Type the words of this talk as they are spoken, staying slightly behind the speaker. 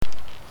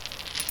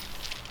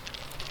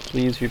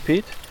Please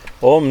repeat.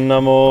 Om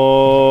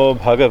Namo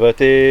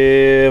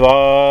Bhagavate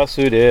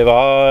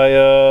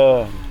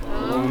Vasudevaya.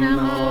 Om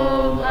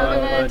Namo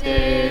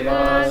Bhagavate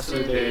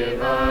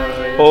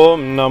Vasudevaya.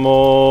 Om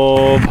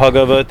Namo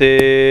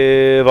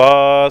Bhagavate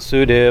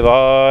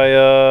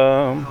Vasudevaya.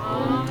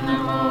 Om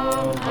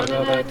Namo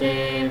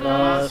Bhagavate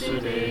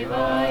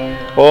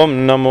Vasudevaya.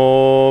 Om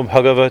Namo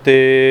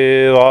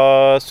Bhagavate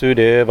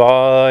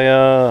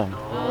Vasudevaya.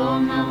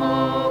 Om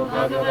Namo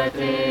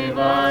Bhagavate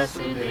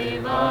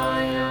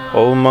Vasudevaya.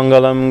 Om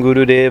Mangalam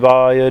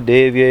Gurudevaya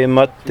Devye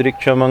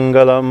Matriksha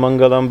Mangalam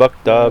Mangalam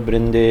Bhakta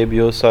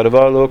Brindebhyo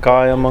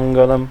Sarvalokaya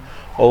Mangalam.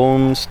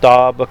 Om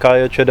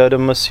Stabakaya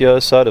Chadaramasya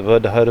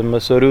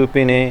Sarvadharma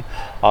Sarupine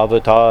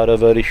Avatara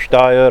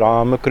Varishtaya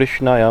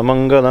Ramakrishnaya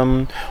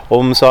Mangalam.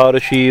 Om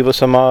Sarashiva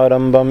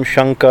Samarambam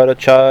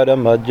Shankarachara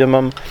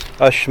Madhyamam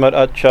Ashmat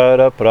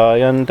Achara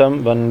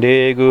Prayantam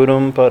Vande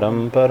Gurum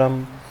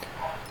Paramparam.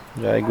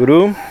 Jai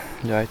Guru,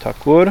 Jai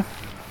Thakur.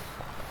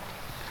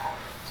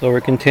 So we're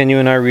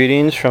continuing our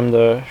readings from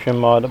the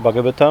Srimad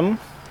Bhagavatam,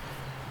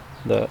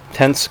 the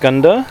 10th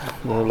skanda,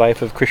 the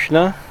life of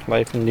Krishna,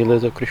 life and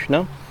Leelas of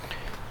Krishna.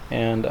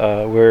 And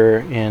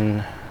we're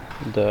in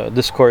the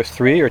Discourse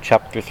 3, or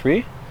Chapter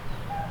 3.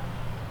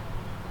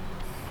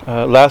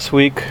 Last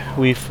 2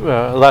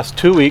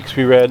 weeks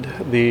we read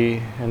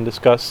and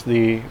discussed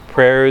the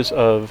prayers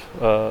of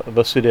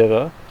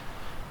Vasudeva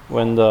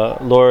when the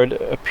Lord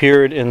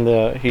appeared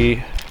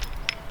he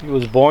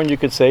was born, you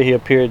could say. He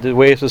appeared the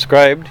way it's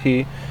described.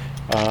 He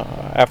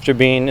after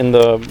being in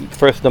the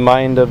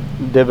mind of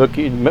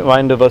Devaki,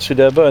 mind of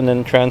Vasudeva, and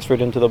then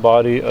transferred into the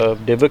body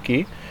of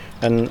Devaki,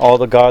 and all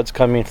the gods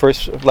coming.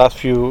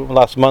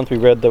 Last month we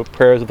read the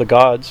prayers of the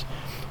gods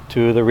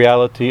to the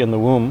reality in the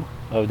womb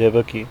of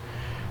Devaki.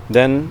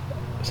 Then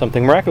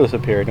something miraculous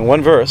appeared. In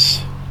one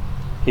verse,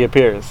 he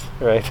appears,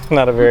 right?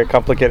 Not a very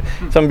complicated.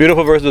 Some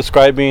beautiful verse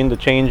describing the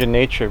change in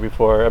nature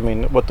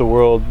what the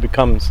world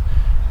becomes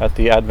at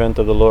the advent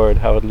of the Lord,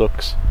 how it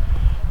looks.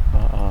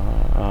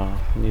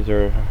 These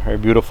are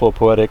beautiful,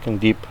 poetic, and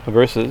deep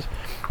verses.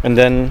 And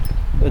then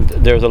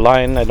there's a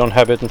line, I don't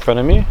have it in front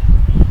of me.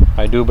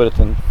 I do, but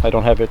I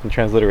don't have it in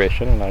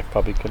transliteration, and I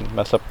probably can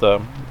mess up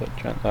the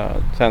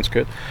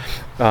Sanskrit.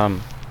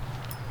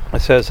 It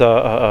says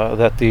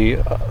that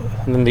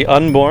then the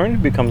unborn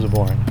becomes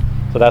born.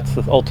 So that's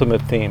the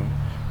ultimate theme,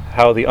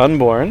 how the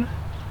unborn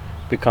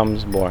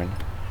becomes born.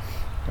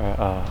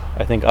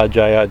 I think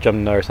Ajaya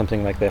Jamna or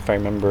something like that, if I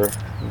remember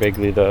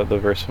vaguely the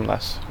verse from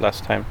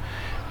last time.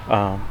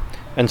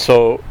 And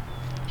so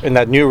in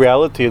that new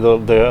reality,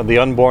 the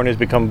unborn has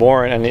become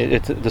born, and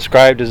it's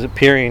described as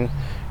appearing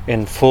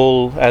in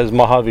full as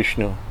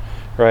Mahavishnu,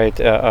 right?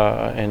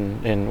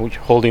 In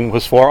holding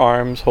his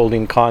forearms,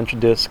 holding conch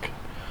disc,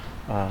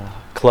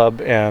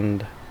 club,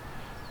 and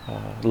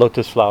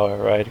lotus flower,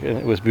 right? And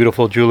it was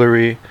beautiful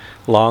jewelry,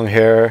 long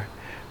hair,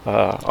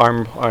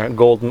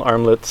 golden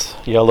armlets,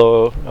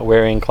 yellow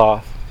wearing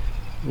cloth,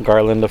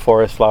 garland of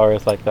forest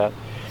flowers like that,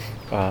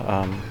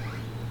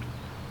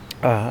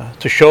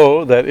 to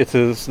show that this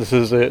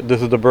is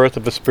the birth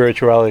of a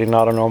spirituality,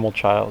 not a normal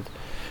child,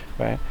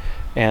 right?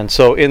 And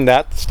so in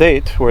that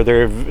state where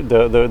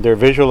they're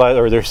visualizing,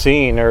 or they're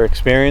seeing or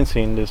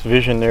experiencing this the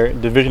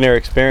visionary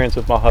experience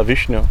of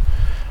Mahavishnu,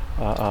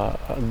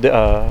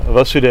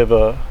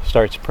 Vasudeva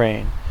starts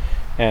praying.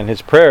 And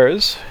his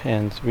prayers,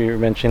 and we were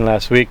mentioning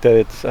last week that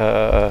it's,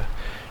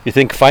 you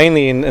think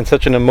finally in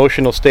such an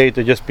emotional state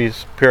to just be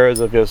prayers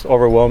of just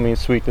overwhelming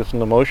sweetness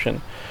and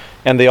emotion.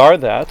 And they are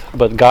that,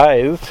 but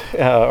guised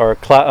or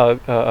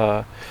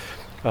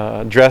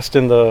dressed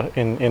in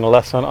a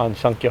lesson on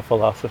Sankhya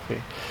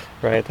philosophy,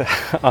 right?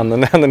 on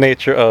the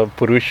nature of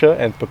Purusha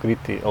and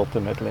Prakriti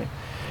ultimately,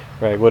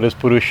 right? What is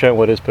Purusha and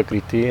what is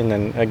Prakriti? And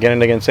then again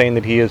and again saying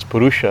that he is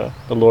Purusha,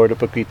 the Lord of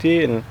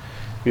Prakriti, and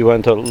we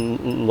went into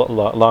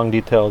long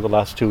detail the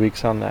last 2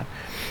 weeks on that.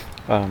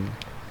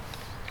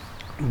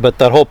 But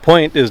that whole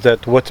point is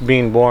that what's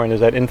being born is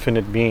that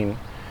infinite being.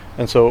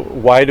 And so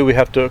why do we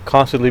have to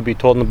constantly be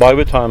told? In the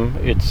Bhagavatam,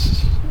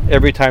 it's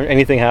every time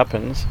anything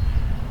happens,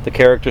 the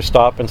characters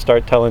stop and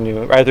start telling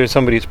you either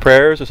somebody's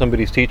prayers or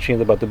somebody's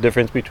teachings about the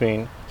difference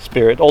between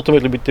spirit,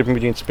 ultimately the difference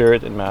between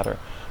spirit and matter,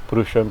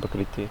 Purusha and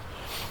Prakriti.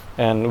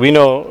 And we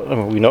know,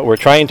 we're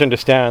trying to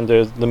understand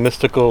there's the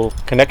mystical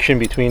connection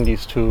between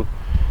these two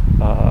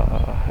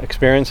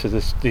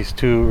experiences, these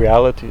two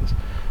realities,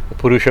 the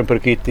Purusha and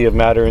Prakriti of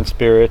matter and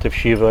spirit, of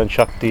Shiva and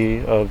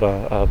Shakti, of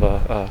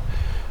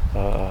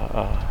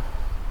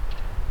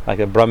like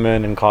a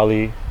Brahman and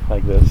Kali,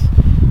 like this.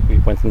 We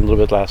went in a little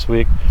bit last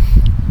week.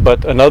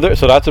 But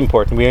so that's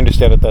important. We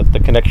understand that the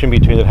connection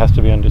between it has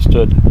to be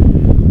understood.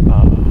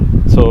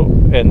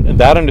 And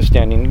that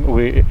understanding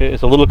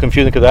it's a little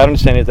confusing, because that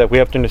understanding is that we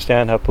have to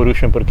understand how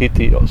Purusha and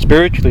Prakriti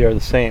spiritually are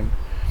the same,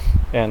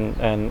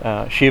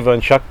 and Shiva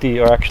and Shakti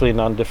are actually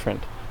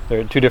non-different.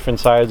 They're two different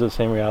sides of the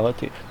same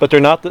reality, but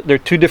they're not. They're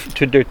two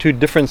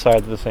different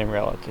sides of the same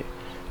reality.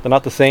 They're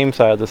not the same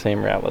side of the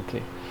same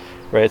reality,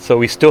 right? So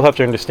we still have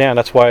to understand.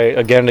 That's why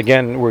again and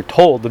again we're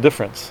told the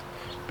difference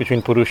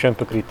between Purusha and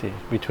Prakriti,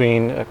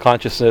 between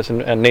consciousness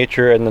and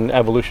nature, and then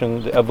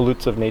evolution, the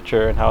evolutes of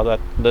nature, and how that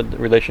the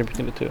relation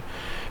between the two.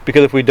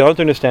 Because if we don't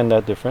understand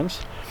that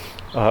difference,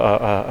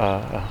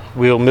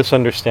 we'll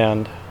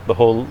misunderstand the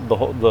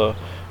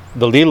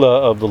Leela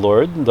of the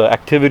Lord, the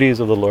activities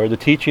of the Lord,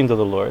 the teachings of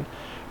the Lord,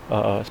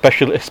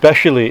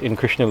 especially in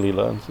Krishna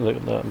Leela,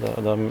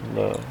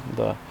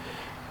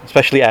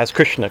 especially as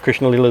Krishna.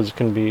 Krishna Leelas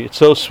can be, it's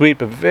so sweet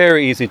but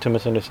very easy to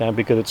misunderstand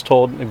because it's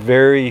told in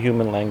very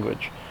human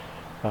language.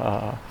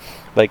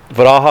 Like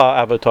Varaha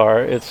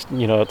avatar, it's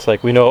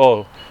like we know,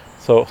 oh,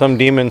 so some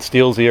demon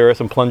steals the earth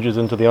and plunges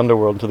into the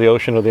underworld, into the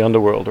ocean of the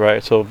underworld,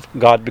 right? So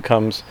God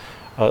becomes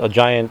a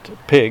giant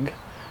pig,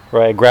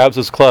 right? Grabs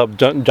his club,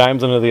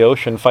 dives into the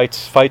ocean,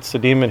 fights the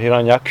demon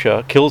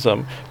Hiranyaksha, kills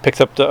him,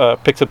 picks up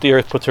the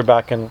earth, puts her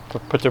back in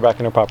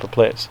her proper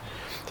place.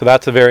 So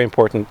that's a very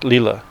important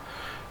Leela.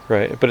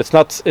 Right, but it's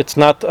not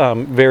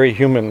very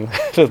human.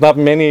 There's not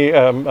many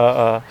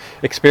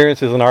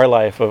experiences in our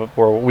life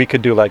where we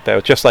could do like that.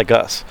 It's just like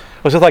us.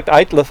 It was just like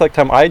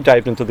time I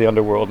dived into the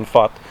underworld and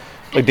fought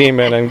a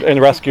demon and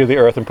rescued the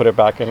earth and put it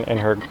back in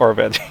her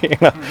orbit.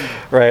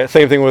 Right.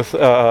 Same thing with you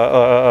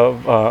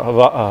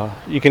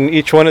can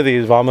each one of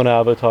these Vamana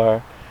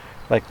avatar,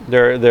 like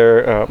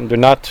they're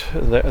not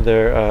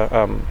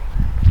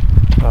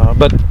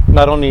but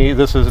not only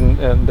this is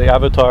in the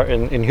avatar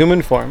in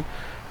human form,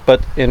 but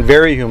in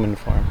very human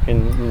form,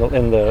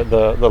 in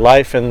the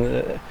life,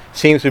 and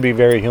seems to be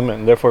very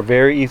human, therefore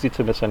very easy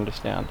to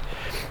misunderstand.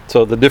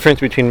 So the difference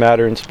between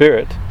matter and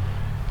spirit,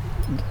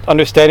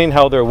 understanding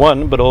how they're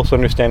one, but also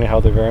understanding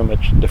how they're very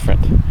much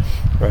different,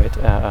 right?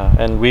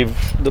 And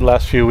the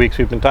last few weeks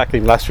we've been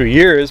tackling, last few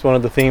years, one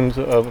of the themes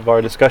of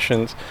our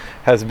discussions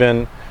has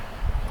been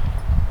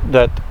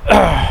that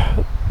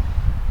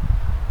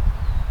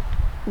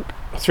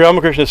Sri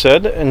Ramakrishna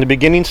said, in the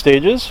beginning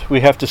stages,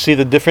 we have to see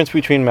the difference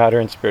between matter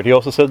and spirit. He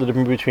also said the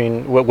difference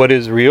between what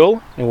is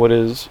real and what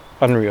is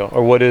unreal,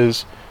 or what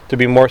is, to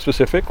be more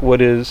specific, what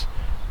is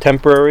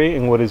temporary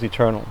and what is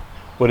eternal,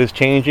 what is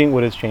changing,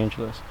 what is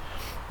changeless,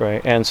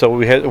 right? And so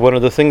we had one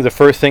of the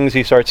first things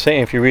he starts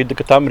saying, if you read the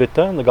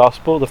Katamrita in the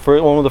Gospel,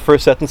 one of the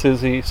first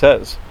sentences he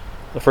says,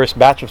 the first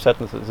batch of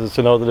sentences, is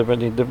to know the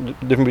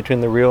difference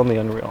between the real and the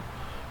unreal,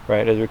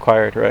 right, is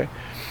required, right?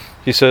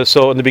 He says,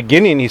 so in the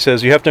beginning, he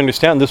says, you have to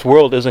understand this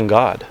world isn't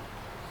God,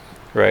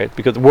 right?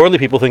 Because worldly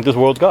people think this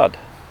world's God,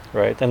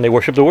 right? And they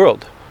worship the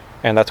world.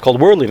 And that's called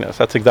worldliness.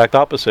 That's the exact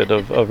opposite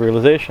of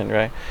realization,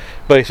 right?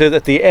 But he says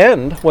at the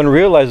end, one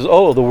realizes,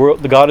 oh,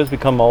 the God has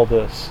become all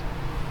this.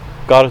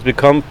 God has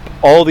become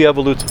all the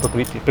evolutes of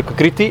Prakriti.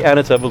 Prakriti and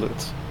its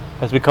evolutes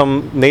has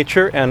become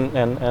nature and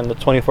the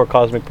 24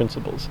 cosmic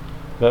principles.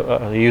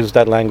 He used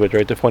that language,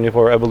 right? The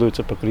 24 evolutes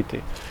of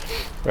Prakriti,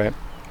 right?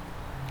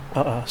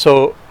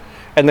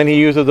 And then he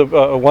uses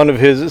one of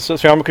his. So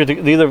Sri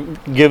Ramakrishna either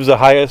gives the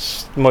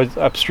highest, most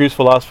abstruse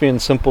philosophy in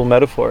simple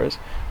metaphors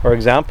or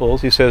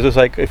examples. He says it's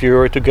like if you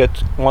were to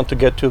want to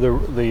get to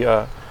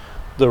the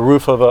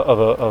roof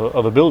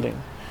of a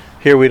building.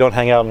 Here we don't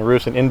hang out on the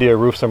roofs. In India,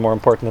 roofs are more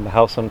important than the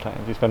house.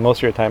 Sometimes you spend most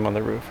of your time on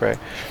the roof, right?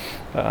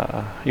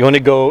 You only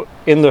go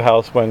in the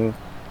house when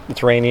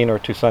it's raining or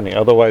too sunny.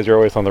 Otherwise, you're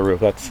always on the roof.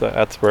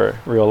 That's where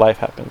real life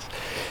happens.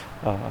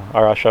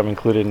 Our ashram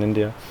included in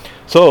India.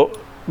 So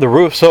the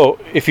roof. So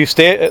if you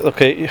stay,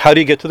 okay, how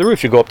do you get to the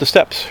roof? You go up the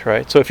steps,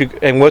 right? So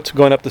and what's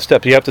going up the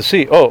steps? You have to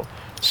see. Oh,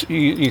 so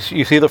you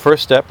see the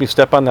first step. You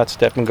step on that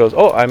step and goes.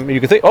 Oh, you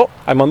can say, oh,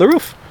 I'm on the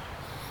roof,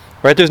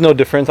 right? There's no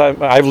difference.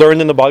 I've learned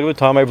in the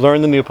Bhagavatam. I've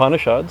learned in the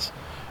Upanishads,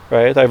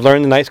 right? I've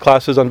learned nice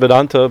classes on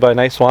Vedanta by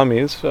nice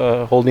swamis,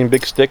 holding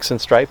big sticks and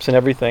stripes and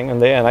everything.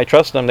 And I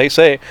trust them. They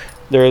say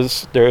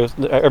there's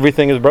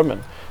everything is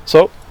Brahman.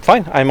 So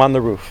fine, I'm on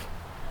the roof,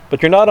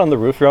 but you're not on the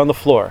roof. You're on the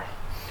floor.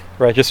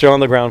 Right, just you're on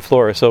the ground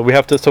floor. So we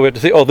have to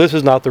say, oh, this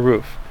is not the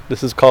roof.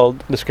 This is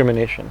called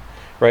discrimination,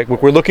 right?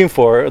 What we're looking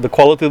for, the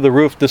quality of the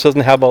roof, this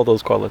doesn't have all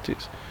those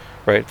qualities,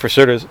 right? For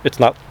certain, it's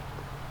not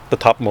the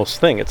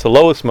topmost thing. It's the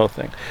lowest most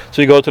thing.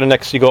 So you go to the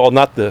next, you go, oh,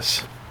 not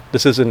this.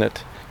 This isn't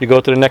it. You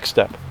go to the next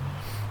step.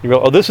 You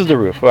go, oh, this is the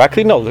roof. Well,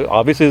 actually, no,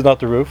 obviously it's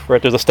not the roof,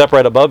 right? There's a step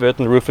right above it,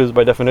 and the roof is,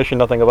 by definition,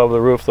 nothing above the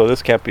roof, so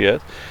this can't be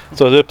it.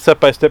 So step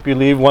by step, you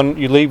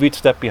leave each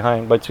step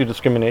behind by through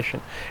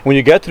discrimination. When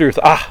you get to the roof,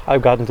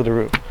 I've gotten to the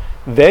roof.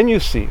 Then you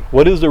see,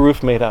 what is the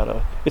roof made out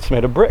of? It's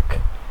made of brick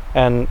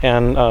and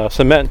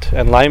cement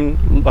and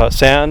lime,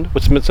 sand.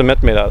 What's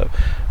cement made out of?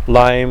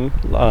 Lime,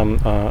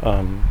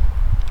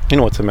 you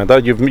know what cement?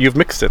 You've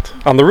mixed it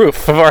on the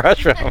roof of our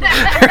ashram.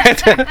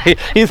 Right?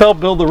 He's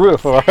helped build the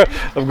roof of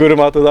Guru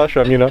Mata's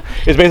ashram. You know,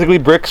 it's basically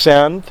brick,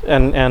 sand,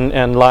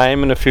 and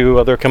lime, and a few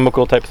other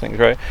chemical type things,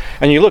 right?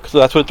 And you look, so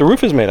that's what the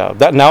roof is made out of.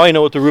 That now I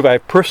know what the roof. I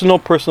have personal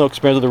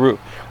experience of the roof.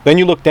 Then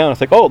you look down,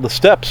 it's like, oh, the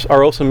steps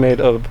are also made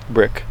of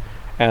brick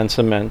and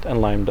cement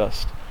and lime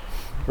dust,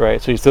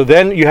 right? So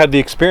then you have the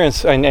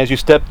experience, and as you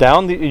step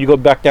down, you go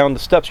back down the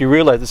steps, you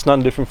realize it's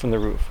not different from the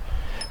roof.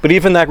 But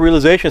even that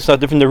realization, it's not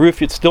different from the roof,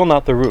 it's still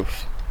not the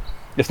roof.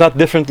 It's not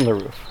different from the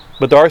roof.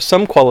 But there are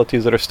some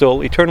qualities that are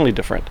still eternally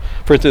different.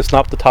 For instance, it's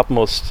not the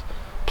topmost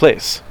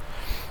place,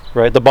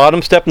 right? The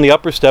bottom step and the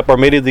upper step are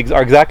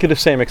are exactly the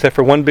same, except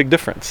for one big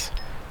difference.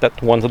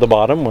 That one's at the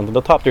bottom, one's at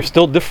the top. They're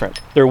still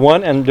different. They're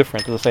one and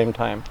different at the same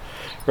time,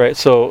 right?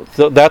 So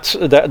that's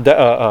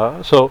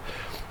that. So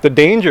the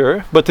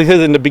danger, but this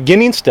is in the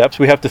beginning steps,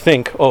 we have to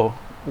think: oh,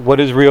 what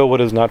is real? What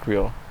is not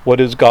real?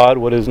 What is God?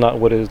 What is not?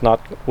 What is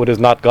not? What is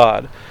not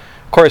God?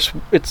 Of course,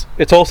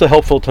 it's also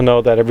helpful to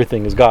know that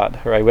everything is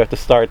God, right? We have to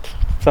start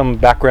some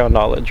background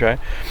knowledge, right?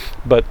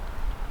 But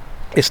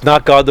it's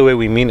not God the way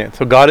we mean it.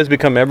 So God has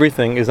become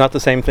everything is not the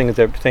same thing as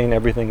saying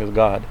everything is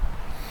God.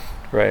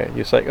 Right,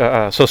 it's like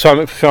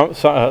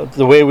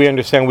the way we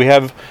understand, we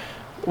have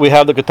the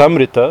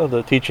Gatamrita,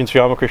 the teachings of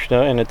Sri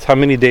Ramakrishna, and it's how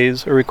many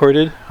days are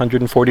recorded?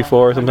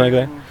 144 or something like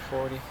that.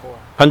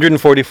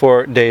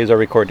 144 days are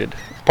recorded.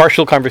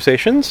 Partial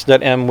conversations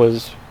that M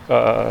was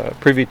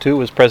privy to,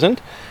 was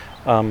present,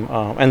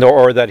 and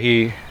or that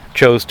he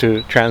chose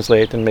to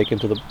translate and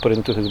put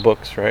into his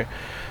books. Right.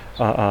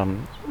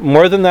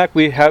 More than that,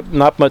 we have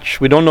not much.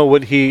 We don't know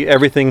what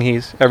everything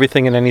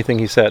and anything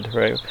he said.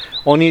 Right.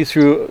 Only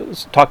through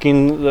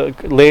talking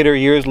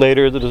years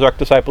later, the direct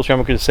disciple Sri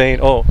Ramakrishna is saying,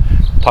 "Oh,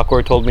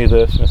 Thakur told me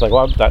this." And it's like,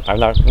 "Well, I'm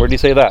not. Where do you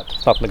say that?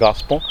 It's not in the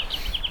gospel."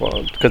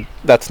 Well, because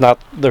that's not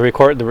the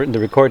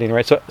recording,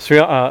 right? So,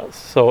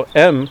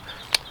 Swami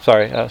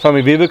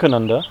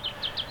Vivekananda.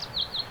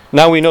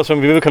 Now we know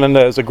Swami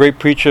Vivekananda is a great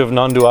preacher of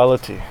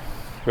non-duality.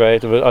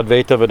 Right, of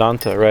Advaita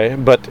Vedanta, right?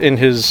 But in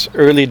his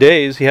early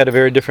days, he had a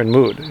very different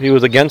mood. He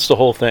was against the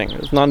whole thing.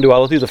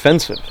 Non-duality is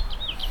offensive,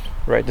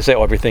 right? To say,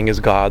 oh, everything is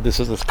God. This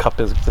cup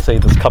is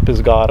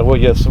God. Well,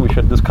 yes, we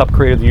should. This cup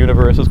created the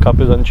universe. This cup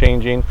is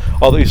unchanging.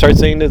 Although you start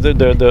saying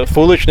the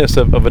foolishness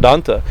of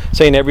Vedanta,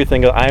 saying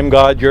everything, I'm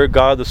God, you're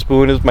God, the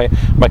spoon is my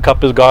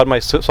cup is God, my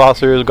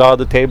saucer is God,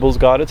 the table is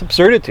God. It's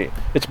absurdity.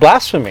 It's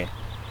blasphemy.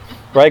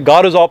 Right,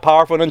 God is all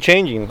powerful and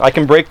unchanging. I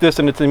can break this,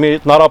 and it's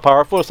not all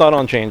powerful. It's not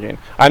unchanging.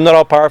 I'm not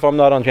all powerful. I'm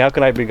not unchanging. How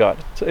can I be God?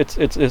 It's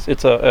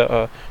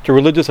a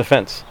religious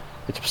offense.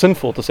 It's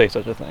sinful to say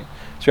such a thing.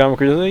 Sri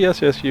Ramakrishna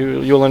says, yes,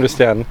 you'll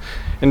understand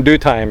in due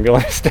time. You'll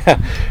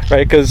understand,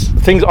 right? Because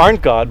things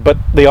aren't God, but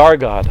they are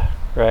God,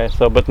 right?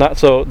 So, but not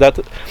so that.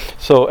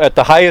 So, at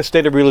the highest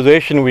state of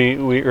realization,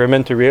 we are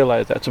meant to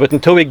realize that. So, but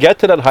until we get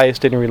to that highest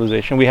state of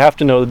realization, we have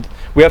to know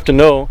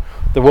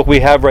that what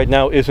we have right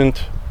now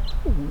isn't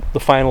the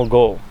final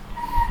goal.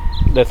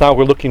 That's not what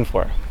we're looking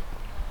for,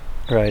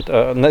 right?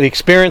 The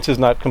experience is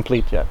not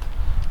complete yet,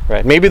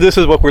 right? Maybe this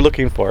is what we're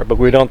looking for, but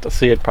we don't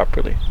see it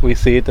properly. We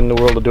see it in the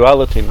world of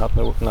duality, not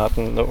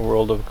in the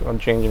world of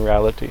unchanging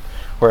reality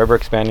or ever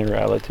expanding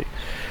reality.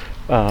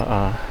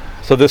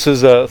 So this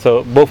is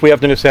so both we have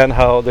to understand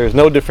how there's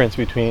no difference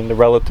between the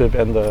relative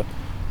and the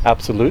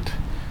absolute.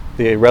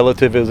 The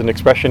relative is an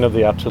expression of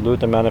the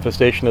absolute, a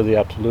manifestation of the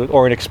absolute,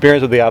 or an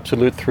experience of the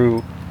absolute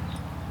through.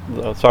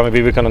 Swami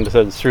Vivekananda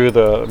says through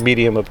the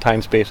medium of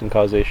time, space, and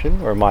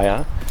causation, or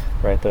Maya,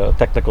 right? The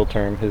technical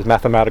term, his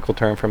mathematical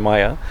term for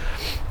Maya,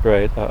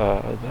 right?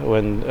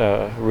 When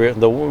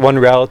the one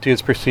reality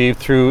is perceived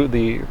through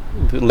the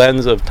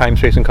lens of time,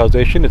 space, and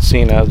causation, it's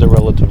seen as the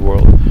relative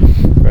world,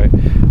 right?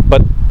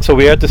 But so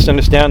we have to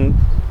understand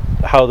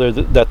how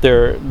that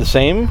they're the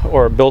same,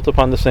 or built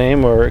upon the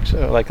same, or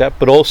like that,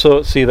 but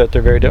also see that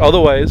they're very different.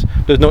 Otherwise,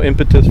 there's no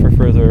impetus for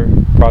further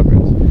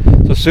progress.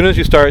 So as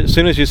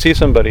soon as you see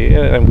somebody,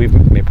 and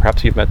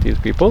perhaps you've met these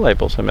people,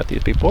 I've also met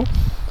these people,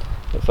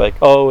 it's like,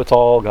 oh, it's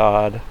all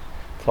God,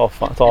 it's all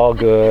fun, it's all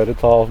good,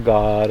 it's all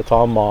God, it's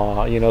all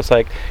Ma, it's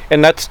like,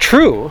 and that's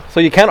true. So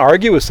you can't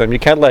argue with them. You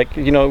can't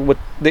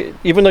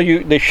even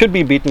though they should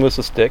be beaten with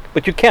a stick,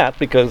 but you can't,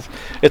 because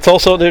it's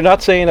also, they're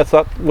not saying it's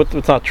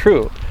not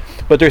true,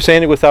 but they're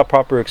saying it without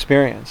proper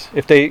experience.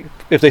 If they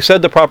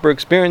said the proper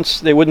experience,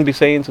 they wouldn't be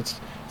saying such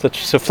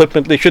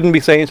flippant. They shouldn't be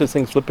saying such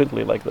things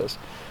flippantly like this.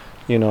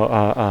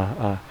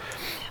 Yeah,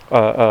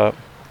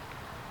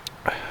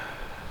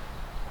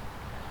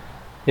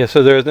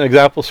 so there's an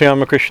example, Sri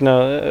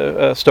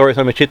Ramakrishna story,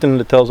 Swami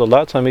Chaitanya tells a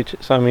lot.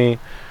 Swami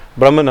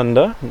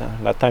Brahmananda,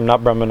 that time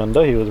not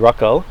Brahmananda, he was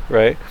Rakal,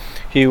 right?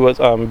 He was,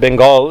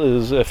 Bengal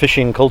is a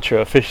fishing culture,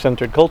 a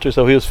fish-centered culture,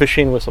 so he was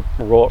fishing with a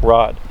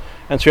rod.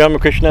 And Sri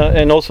Ramakrishna,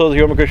 and also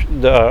Sri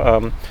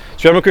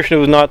Ramakrishna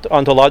was not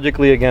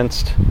ontologically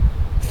against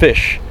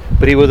fish,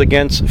 but he was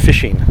against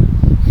fishing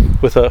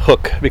with a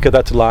hook, because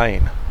that's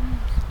lying.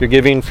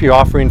 You're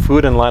offering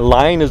food, and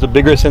lying is a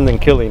bigger sin than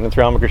killing. And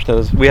Sri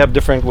Ramakrishna, we have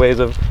different ways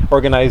of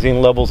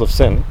organizing levels of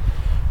sin,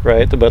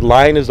 right? But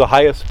lying is the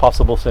highest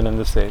possible sin in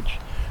this stage,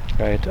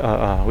 right?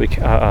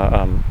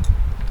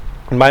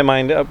 In my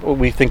mind,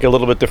 we think a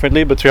little bit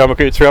differently, but Sri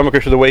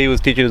Ramakrishna, the way he was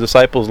teaching his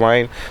disciples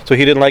lying, so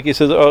he didn't like. He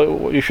says,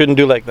 "Oh, you shouldn't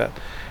do like that."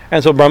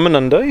 And so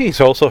Brahmananda, he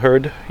also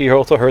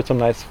heard some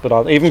nice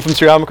Vedanta. Even from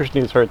Sri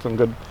Ramakrishna, he's heard some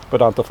good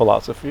Vedanta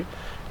philosophy.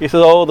 He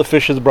says, "Oh, the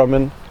fish is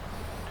Brahman,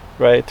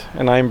 right?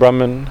 And I'm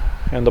Brahman,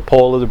 and the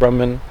pole is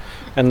Brahman,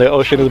 and the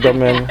ocean is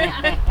Brahman,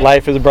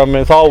 life is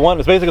Brahman. It's all one.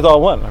 It's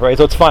all one, right?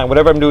 So it's fine.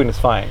 Whatever I'm doing is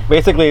fine.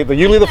 Basically,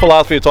 usually the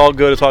philosophy, it's all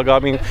good. It's all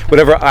God. I mean,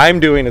 whatever I'm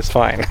doing is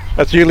fine.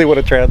 That's usually what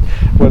it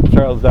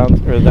trails down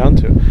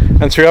to.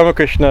 And Sri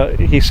Ramakrishna,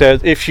 he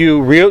says,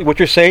 what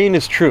you're saying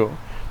is true,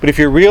 But if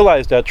you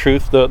realize that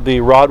truth,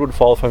 the rod would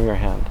fall from your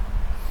hand.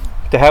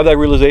 To have that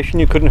realization,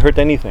 you couldn't hurt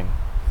anything.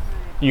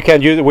 You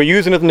can't use it. We're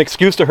using it as an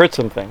excuse to hurt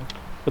something.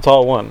 It's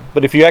all one.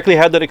 But if you actually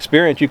had that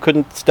experience, you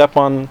couldn't step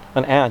on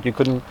an ant. You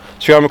couldn't.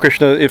 Sri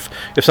Ramakrishna, if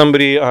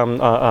somebody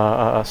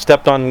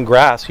stepped on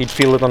grass, he'd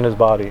feel it on his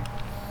body.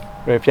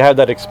 Right? If you had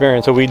that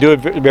experience, so we do it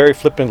very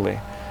flippantly,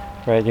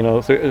 right?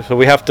 So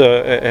we have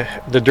to.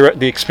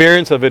 The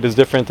experience of it is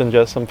different than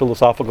just some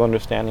philosophical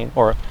understanding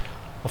or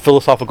a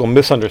philosophical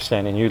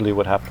misunderstanding. Usually,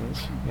 what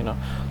happens,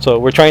 So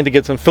we're trying to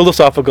get some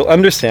philosophical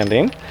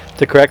understanding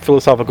to correct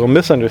philosophical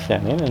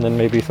misunderstanding, and then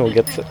maybe so we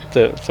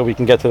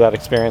can get to that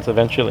experience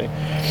eventually.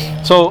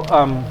 So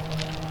I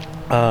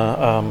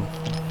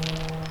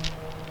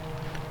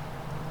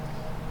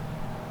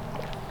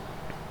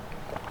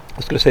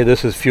was going to say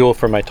this is fuel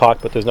for my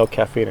talk, but there's no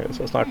caffeine in it,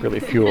 so it's not really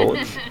fuel.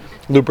 It's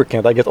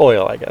lubricant. I guess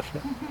oil. I guess.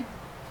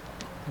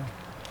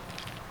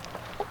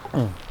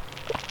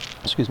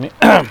 Excuse me.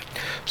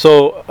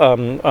 So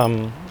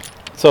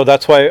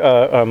that's why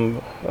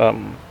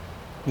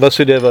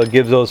Vasudeva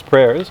gives those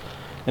prayers,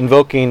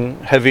 invoking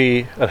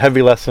a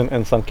heavy lesson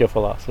in Sankhya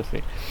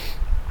philosophy.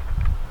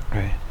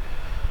 Right.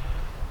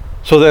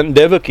 So then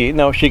Devaki,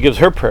 now she gives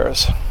her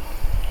prayers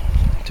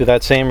to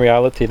that same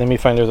reality. Let me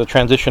find. There's a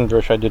transition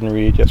verse I didn't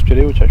read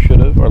yesterday, which I should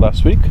have, or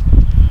last week.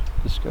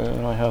 Just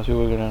in my house, we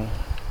were gonna.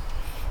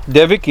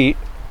 Devaki.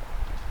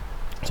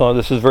 So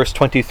this is verse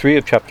 23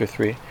 of chapter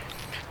 3.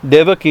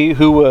 Devaki,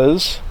 who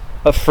was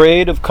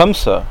afraid of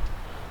Kamsa,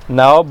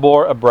 now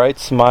bore a bright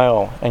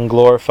smile and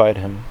glorified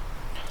him.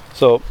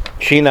 So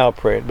she now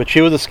prayed, but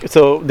she was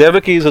so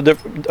Devaki is a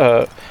different.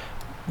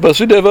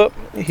 Vasudeva,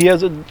 he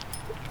has a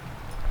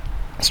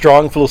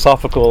strong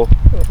philosophical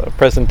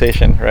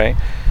presentation, right?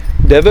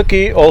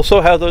 Devaki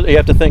also has. You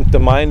have to think the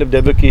mind of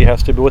Devaki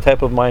has to be. What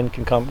type of mind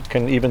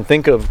can even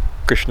think of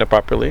Krishna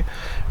properly,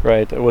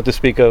 right? What to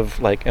speak of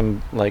like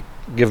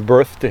give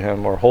birth to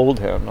him or hold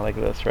him like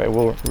this, right?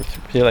 We'll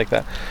feel like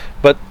that.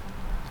 But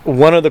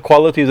one of the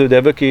qualities of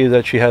Devaki is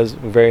that she has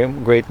very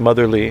great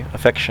motherly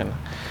affection,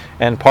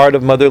 and part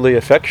of motherly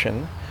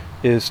affection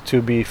is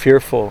to be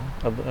fearful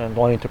and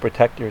wanting to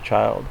protect your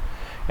child.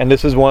 And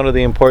this is one of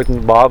the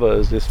important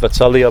bhavas, this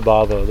Vatsalya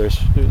bhava. There's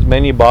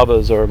many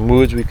bhavas or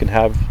moods we can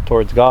have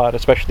towards God,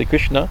 especially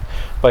Krishna.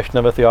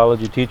 Vaishnava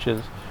theology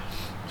teaches.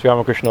 Sri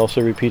Ramakrishna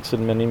also repeats it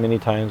many, many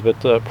times.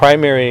 But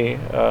primary,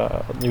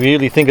 you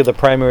really think of the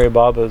primary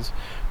bhavas.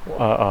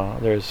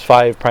 There's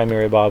 5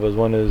 primary bhavas.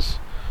 One is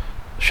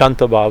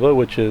Shanta bhava,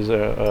 which is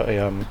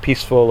a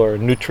peaceful or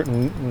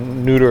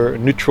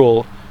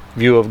neutral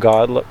view of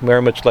God,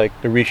 very much like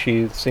the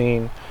rishis,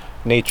 seeing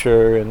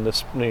nature and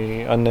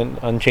the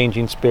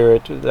unchanging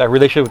spirit. That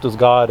relationship with this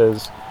God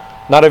is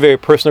not a very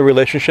personal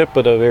relationship,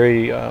 but a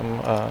very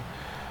a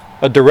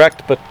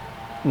direct but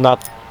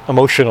not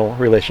emotional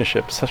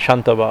relationship.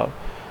 Shanta bhav.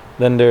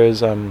 Then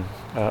there's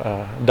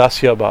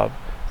Dasya bhav,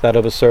 that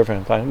of a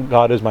servant.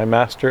 God is my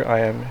master, I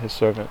am his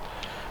servant.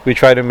 We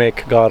try to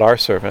make God our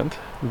servant.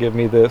 Give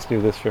me this,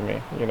 do this for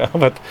me,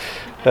 but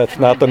that's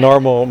not the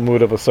normal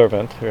mood of a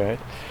servant, right?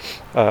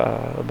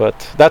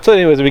 But that's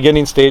anyways the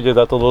beginning stages.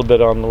 That's a little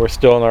bit on. We're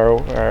still in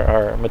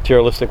our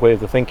materialistic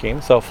ways of thinking,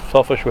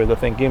 selfish ways of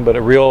thinking. But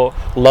a real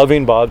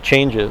loving bhav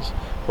changes,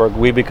 where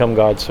we become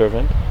God's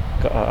servant.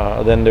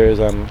 Then there's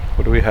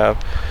what do we have?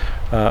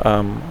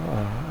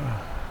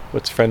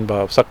 What's friend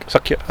bhav?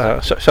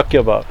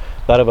 Shakya bhav,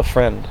 that of a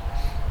friend.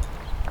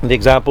 And the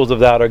examples of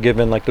that are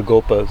given like the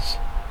Gopas,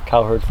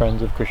 cowherd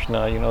friends of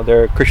Krishna.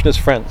 They're Krishna's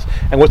friends.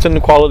 And what's in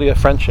the quality of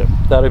friendship?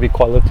 That of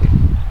equality.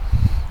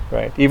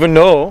 Right. Even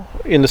though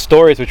in the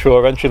stories, which we'll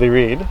eventually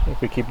read,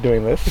 if we keep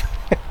doing this,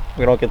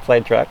 we don't get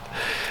sidetracked,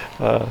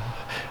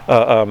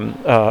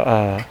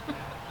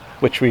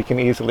 which we can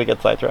easily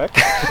get sidetracked.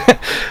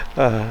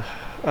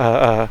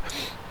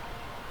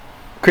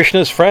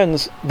 Krishna's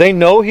friends, they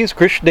know he's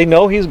Krishna, they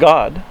know he's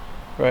God,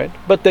 right?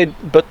 But they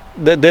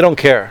don't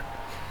care,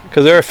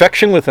 because their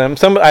affection with him.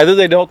 Either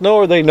they don't know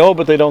or they know,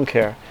 but they don't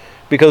care,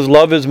 because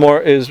love is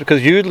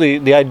because usually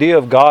the idea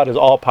of God is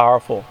all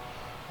powerful.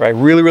 Right,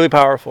 really, really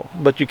powerful.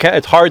 But you can't.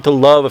 It's hard to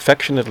love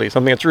affectionately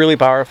something that's really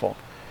powerful.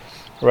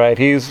 Right,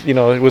 he's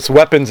with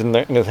weapons in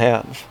his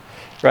hands.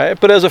 Right,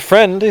 but as a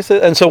friend, he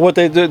said. And so what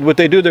they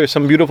do. There's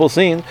some beautiful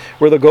scene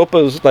where the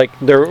Gopas, like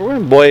there were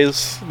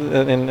boys.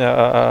 When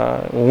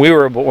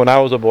I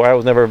was a boy, I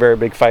was never a very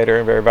big fighter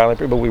and very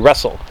violent, but we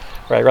wrestled.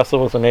 Right,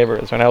 wrestled with the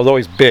neighbors, and I was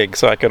always big,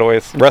 so I could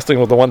always wrestling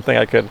was the one thing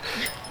I could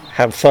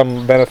have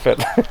some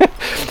benefit.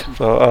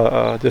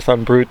 So just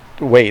on brute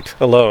weight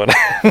alone,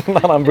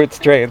 not on brute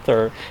strength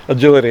or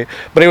agility.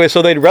 But anyway,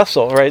 so they'd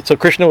wrestle, right? So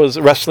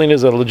wrestling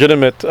is a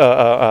legitimate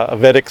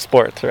Vedic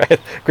sport, right?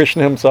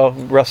 Krishna himself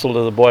wrestled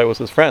as a boy with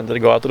his friends. They'd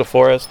go out to the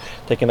forest,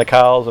 taking the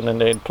cows, and then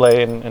they'd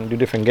play and do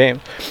different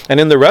games. And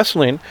in the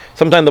wrestling,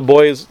 sometimes the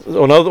boys,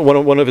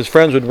 one of his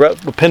friends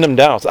would pin him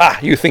down. So,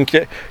 you think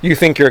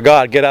you're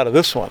God? Get out of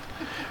this one,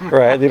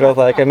 right?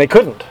 And they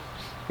couldn't.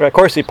 Of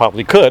course, he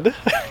probably could.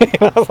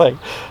 Like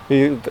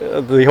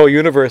the whole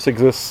universe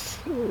exists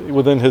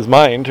within his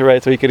mind,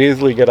 right? So he could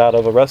easily get out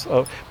of arrest.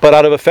 But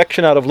out of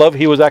affection, out of love,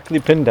 he was actually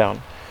pinned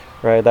down,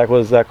 right? That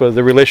was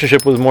the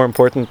relationship was more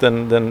important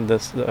than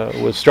this,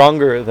 was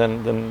stronger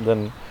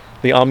than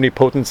the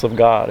omnipotence of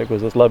God. It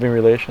was this loving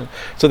relation.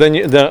 So then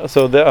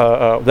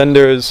then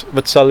there's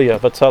Vatsalya.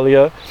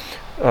 Vatsalya,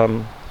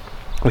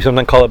 we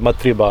sometimes call it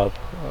Matribhav.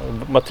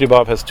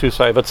 Matribhav has two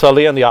sides.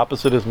 Vatsalya, and the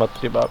opposite is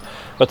Matribhav.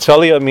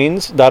 Vatsalya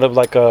means that of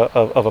like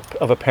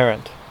a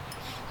parent,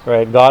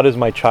 right? God is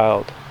my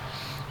child,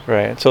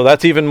 right? So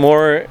that's even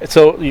more.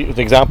 So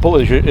the example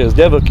is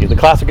Devaki. The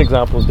classic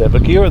example is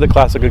Devaki, or the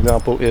classic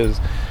example is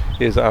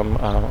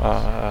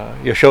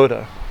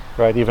Yashoda,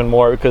 right? Even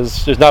more,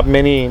 because there's not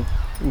many.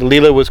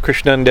 Leela was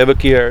Krishna and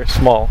Devaki are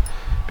small,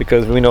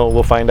 because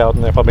we'll find out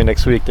probably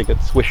next week they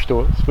get swished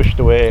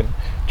away and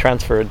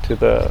transferred to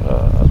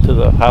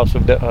the house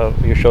of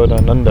Yashoda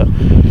and Nanda.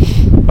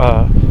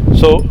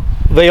 So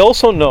they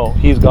also know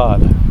he's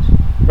God,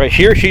 right?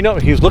 Here she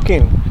knows he's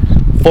looking,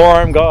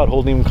 four-armed God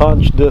holding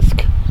conch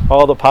disc,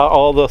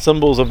 all the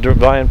symbols of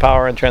divine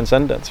power and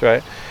transcendence,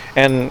 right?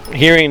 And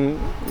hearing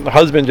the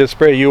husband just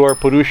pray, "You are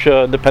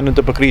Purusha, dependent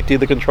of Prakriti,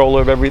 the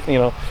controller of everything,"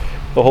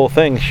 the whole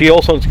thing. She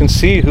also can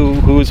see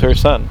who's her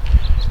son.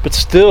 But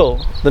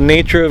still, the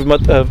nature of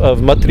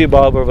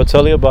Matribhav or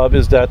Vatsalya Bhav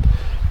is that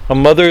a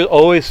mother is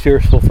always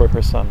fearful for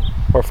her son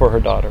or for her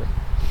daughter,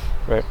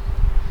 right?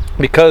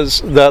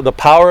 Because the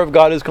power of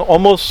God is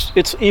almost,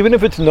 it's even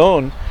if it's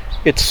known,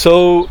 it's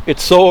so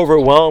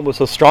overwhelmed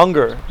with a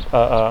stronger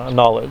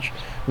knowledge,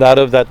 that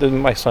is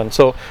my son.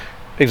 So,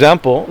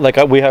 example, like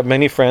we have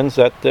many friends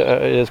that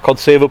is called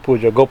Seva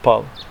Puja,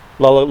 Gopal,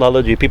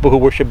 Lalaji, people who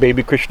worship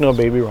baby Krishna or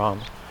baby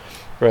Ram.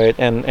 Right,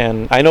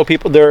 and I know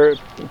people, they're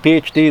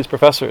PhDs,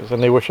 professors,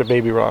 and they worship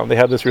baby Ram. They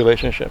have this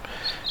relationship,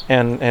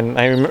 and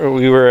I remember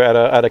we were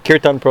at a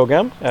kirtan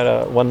program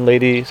at one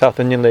lady, South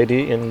Indian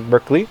lady in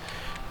Berkeley,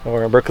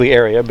 or Berkeley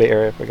area, Bay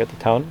Area, I forget the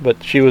town,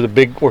 but she was a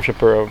big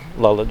worshiper of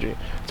Lalaji.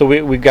 So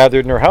we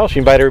gathered in her house. She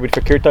invited everybody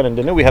for kirtan and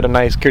dinner. We had a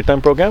nice kirtan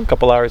program,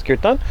 couple hours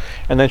kirtan,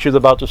 and then she was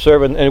about to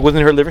serve, and it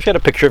wasn't her liver. She had a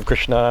picture of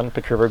Krishna and a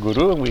picture of her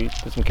guru, and we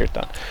did some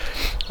kirtan.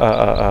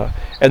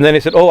 And then he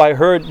said, "Oh, I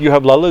heard you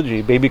have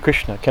Lalaji, baby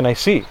Krishna. Can I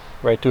see?"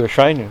 Right, to a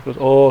shriner. He goes,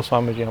 "Oh,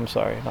 Swamiji, I'm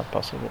sorry, not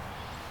possible."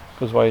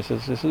 Because why? He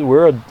says,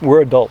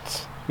 we're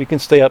adults. We can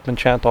stay up and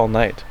chant all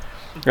night.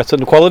 That's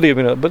the quality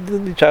of But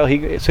the child,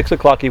 at 6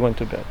 o'clock he went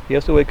to bed. He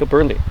has to wake up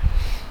early,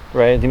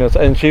 right?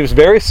 And she was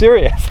very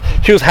serious.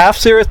 She was half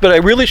serious, but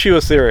she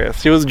was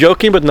serious. She was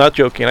joking, but not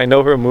joking. I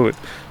know her mood.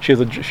 She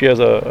has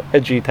a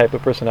edgy type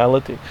of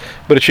personality,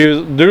 but she was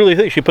literally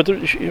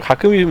thinking. How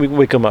can we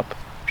wake him up?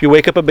 If you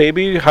wake up a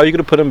baby, how are you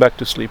going to put him back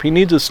to sleep? He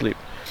needs his sleep.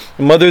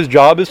 The mother's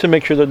job is to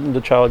make sure that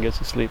the child gets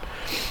to sleep.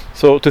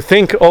 So to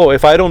think,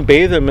 if I don't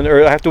bathe him,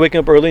 or I have to wake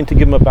him up early and to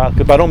give him a bath.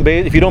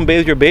 If you don't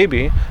bathe your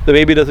baby, the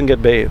baby doesn't get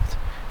bathed.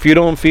 If you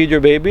don't feed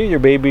your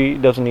baby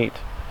doesn't eat,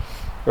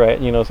 right?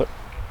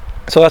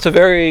 So that's a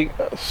very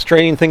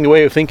strange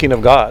way of thinking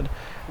of God.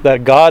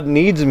 That God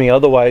needs me,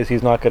 otherwise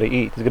He's not going to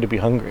eat. He's going to be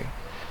hungry.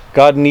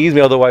 God needs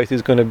me, otherwise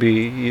he's cold.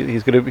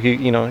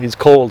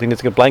 He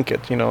needs a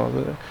blanket.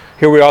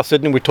 Here we are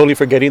sitting, we're totally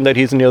forgetting that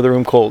he's in the other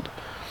room cold.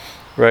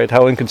 Right?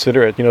 How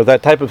inconsiderate.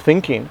 That type of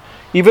thinking.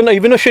 Even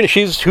though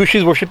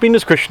she's worshiping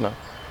is Krishna.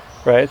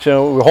 Right?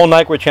 So the whole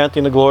night we're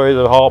chanting the glory,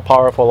 the all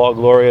powerful, all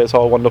glorious,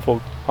 all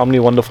wonderful,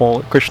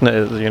 omni-wonderful Krishna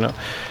is,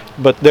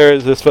 But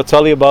there's this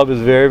Vatsalya Bhav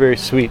is very, very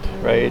sweet,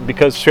 right?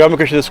 Because Sri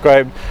Ramakrishna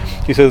described,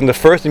 he says, in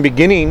the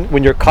beginning,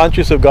 when you're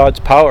conscious of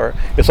God's power,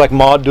 it's like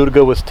Ma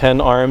Durga with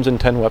 10 arms and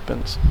 10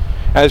 weapons.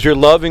 As your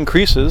love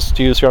increases,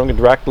 to use Sri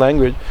Ramakrishna's direct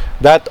language,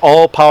 that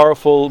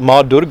all-powerful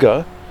Ma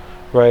Durga,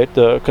 right,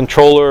 the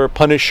controller,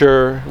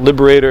 punisher,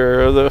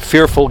 liberator, the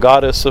fearful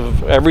goddess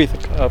of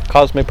everything, of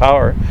cosmic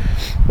power,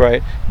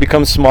 right,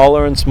 becomes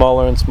smaller and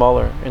smaller and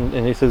smaller. And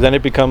he says, then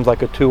it becomes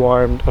like a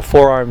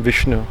four-armed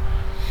Vishnu.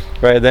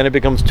 Right, then it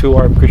becomes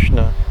two-armed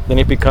Krishna. Then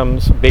it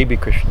becomes baby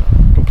Krishna,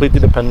 completely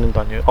dependent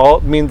on you.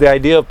 The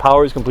idea of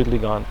power is completely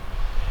gone.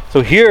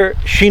 So here,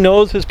 she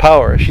knows his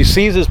power. She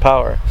sees his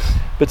power.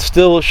 But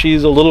still,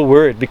 she's a little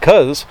worried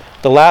because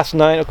the last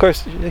 9, of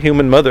course,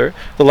 human mother,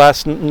 the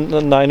last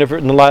 9 of her,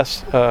 the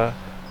last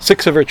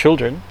 6 of her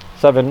children,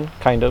 7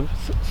 kind of,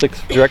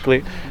 6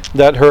 directly,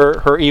 that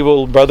her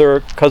evil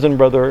brother, cousin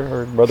brother,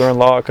 or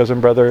brother-in-law, cousin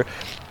brother,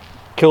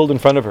 killed in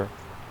front of her.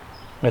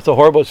 It's a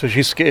horrible. So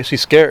she's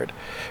scared,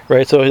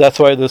 right? So that's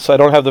why I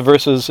don't have the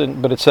verses,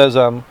 but it says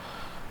I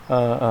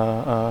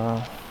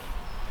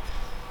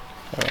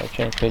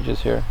changed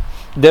pages here.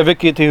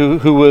 Devaki,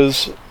 who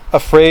was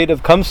afraid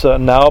of Kamsa,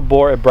 now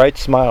bore a bright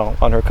smile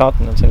on her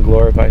countenance and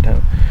glorified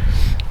him.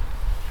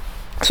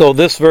 So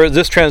this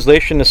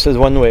translation says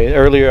one way.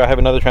 Earlier, I have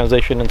another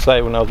translation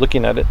inside when I was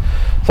looking at it.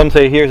 Some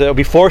say here that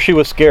before she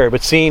was scared,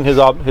 but seeing his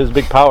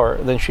big power,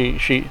 then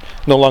she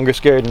no longer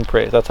scared and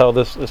prays. That's how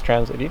this is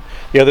translated.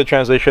 The other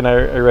translation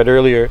I read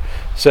earlier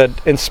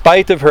said, in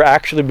spite of her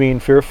actually being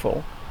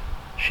fearful,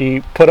 she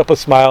put up a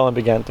smile and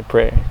began to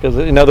pray. Because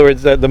in other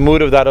words, the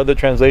mood of that other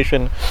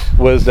translation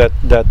was that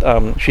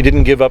she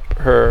didn't give up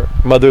her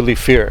motherly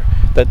fear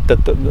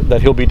that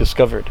he'll be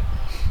discovered.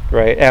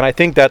 right? And I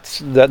think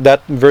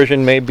that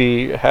version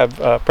may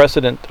have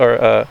precedent or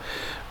a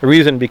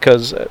reason,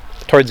 because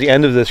towards the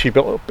end of this,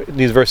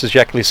 these verses, she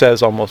actually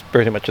says almost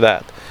pretty much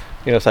that.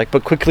 It's like,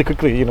 but quickly,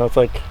 it's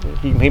like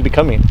he may be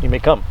coming, he may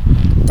come,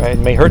 right? It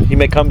may hurt, he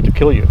may come to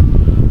kill you,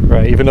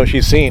 right? Even though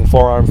she's seen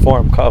four-arm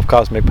form of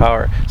cosmic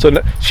power, so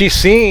she's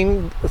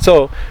seen.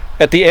 So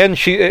at the end,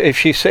 if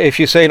she's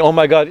saying, "Oh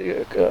my God,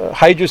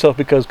 hide yourself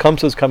because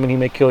Kamsa's coming, he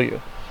may kill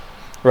you,"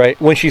 right?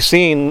 When she's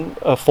seen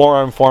a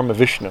four-arm form of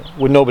Vishnu,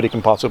 which nobody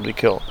can possibly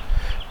kill,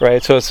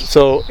 right?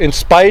 So in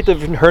spite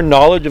of her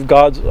knowledge of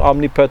God's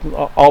omnipotent,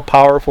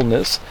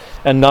 all-powerfulness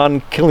and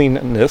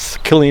killingableness,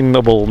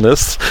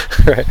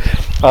 right?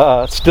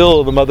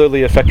 Still, the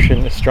motherly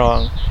affection is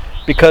strong,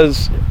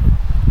 because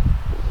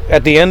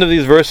at the end of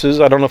these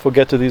verses, I don't know if we'll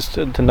get to these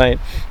tonight,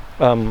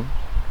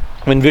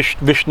 when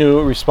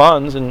Vishnu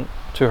responds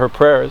to her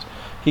prayers,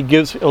 he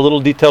gives a little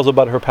details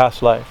about her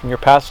past life. In your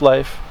past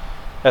life,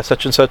 as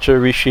such and such a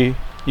rishi,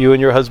 you and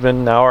your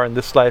husband now are in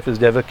this life as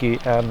Devaki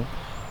and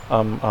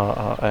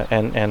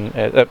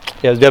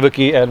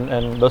Devaki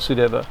and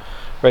Vasudeva,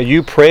 right?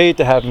 You prayed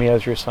to have me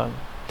as your son,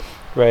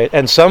 right?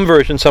 And some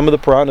versions, some of the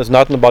Puranas,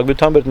 not in the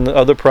Bhagavatam, but in the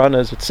other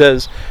Puranas, it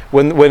says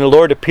when the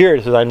Lord appeared,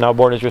 he says, "I'm now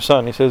born as your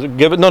son." He says,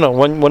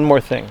 one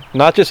more thing,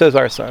 not just as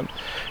our son.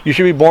 You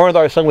should be born as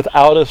our son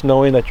without us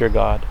knowing that you're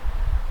God,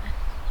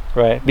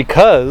 right?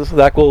 Because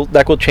that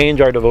will change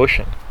our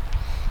devotion,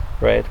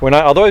 right? We're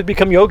not, otherwise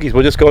become yogis.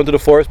 We'll just go into the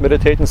forest,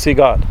 meditate, and see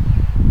God.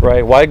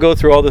 Right? Why go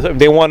through all this?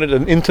 They wanted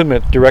an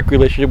intimate, direct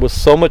relationship with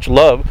so much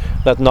love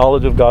that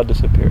knowledge of God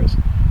disappears.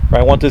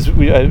 Right? I want this.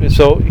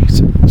 So he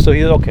said,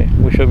 okay,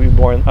 we should be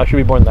born. I should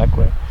be born that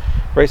way.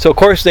 Right? So of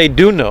course they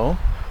do know,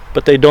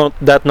 but they don't.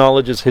 That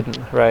knowledge is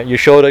hidden. Right?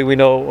 Yashoda, we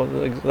know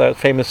that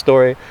famous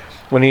story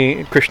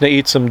when Krishna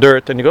eats some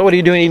dirt, and you go, "What are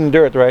you doing eating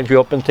dirt?" Right? And she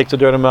takes the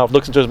dirt in her mouth,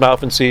 looks into his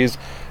mouth, and sees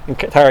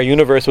the entire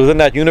universe. Within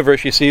that universe,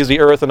 she sees the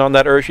earth, and on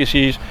that earth, she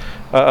sees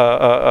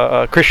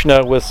Krishna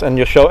and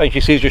Yashoda, and she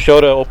sees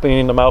Yashoda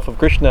opening the mouth of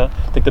Krishna,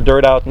 take the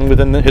dirt out, and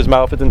within his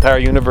mouth, the entire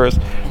universe.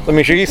 I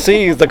mean, she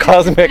sees the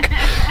cosmic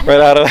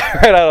right out of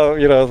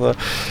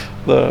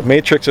the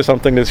Matrix or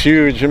something. This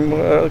huge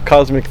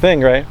cosmic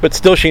thing, right? But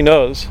still, she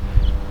knows.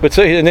 But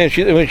so, and then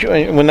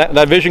when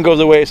that vision goes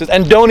away, it says,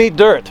 "And don't eat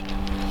dirt."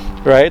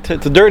 Right?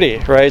 It's dirty,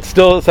 right?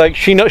 Still, it's like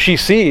she knows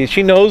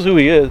who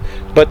he is,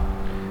 but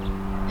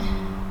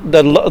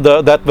that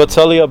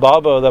Vatsalya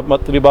Baba, that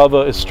Matri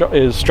Baba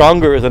is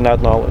stronger than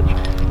that knowledge,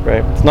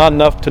 right? It's not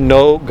enough to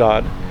know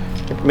God.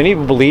 Many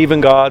people believe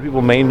in God,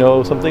 people may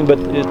know something, but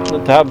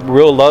to have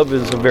real love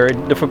is a very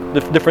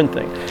different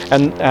thing.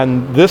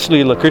 And this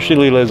Leela, Krishna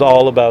Leela, is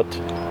all about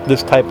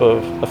this type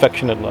of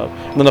affectionate love.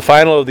 And then the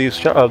final of these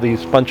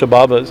Pancha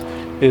Babas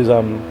is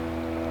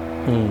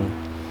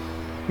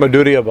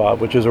Madhurya Bhava,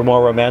 which is a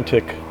more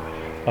romantic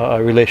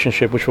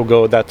relationship, which will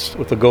go, that's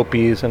with the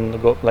gopis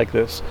and like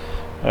this.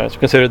 It's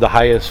considered the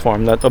highest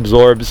form that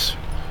absorbs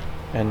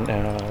and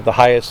the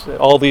highest,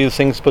 all these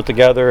things put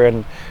together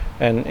and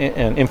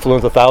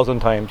influence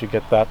 1,000 times, you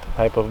get that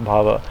type of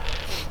bhava.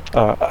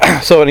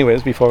 So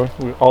anyways, before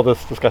all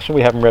this discussion,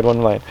 we haven't read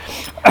one line.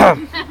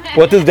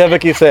 What does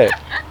Devaki say?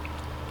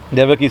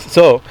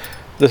 So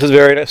this is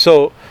very nice.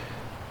 So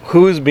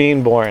who's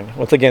being born?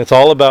 Once again, it's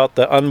all about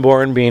the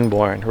unborn being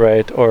born,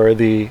 right? Or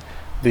the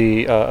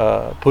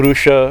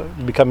Purusha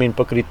becoming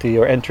Prakriti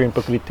or entering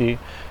Prakriti.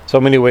 So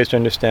many ways to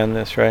understand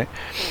this, right?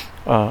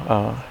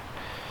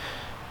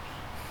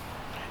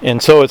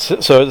 And so it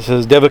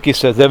says, Devaki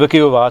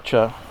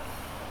Uvacha,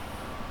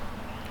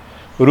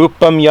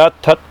 Rupam yat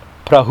tat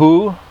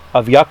prahu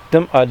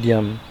avyaktam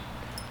adyam.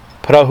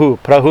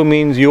 Prahu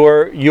means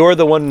you're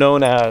the one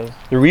known as.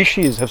 The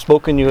rishis have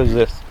spoken you as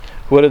this.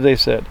 What have they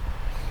said?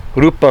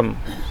 Rupam.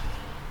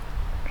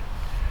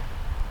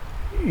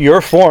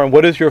 Your form,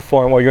 what is your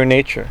form or your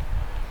nature?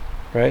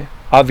 Right?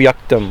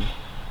 Avyaktam.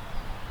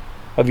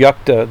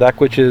 Avyakta, that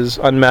which is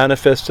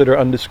unmanifested or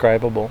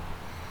undescribable.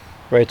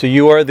 Right? So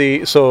you are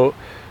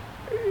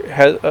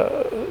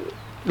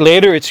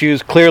later it's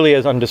used clearly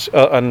as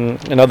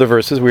in other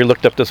verses. We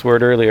looked up this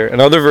word earlier. In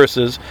other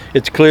verses,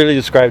 it's clearly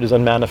described as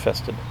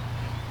unmanifested.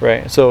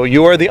 Right? So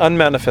you are the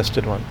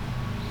unmanifested one.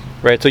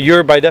 Right? So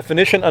you're by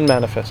definition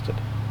unmanifested.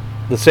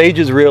 The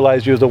sages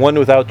realized you as the one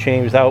without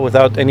change,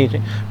 without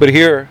anything. But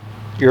here,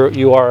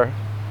 you are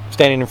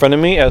standing in front of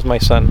me as my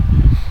son.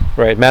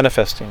 Right?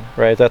 Manifesting.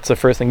 Right? That's the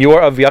first thing. You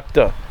are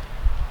avyakta.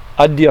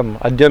 Adyam.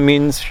 Adyam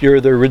means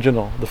you're the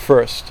original, the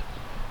first,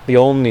 the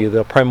only,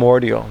 the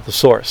primordial, the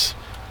source.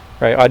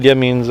 Right? Adya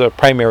means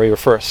primary or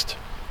first.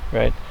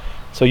 Right?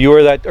 So you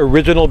are that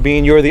original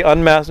being. You are the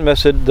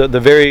unmanifested, the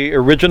very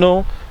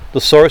original,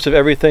 the source of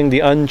everything,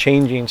 the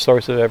unchanging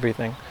source of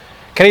everything.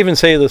 Can't even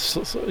say this.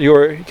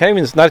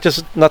 It's not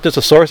just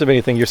a source of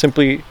anything. You're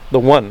simply the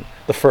one,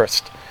 the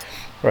first.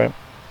 Right?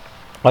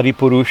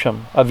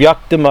 Adipurusham.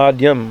 Avyaktam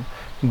adyam.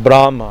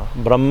 Brahma,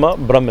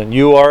 Brahman.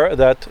 You are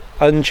that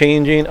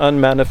unchanging,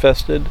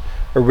 unmanifested,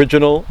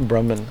 original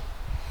Brahman.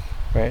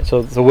 Right?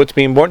 So what's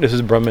being born? This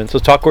is Brahman. So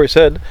Thakur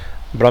said,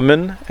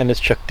 Brahman and its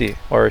Shakti,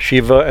 or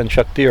Shiva and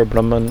Shakti, or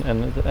Brahman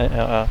and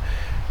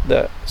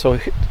So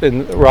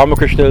in Sri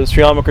Ramakrishna's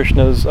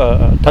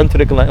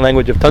tantric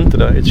language of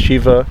tantra, it's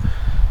Shiva.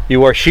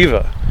 You are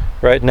Shiva,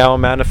 right? Now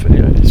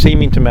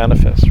seeming to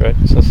manifest, right?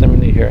 So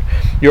similarly here,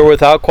 you're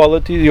without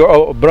quality. You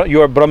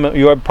are Brahma.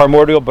 You are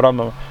primordial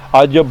Brahma.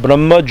 Adya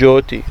Brahma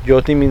Jyoti.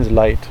 Jyoti means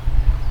light.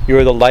 You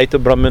are the light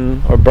of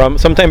Brahman or Brahma.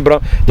 Sometimes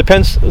Brahma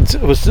depends.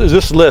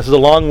 This list is a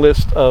long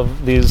list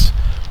of these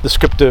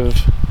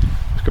descriptive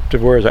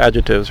words or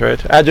adjectives,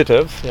 right?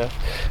 Adjectives. Yeah,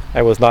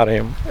 I was not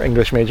an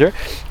English major.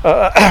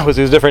 Was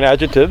these different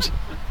adjectives?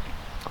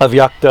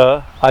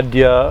 Avyakta,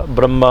 Adya,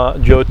 Brahma,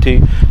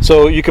 Jyoti.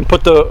 So you can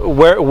put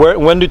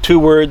when do two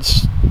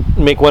words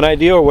make one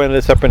idea or when are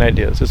they separate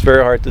ideas? It's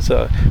very hard to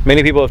say.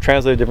 Many people have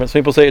translated different.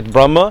 Some people say it's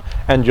Brahma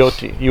and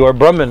Jyoti. You are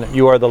Brahman,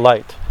 you are the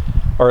light,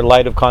 or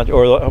light of consciousness,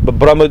 or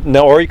Brahma.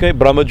 Or you can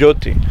Brahma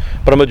Jyoti.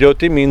 Brahma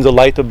Jyoti means the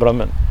light of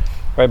Brahman,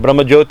 right?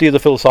 Brahma Jyoti is a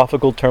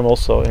philosophical term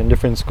also in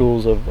different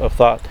schools of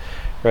thought.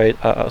 Right,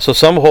 so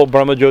some hold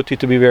Brahma Jyoti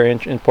to be very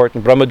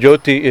important. Brahma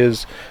Jyoti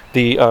is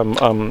the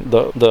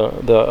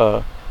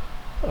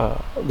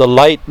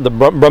light. The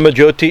Brahma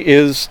Jyoti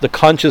is the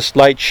conscious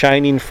light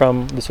shining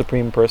from the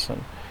Supreme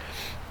Person,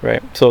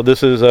 right? So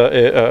this is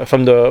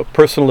from the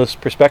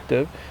personalist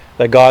perspective,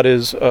 that God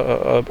is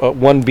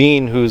one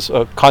being who's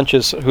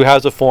conscious, who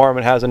has a form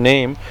and has a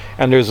name,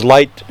 and there's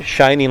light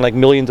shining like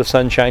millions of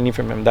suns shining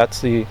from him.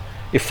 That's the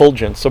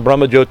effulgence. So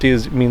Brahma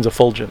Jyoti means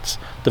effulgence,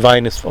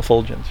 divine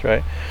effulgence,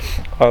 right?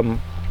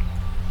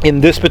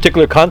 In this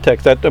particular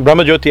context, that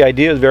Brahma Jyoti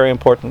idea is very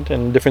important,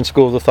 and different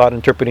schools of thought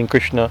interpreting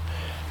Krishna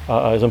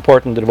is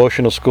important. The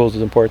devotional schools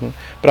is important,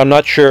 but I'm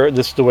not sure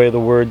this is the way the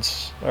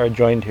words are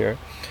joined here,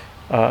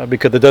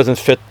 because it doesn't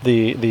fit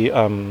the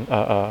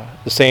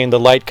saying the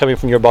light coming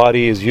from your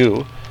body is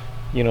you.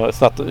 You know,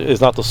 it's not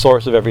the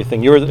source of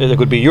everything. You're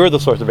the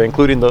source of it,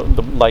 including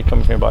the light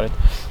coming from your body.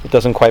 It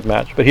doesn't quite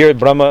match. But here,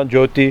 Brahma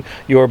Jyoti,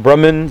 you are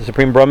Brahman, the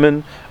Supreme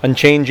Brahman,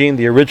 unchanging,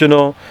 the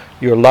original.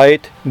 You're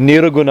light,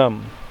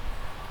 Nirgunam.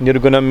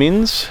 Nirgunam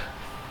means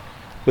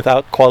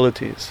without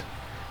qualities,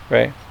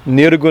 right?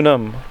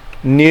 Nirgunam,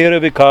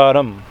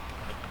 Nirvikaram.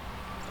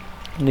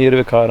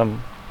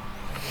 Nirvikaram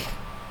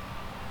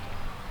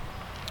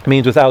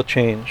means without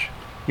change.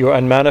 You are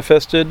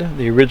unmanifested,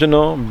 the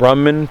original,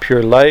 Brahman,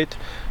 pure light.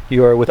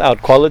 You are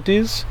without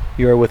qualities.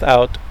 You are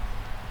without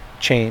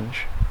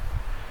change.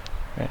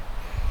 Right.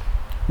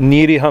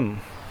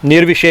 Niriham,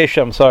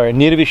 Nirvishesham.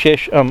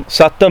 Nirvishesham.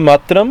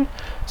 Satamatram.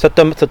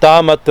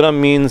 Satamatram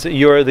means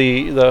you are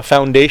the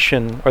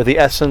foundation or the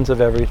essence of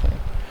everything.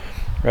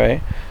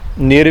 Right.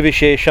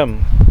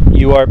 Nirvishesham.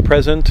 You are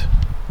present.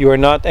 You are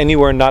not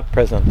anywhere not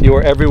present. You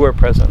are everywhere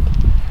present.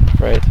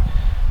 Right.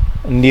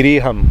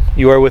 Niriham.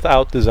 You are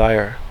without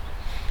desire.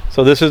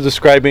 So this is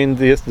describing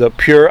the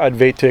pure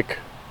Advaitic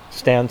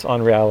stance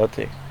on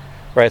reality,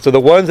 right? So the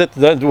ones that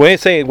the way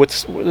it's saying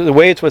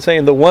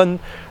the one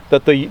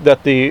that the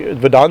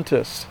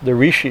Vedantists, the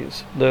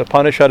rishis, the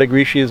Upanishadic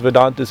rishis,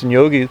 Vedantists, and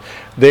yogis,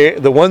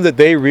 the ones that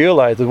they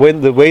realize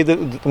when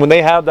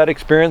they have that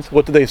experience,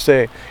 what do they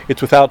say?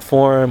 It's without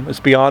form, it's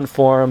beyond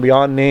form,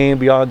 beyond name,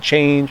 beyond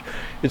change.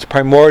 It's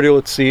primordial.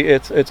 It's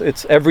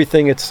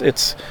everything.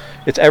 It's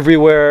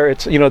everywhere.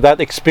 It's that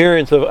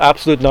experience of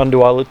absolute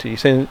non-duality.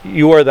 Saying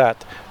you are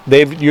that.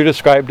 You're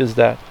described as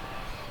that.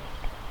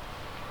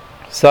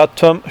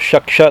 Sattvam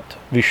Shakshat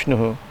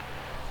Vishnu.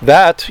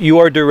 That you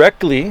are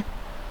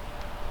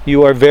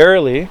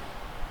verily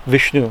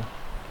Vishnu.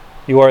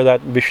 You are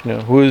that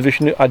Vishnu. Who is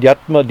Vishnu?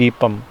 Adhyatma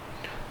Deepam.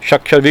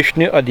 Shakshat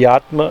Vishnu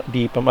Adhyatma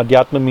Deepam.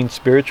 Adhyatma means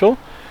spiritual,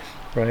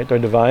 right, or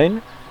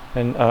divine.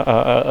 And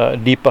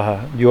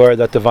Deepaha. You are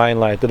that divine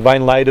light. The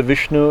divine light of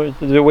Vishnu.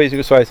 There are ways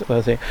you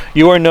can say.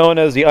 You are known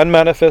as the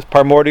unmanifest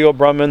primordial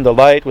Brahman, the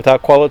light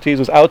without qualities,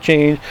 without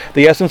change,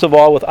 the essence of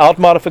all, without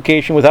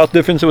modification, without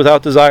difference,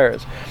 without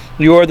desires.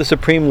 You are the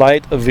supreme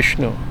light of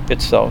Vishnu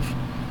itself.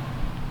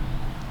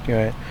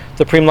 Right.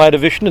 Supreme light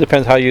of Vishnu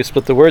depends how you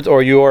split the words,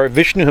 or you are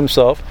Vishnu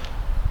himself,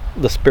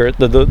 the spirit,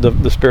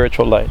 the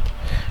spiritual light.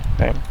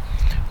 Right.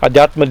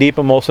 Adhyatma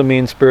Deepam also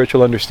means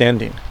spiritual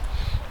understanding.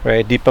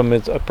 Right. Deepam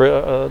is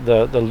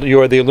you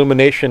are the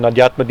illumination.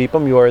 Adhyatma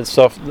Deepam, you are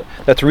self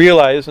that's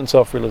realized in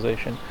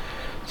self-realization.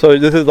 So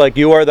this is like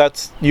you are the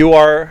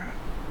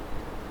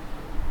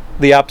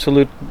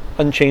absolute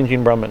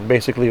unchanging Brahman,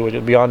 basically, which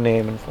is beyond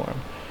name and form.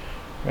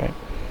 Right.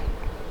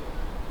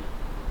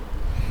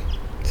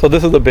 So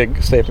this is a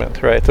big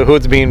statement, right? So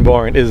who's being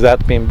born? Is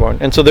that being born?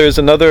 And so there's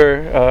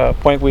another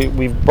point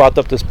we've brought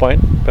up this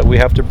point, but we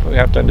have to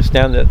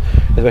understand that,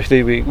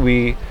 especially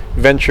we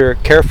venture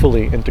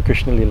carefully into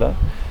Krishna Lila,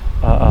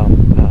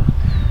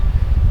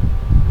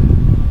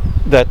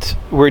 that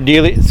we're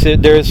dealing. So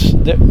there's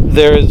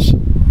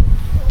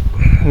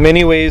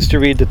many ways to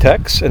read the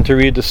text and to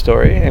read the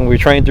story, and we're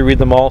trying to read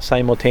them all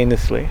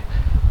simultaneously.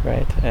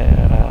 Right,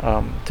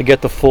 to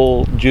get the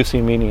full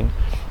juicy meaning.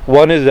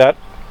 One is that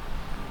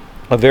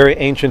a very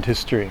ancient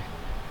history,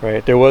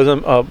 right? There was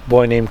a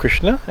boy named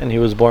Krishna, and he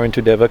was born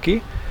to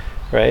Devaki,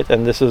 right?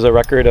 And this is a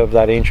record of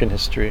that ancient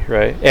history,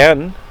 right?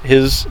 And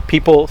his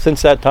people,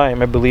 since that time,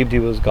 have believed he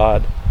was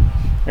God,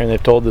 and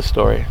they've told this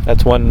story.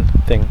 That's one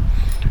thing,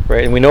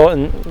 right? And we know,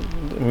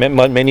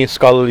 many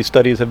scholarly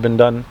studies have been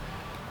done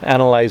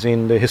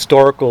analyzing the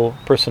historical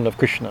person of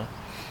Krishna,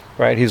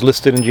 right? He's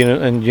listed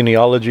in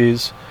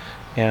genealogies,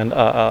 and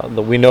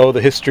we know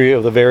the history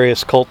of the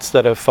various cults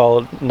that have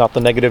followed, not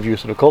the negative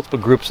use of the cults,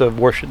 but groups of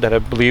worship that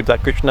have believed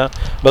that Krishna,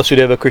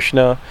 Vasudeva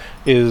Krishna,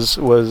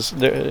 was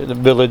the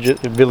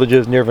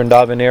villages near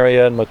Vrindavan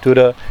area in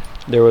Mathura.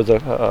 There was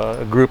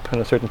a group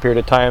in a certain period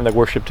of time that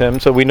worshipped him.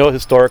 So we know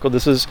historical.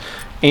 This is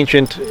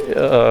ancient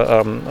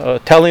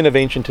telling of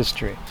ancient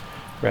history,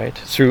 right?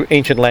 Through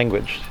ancient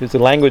language. It's the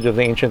language of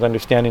the ancient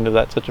understanding of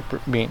that such a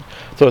being.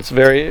 So it's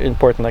very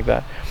important like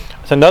that.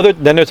 So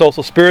then there's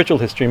also spiritual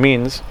history,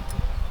 means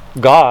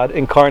God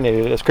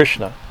incarnated as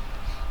Krishna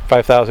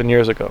 5,000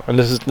 years ago, and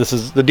this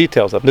is the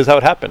details of it. This is how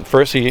it happened.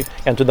 First, he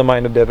entered the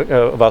mind of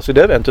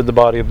Vasudeva, entered the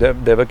body of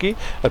Devaki,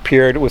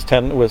 appeared with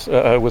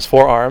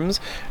 4 arms,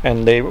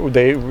 and they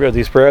read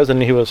these prayers,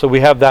 and he was. So we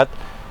have that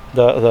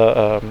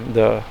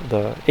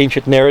the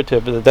ancient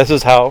narrative. This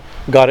is how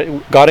God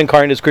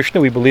incarnated as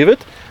Krishna. We believe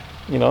it.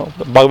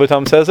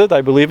 Bhagavatam says it.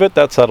 I believe it.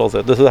 That settles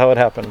it. This is how it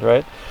happened,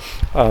 right?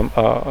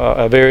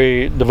 A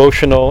very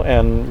devotional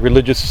and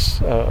religious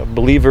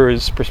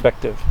believer's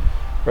perspective,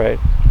 right?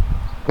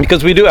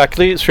 Because we do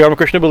actually, Sri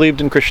Ramakrishna believed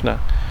in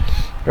Krishna,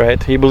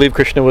 right? He believed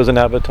Krishna was an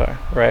avatar,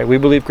 right? We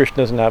believe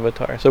Krishna is an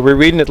avatar. So we're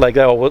reading it like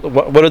that.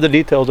 What are the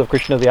details of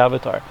Krishna the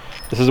avatar?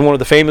 This is one of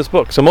the famous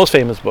books, the most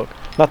famous book.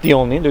 Not the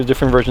only, there's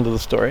different versions of the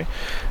story,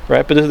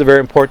 right? But this is a very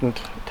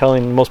important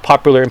telling, most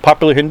popular. In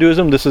popular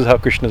Hinduism, this is how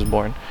Krishna is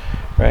born,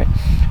 right?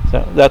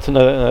 So that's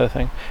another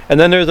thing. And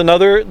then there's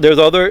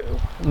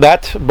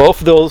both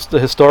those, the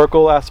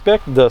historical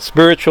aspect, the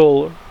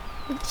spiritual,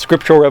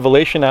 scriptural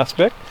revelation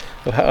aspect,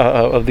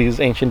 of these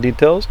ancient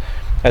details,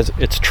 as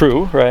it's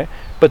true, right?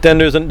 But then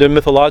there's the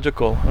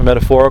mythological or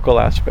metaphorical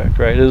aspect,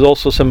 right? It is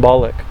also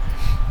symbolic,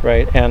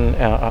 right? And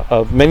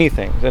of many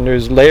things. And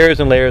there's layers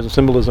and layers of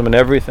symbolism in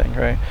everything,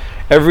 right?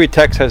 Every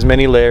text has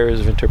many layers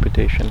of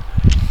interpretation,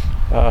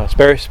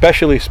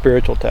 especially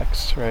spiritual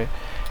texts, right?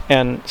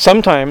 And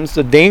sometimes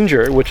the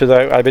danger, which is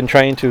I've been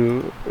trying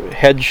to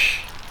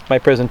hedge my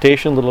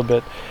presentation a little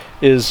bit,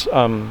 is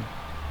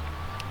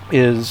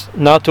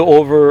not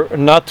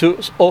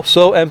to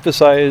so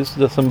emphasize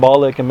the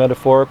symbolic and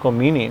metaphorical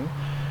meaning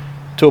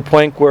to a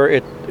point where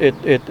it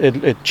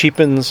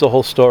cheapens the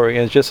whole story,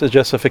 and it's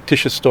just a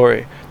fictitious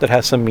story that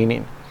has some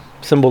meaning,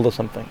 symbol of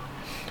something,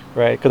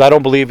 right? Because I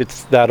don't believe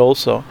it's that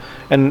also.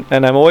 And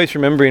I'm always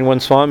remembering when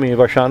Swami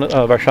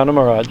Varshana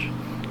Maharaj,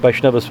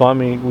 Vaishnava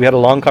Swami, we had a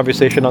long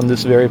conversation on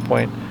this very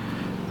point.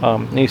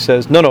 And he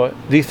says, no,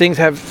 these things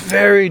have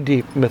very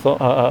deep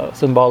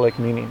symbolic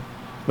meaning,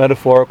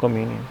 metaphorical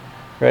meaning,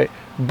 right?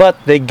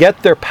 But they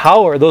get their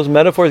power, those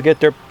metaphors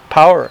get their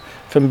power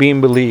from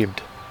being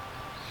believed,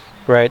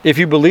 right? If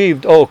you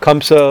believed,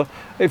 Kamsa,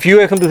 if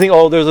you come to think,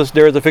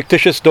 there's a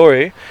fictitious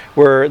story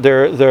where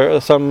there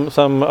some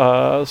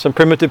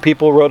primitive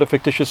people wrote a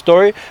fictitious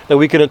story that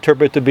we can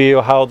interpret to be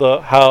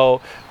how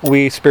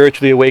we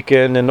spiritually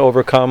awaken and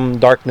overcome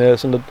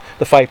darkness and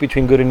the fight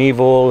between good and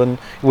evil and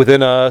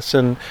within us,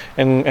 and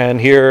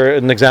here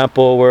an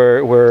example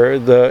where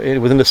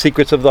within the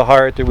secrets of the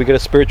heart we get a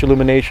spiritual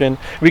illumination.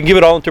 We can give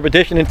it all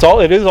interpretation. It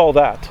is all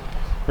that,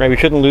 right? We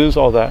shouldn't lose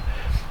all that,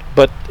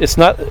 but it's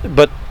not.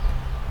 But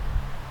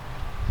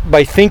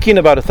by thinking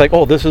about it, it's like,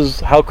 this is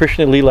how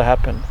Krishna Leela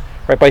happened,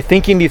 right? By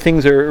thinking these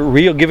things are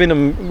real, giving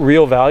them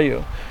real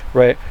value,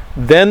 right?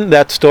 Then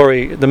that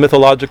story, the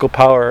mythological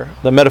power,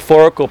 the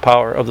metaphorical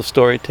power of the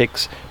story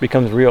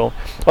becomes real.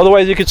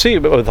 Otherwise, you could see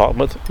with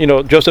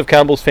Joseph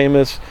Campbell's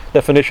famous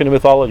definition of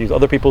mythology is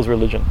other people's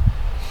religion,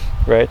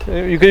 right?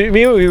 You could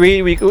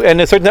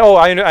and a certain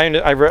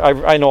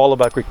I know all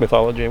about Greek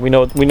mythology. We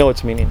know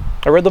its meaning.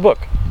 I read the book,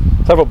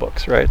 several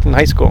books, right, in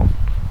high school.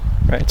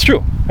 Right, it's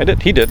true. I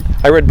did. He did.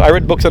 I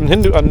read books on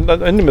Hindu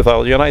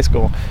mythology in high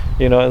school.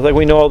 It's like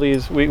we know all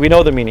these. We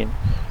know the meaning,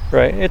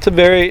 right?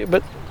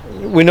 But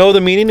we know the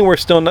meaning, and we're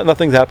still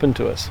nothing's happened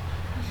to us,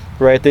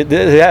 right?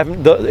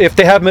 If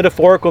they have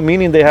metaphorical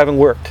meaning, they haven't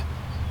worked,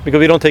 because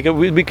we don't take it.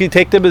 We can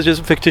take them as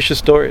just fictitious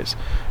stories,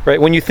 right?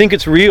 When you think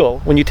it's real,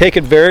 when you take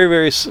it very,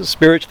 very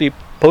spiritually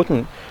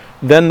potent,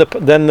 then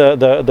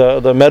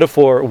the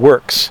metaphor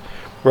works.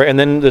 Right, and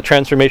then the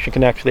transformation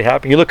can actually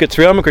happen. You look at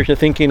Sri Ramakrishna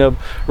thinking of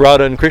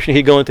Radha and Krishna,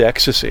 he'd go into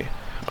ecstasy.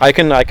 I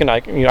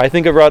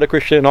think of Radha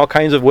Krishna in all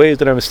kinds of ways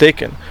that are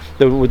mistaken,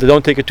 that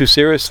don't take it too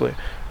seriously.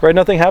 Right,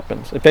 nothing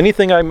happens. If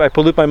anything, I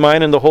pollute my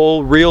mind, and the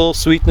whole real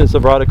sweetness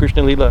of Radha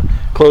Krishna Leela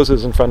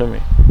closes in front of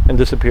me and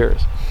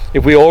disappears.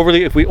 If we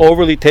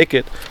overly take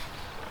it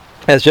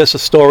as just a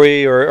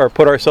story, or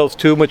put ourselves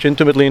too much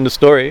intimately in the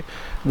story,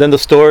 then the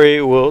story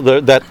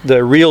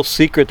the real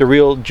secret, the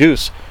real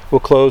juice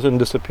will close and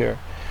disappear.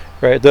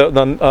 Right.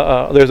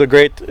 There's a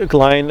great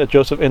line that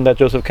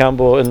Joseph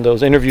Campbell, in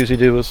those interviews he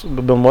did with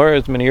Bill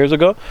Moore many years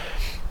ago,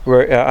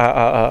 where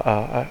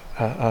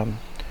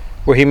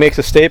he makes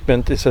a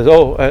statement. He says,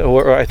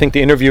 or I think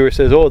the interviewer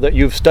says, that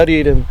you've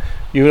studied and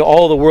you know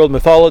all the world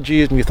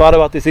mythologies, and you thought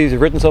about these things. You've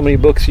written so many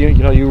books.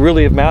 You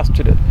really have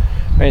mastered it.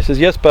 And he says,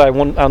 yes, but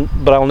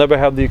but I'll never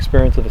have the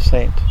experience of a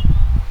saint,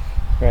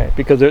 right?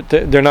 Because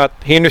they're not.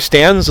 He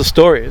understands the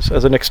stories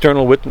as an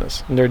external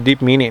witness and their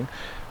deep meaning,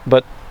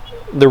 but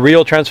the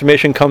real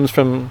transformation comes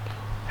from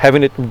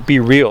having it be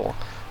real,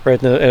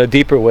 right, in a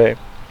deeper way,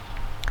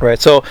 right?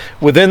 So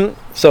with that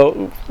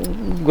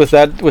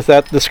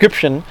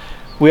description,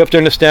 we have to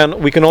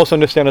understand. We can also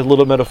understand it a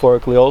little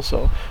metaphorically,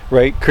 also,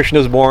 right? Krishna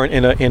is born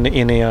in a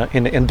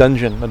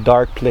dungeon, a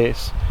dark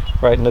place,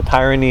 right? In the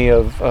tyranny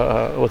of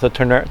with a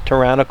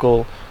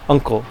tyrannical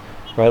uncle,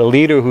 right? A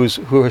leader who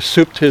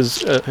usurped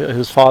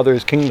his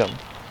father's kingdom,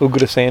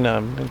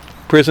 Ugrasena,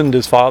 imprisoned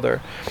his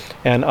father,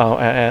 and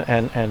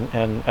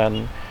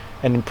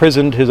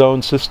imprisoned his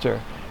own sister,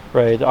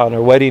 right, on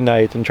her wedding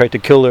night, and tried to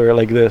kill her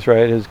like this,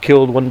 right? Has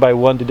killed one by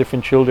one the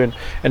different children,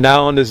 and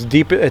now on this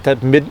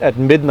at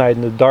midnight,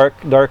 in the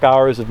dark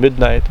hours of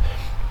midnight,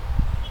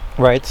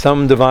 right,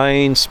 some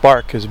divine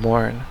spark is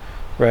born,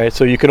 right?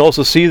 So you can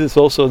also see this.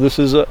 Also, this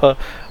is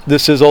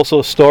also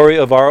a story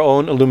of our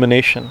own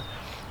illumination.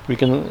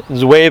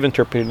 There's a way of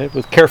interpreting it,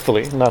 but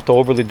carefully, not to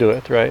overly do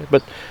it, right?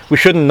 But we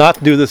shouldn't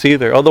not do this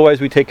either. Otherwise,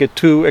 we take it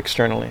too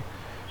externally,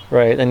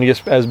 right? And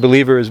just as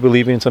believers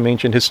believing some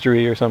ancient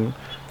history or some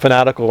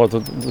fanatical,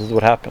 this is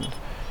what happened,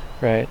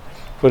 right?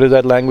 What is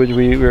that language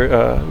we were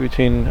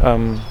between?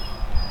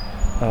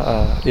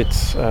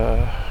 It's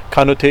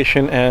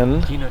connotation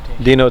and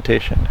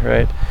denotation,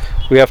 right?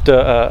 We have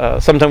to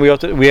sometimes we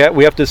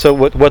have to. So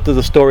what does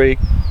the story?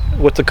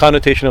 What's the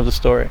connotation of the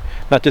story?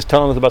 Not just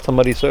telling us about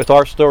somebody. So it's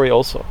our story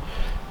also,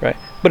 right?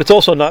 But it's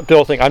also not the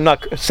whole thing. I'm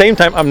not. Same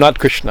time, I'm not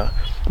Krishna.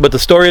 But the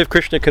story of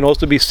Krishna can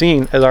also be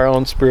seen as our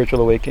own spiritual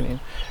awakening,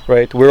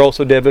 right? We're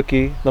also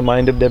Devaki. The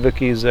mind of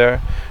Devaki is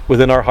there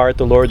within our heart.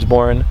 The Lord's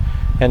born,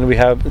 and we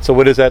have. So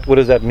what does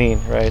that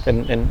mean, right?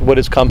 And what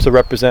does Kamsa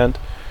represent,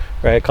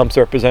 right? Kamsa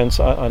represents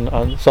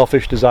on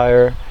selfish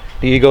desire,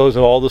 the egos,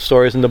 and all the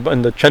stories. In the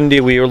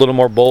Chandi, we are a little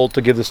more bold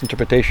to give this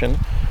interpretation,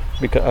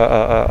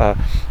 because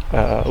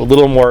a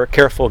little more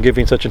careful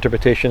giving such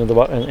interpretation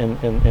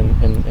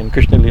in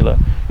Krishna Lila.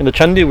 In the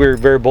Chandi, we're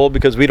very bold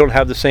because we don't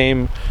have the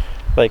same,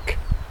 like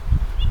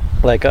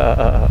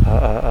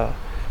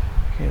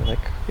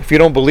if you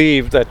don't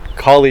believe that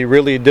Kali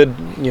really did,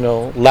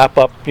 lap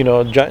up,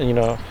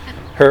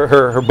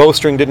 her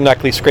bowstring didn't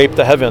actually scrape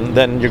the heaven,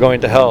 then you're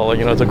going to hell.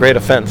 It's a great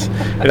offense.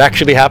 It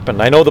actually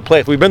happened. I know the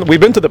place. We've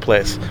been to the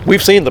place.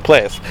 We've seen the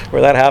place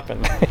where that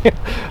happened.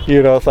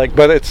 It's like,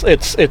 but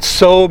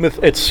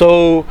it's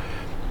so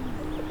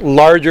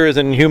larger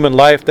than human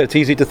life that it's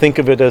easy to think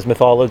of it as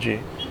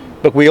mythology.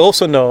 But we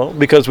also know,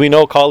 because we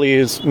know Kali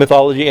is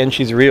mythology and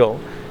she's real,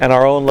 and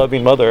our own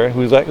loving mother,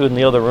 who's in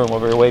the other room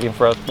over here waiting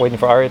for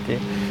Arati.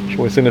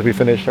 As soon as we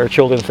finish, our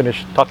children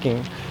finish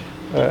talking,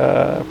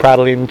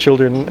 prattling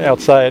children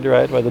outside,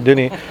 right, by the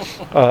Duni.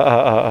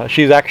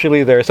 She's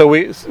actually there. So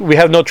we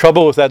have no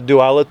trouble with that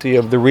duality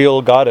of the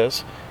real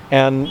goddess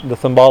and the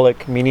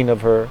symbolic meaning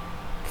of her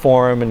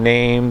form and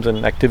names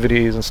and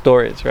activities and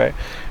stories, right?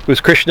 It was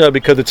Krishna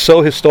because it's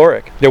so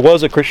historic. There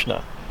was a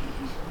Krishna,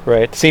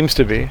 right? Seems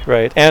to be,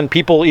 right? And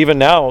people even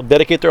now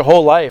dedicate their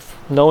whole life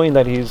knowing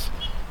that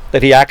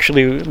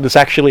this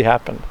actually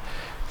happened.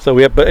 So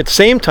but at the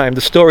same time,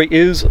 the story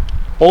is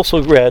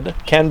also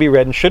can be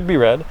read and should be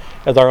read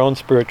as our own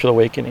spiritual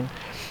awakening,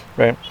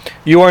 right?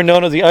 You are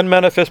known as the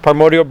unmanifest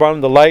primordial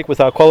Brahman, the light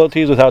without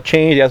qualities, without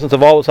change, the essence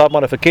of all, without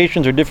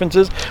modifications or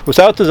differences,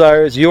 without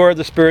desires. You are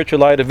the spiritual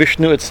light of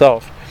Vishnu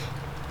itself,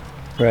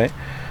 right?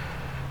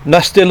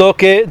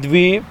 Nasteloke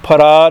dvi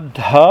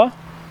paradha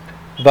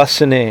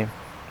vasane.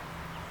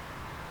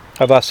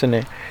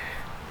 Havasane.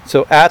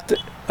 So at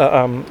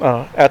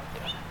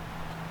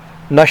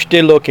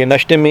Nashte Loke,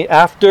 Nashte means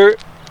after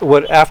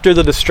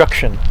the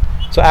destruction.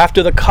 So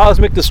after the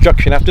cosmic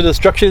destruction, after the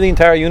destruction of the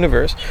entire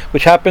universe,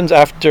 which happens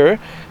after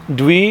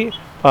Dvi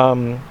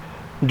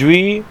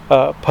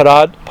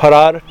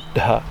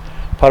Paradha.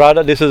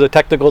 Paradha, this is a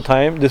technical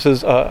time. This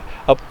is a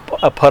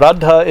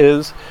Paradha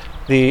is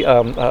the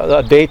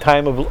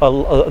daytime of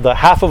the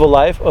half of a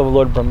life of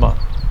Lord Brahma,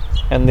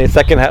 and the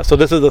second half. So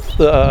this is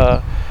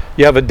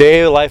you have a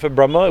day, the life of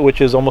Brahma,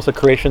 which is almost a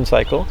creation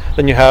cycle.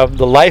 Then you have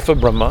the life of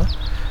Brahma,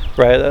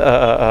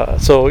 right?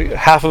 So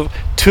half of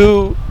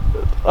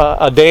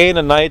a day and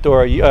a night,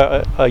 or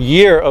a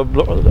year of.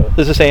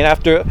 This is saying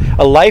after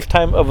a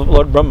lifetime of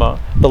Lord Brahma,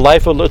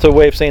 it's a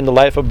way of saying the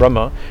life of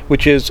Brahma,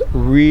 which is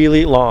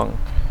really long.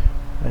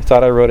 I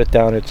thought I wrote it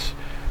down. It's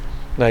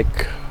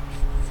like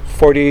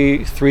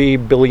 43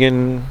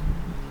 billion.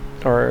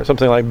 Or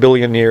something like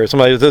billion years.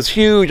 This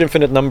huge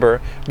infinite number,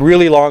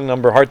 really long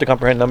number, hard to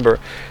comprehend number.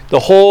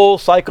 The whole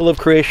cycle of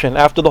creation,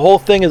 after the whole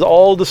thing is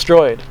all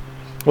destroyed,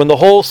 when the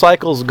whole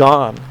cycle's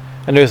gone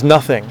and there's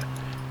nothing,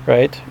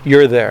 right?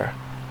 You're there.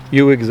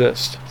 You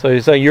exist. So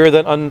you say you're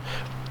that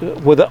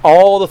with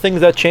all the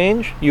things that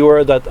change,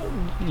 you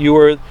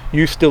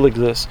still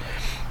exist.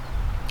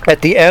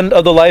 At the end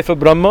of the life of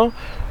Brahma,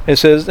 it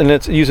says, and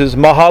it uses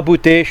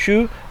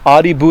Mahabhuteshu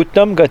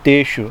Adibhutam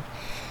Gateshu.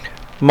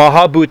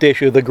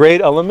 Mahabhuteshu, the great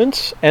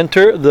elements,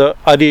 enter the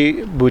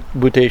Adi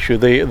Bhuteshu,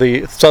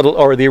 the subtle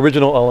or the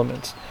original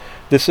elements.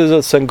 This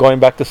is going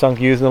back to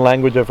Sankhya using the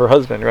language of her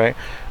husband, right?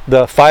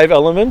 The 5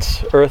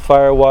 elements, earth,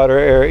 fire, water,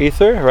 air,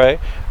 ether, right?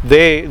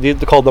 They're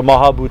called the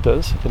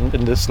Mahabhutas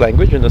in this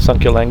language, in the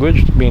Sankhya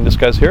language being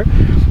discussed here.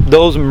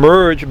 Those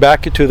merge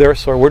back into their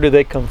source. Where do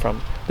they come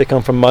from? They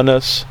come from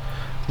Manas,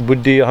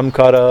 Buddhi,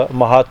 Ahamkara,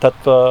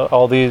 Mahatattva,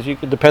 all these.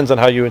 It depends on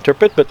how you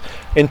interpret, but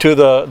into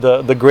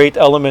the great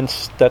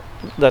elements that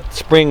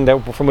spring,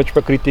 from which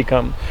Prakriti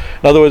comes.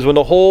 In other words, when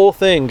the whole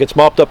thing gets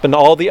mopped up and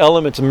all the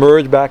elements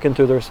merge back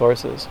into their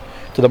sources,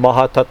 to the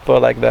Mahatattva,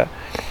 like that.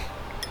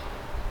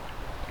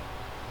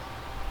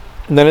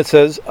 And then it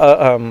says,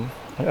 Vyakte,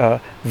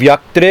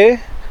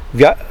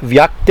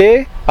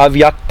 avyakta,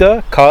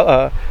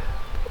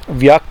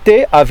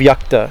 vyakte,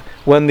 avyakta.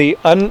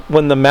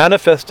 When the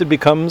manifested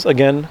becomes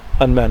again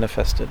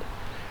unmanifested,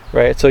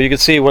 right? So you can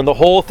see when the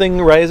whole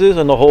thing rises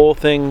and the whole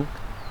thing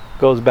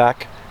goes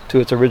back to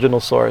its original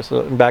source,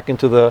 back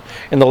into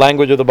in the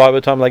language of the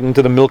Bhagavatam, like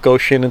into the milk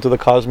ocean, into the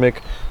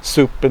cosmic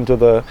soup, into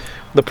the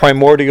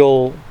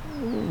primordial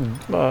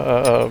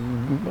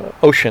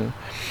ocean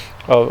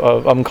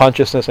of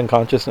unconsciousness and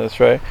consciousness,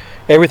 right?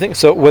 Everything.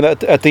 So when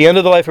at the end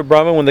of the life of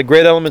Brahman, when the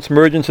great elements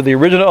merge into the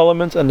original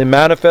elements and the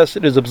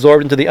manifested is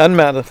absorbed into the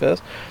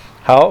unmanifest,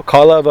 how?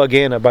 Kala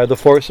Vagena, by the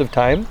force of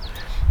time,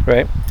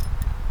 right?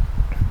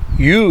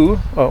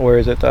 Where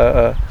is it?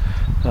 Eka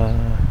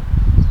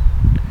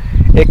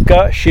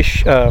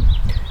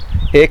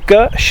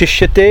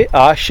Shishyate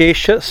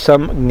Ashesha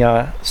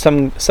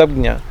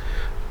Samgnya.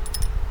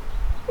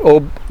 O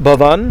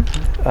Bhavan,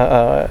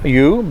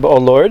 you, O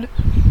Lord,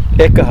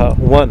 Ekaha,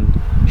 one,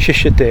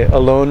 Shishyate,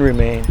 alone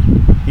remain.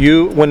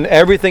 You, when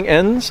everything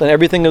ends and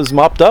everything is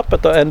mopped up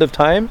at the end of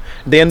time,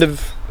 the end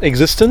of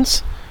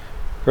existence,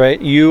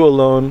 right? You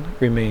alone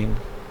remain.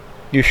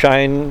 You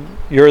shine.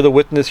 You're the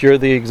witness. You're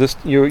the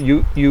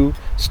You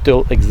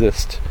still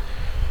exist,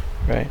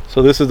 right?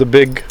 So this is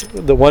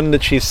the one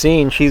that she's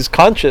seen. She's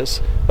conscious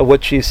of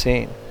what she's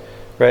seen,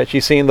 right?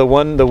 She's seeing the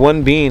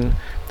one being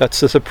that's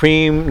the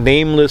supreme,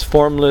 nameless,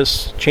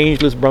 formless,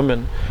 changeless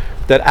Brahman.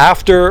 That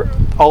after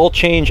all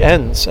change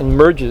ends and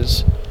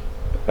merges,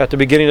 at the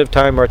beginning of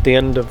time or at the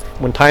end of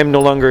when time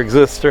no longer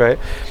exists, right?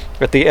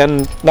 At the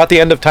end, not the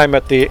end of time.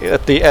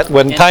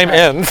 When time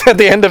ends, at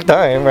the end of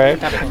time, right?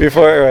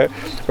 Before,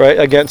 right?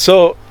 Again,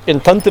 so in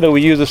Tantra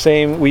we use the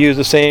same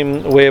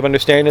way of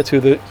understanding it through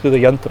the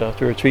yantra,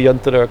 through Tri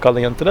Yantra or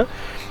Kala Yantra,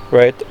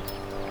 right?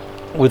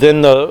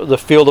 Within the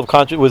field of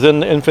conscious, within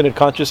the infinite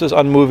consciousness,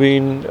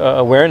 unmoving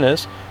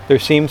awareness, there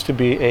seems to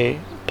be a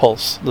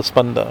pulse, the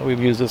spanda. We've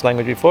used this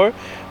language before.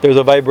 There's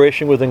a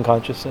vibration within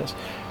consciousness.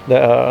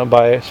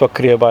 By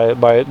Swakriya,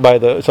 by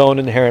its own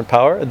inherent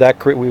power.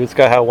 That we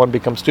discuss how one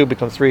becomes 2,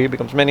 becomes 3,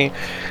 becomes many,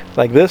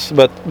 like this.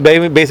 But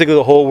basically,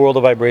 the whole world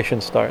of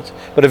vibration starts.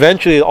 But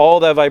eventually,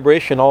 all that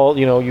vibration,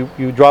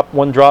 you drop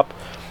one drop,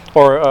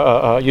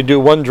 or you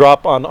do one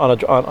drop on a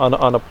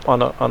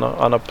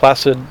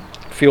placid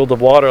field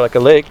of water like a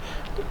lake,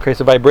 creates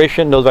a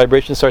vibration. Those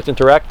vibrations starts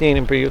interacting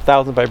and produce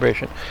 1,000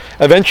 vibration.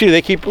 Eventually,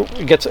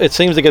 it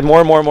seems to get more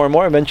and more and more and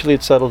more. Eventually,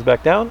 it settles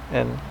back down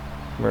and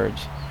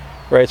merges.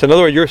 Right. So in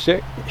other words, you're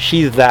saying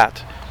she's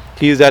that.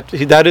 He's that.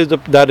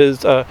 That is.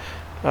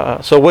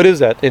 So what is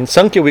that? In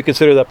Sankhya we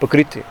consider that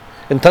Prakriti.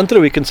 In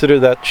Tantra we consider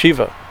that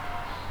Shiva.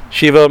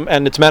 Shiva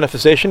and its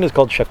manifestation is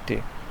called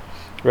Shakti.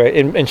 Right.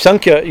 In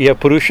Sankhya you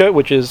have Purusha,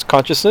 which is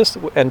consciousness,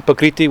 and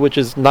Prakriti, which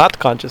is not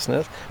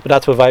consciousness, but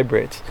that's what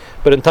vibrates.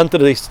 But in Tantra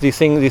these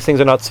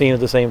things are not seen as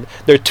the same.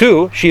 There are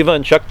two, Shiva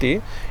and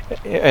Shakti,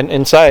 and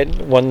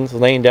inside one's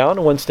laying down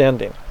and one's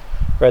standing.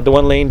 Right. The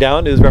one laying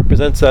down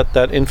represents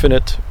that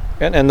infinite.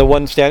 And the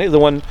one standing, the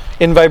one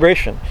in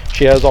vibration.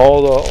 She has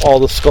all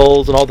the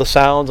skulls and all the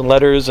sounds and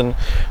letters and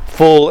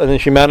full, and then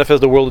she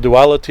manifests the world of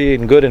duality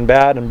and good and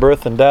bad and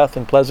birth and death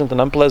and pleasant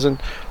and unpleasant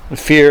and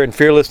fear and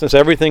fearlessness.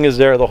 Everything is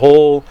there.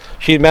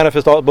 She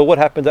manifests all. But what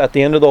happens at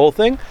the end of the whole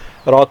thing?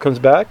 It all comes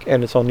back,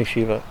 and it's only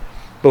Shiva.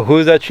 But who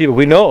is that Shiva?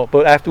 We know.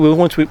 But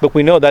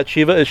we know that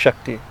Shiva is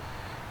Shakti,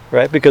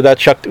 right? Because that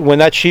Shakti, when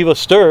that Shiva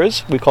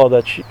stirs, we call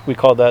that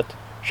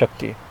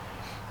Shakti.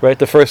 Right,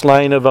 the first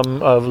line of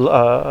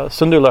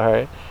Sundar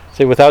Lahari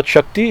say, without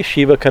Shakti,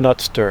 Shiva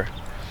cannot stir.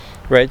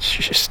 Right,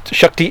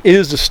 Shakti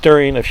is the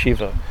stirring of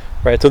Shiva.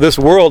 Right, so this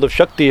world of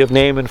Shakti, of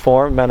name and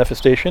form,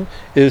 manifestation,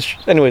 is,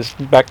 anyways,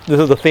 back. This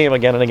is the theme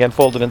again and again,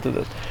 folded into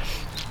this.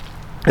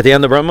 At the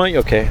end of Brahma,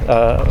 okay,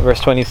 verse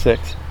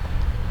 26.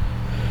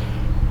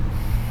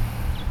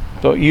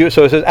 So it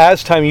says,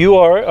 as time you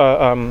are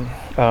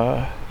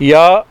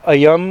ya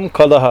ayam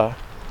kalaha.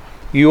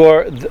 You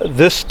are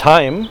this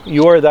time.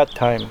 You are that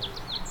time.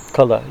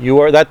 Kala. You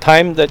are that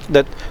time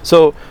that.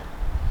 So,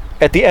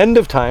 at the end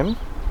of time,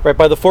 right?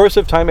 By the force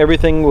of time,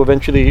 everything will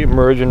eventually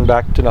merge and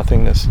back to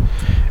nothingness,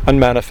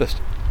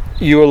 unmanifest.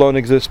 You alone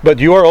exist, but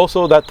you are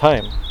also that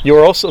time. You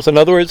are also. So, in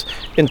other words,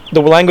 in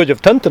the language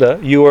of Tantra,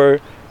 you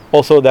are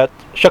also that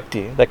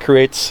Shakti that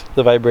creates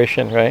the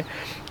vibration, right?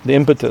 The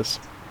impetus.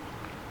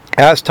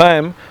 As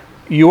time,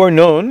 you are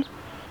known.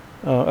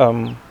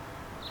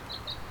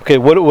 Okay,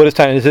 what is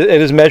time? It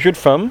is measured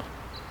from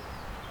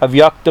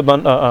Avyakta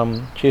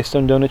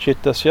Chestam Dona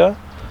Chetasya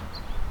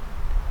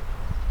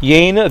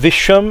Yena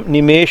Vishwam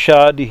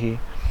Nimeshadihi.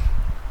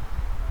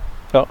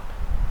 Oh,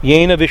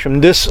 Yena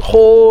Vishwam. This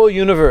whole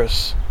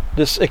universe,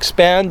 this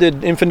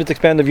expanded, infinite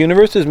expanded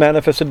universe is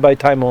manifested by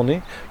time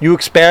only. You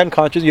expand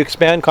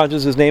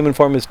consciousness, name and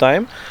form is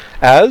time,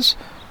 as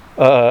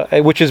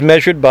which is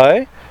measured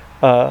by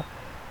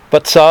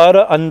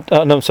Vatsara,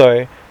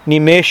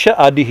 Nimesha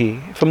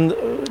Adihi, from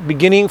the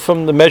beginning,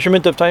 from the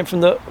measurement of time, from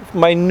the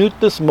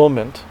minutest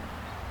moment,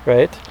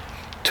 right,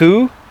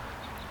 to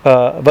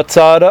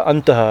Vatsara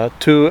Antaha,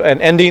 to an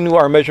ending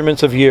our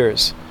measurements of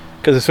years.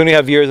 Because as soon as you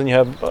have years, and you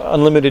have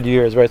unlimited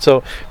years, right?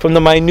 So from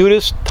the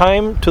minutest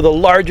time to the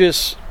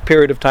largest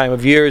period of time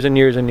of years and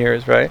years and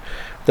years, right?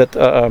 That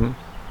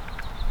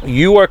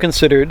you are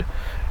considered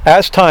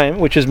as time,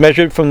 which is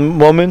measured from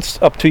moments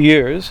up to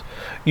years.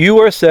 You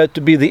are said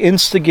to be the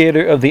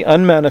instigator of the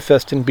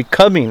unmanifest in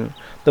becoming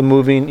the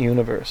moving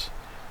universe.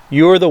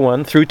 You are the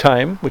one through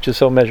time, which is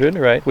so measured,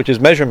 right? Which is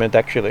measurement,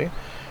 actually,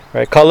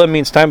 right? Kala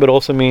means time, but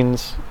also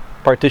means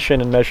partition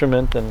and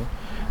measurement, and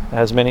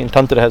has many.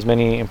 Tantra has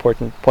many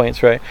important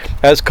points, right?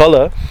 As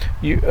kala,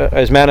 you,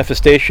 as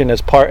manifestation,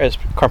 as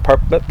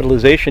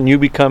compartmentalization, you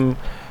become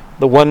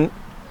the one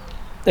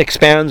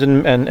expands,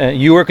 and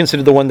you are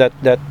considered the one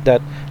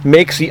that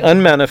makes the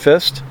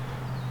unmanifest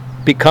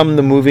become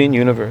the moving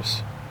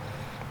universe.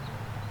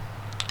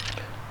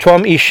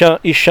 Tvam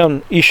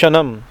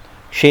Ishanam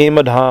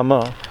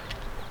Shemadhama.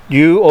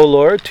 You, O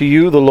Lord, to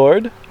you, the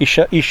Lord,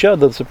 Isha,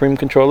 the Supreme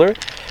Controller,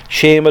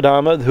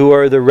 Shemadhama, who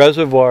are the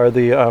reservoir,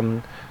 the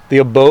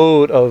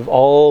abode of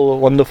all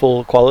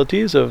wonderful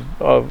qualities, of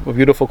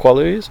beautiful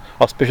qualities,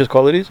 auspicious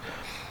qualities.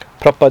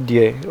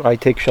 Prapadye, I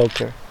take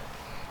shelter.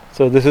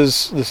 So this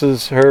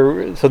is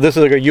her. So this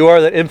is like you are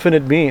that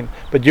infinite being,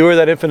 but you are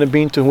that infinite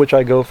being to which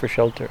I go for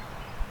shelter,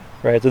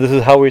 right? So this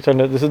is how we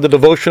turn it. This is the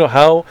devotional,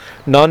 how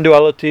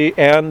non-duality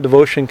and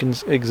devotion can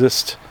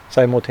exist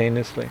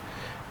simultaneously,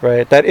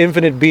 right? That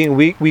infinite being,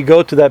 we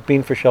go to that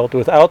being for shelter.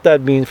 Without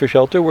that being for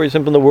shelter, we're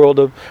simply in the world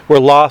of, we're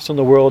lost in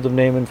the world of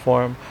name and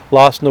form,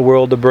 lost in the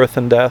world of birth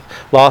and death,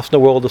 lost in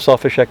the world of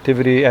selfish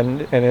activity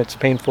and its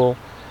painful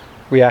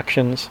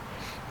reactions.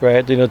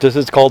 Right, this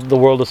is called the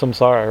world of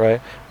samsara,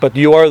 right? But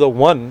you are the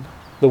one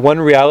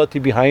reality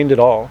behind it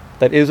all,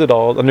 that is it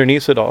all,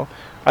 underneath it all.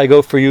 I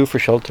go for you for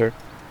shelter.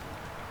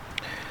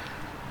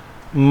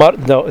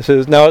 It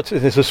says now it's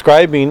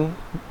describing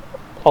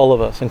all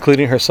of us,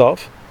 including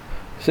herself.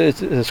 So it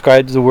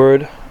describes the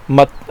word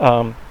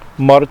martya.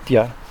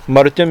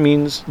 Martya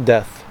means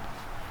death.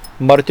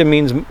 Martya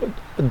means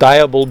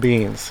dieable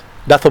beings,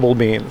 deathable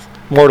beings,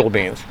 mortal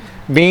beings,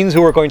 beings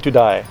who are going to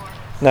die.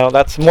 Now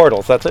that's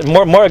mortals. That's it.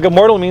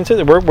 Mortal means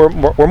we're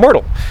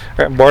mortal.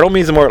 Right? Mortal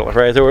means immortal,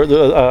 right? So we're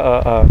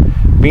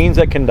beings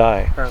that can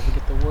die. Or we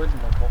get the word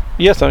mortal.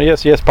 Yes,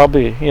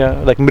 probably.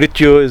 Yeah, like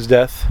mrityu is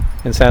death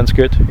in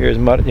Sanskrit. Here's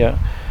mrityu,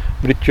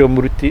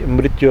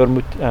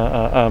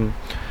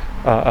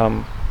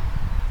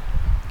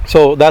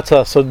 So that's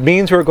us. So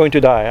beings who are going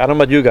to die. I don't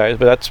know about you guys,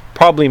 but that's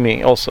probably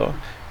me also.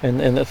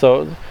 And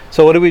so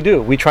what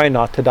do? We try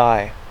not to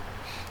die.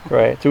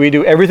 Right, so we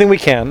do everything we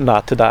can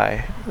not to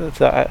die.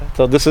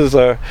 So this is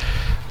an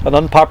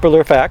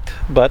unpopular fact,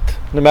 but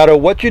no matter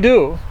what you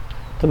do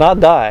to not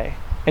die,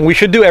 and we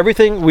should do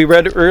everything we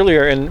read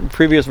earlier in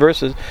previous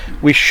verses,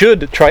 we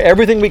should try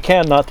everything we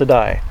can not to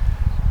die.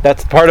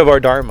 That's part of our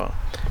dharma.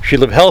 We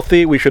should live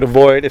healthy. We should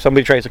avoid, if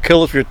somebody tries to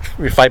kill us,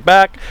 we fight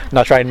back,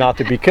 not try not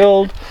to be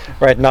killed,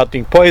 right? Not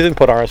being poisoned,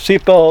 put on our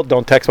seatbelt,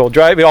 don't text while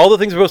driving, all the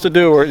things we're supposed to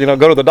do, or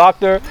go to the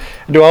doctor,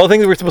 do all the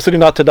things we're supposed to do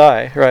not to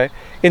die, right?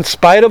 In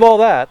spite of all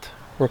that,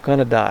 we're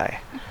gonna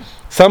die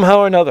somehow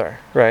or another,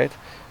 right?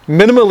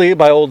 Minimally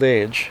by old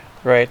age,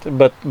 right?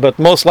 But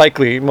most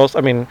likely,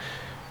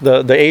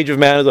 the age of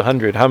man is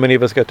 100. How many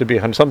of us get to be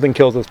 100? Something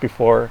kills us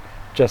before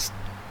just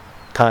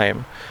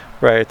time.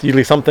 Right,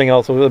 usually something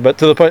else, but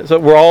to the point. So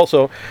we're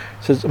also, it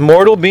says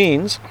mortal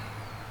beings,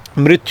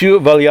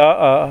 mrityu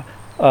vyala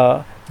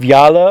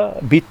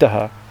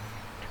bitaha.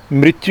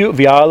 Mrityu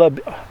vyala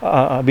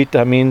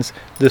bitaha means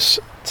this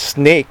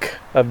snake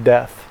of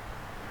death.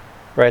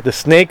 Right, the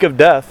snake of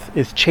death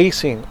is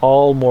chasing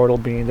all mortal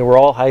beings, and we're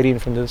all hiding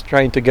from this,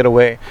 trying to get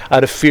away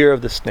out of fear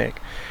of the snake.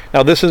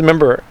 Now this is,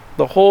 remember,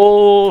 the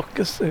whole.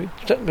 We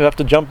have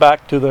to jump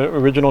back to the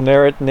original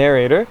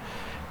narrator.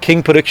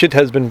 King Parikshit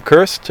has been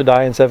cursed to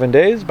die in 7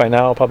 days, by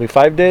now probably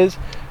 5 days,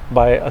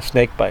 by a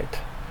snake bite.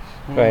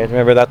 Right?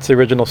 Remember, that's the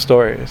original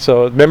story.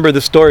 So remember, the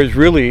story is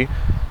really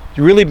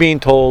being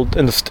told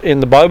in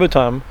the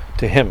Bhagavatam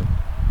to him.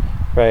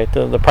 Right?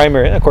 The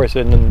primary, of course,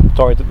 and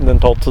then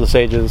told to the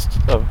sages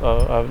of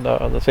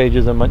the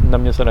sages of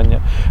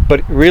Namya-Saranya.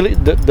 But really,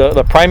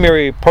 the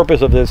primary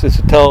purpose of this is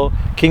to tell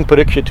King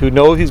Parikshit, who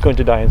knows he's going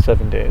to die in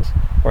 7 days,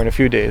 or in a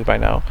few days by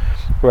now,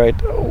 right?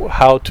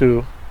 How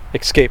to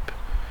escape.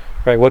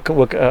 Right.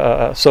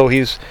 So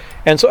he's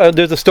And so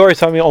there's a story,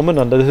 Swami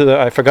Omananda.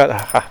 I forgot.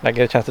 I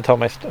get a chance to tell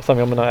my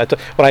Swami Omananda.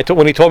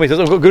 When he told me, he says,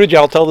 "Oh, Guruji,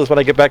 I'll tell this when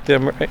I get back to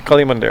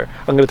Kali Mandir.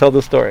 I'm going to tell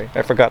this story."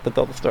 I forgot to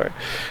tell the story,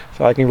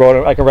 so I can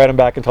write him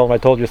back and tell him I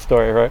told you the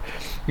story, right?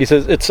 He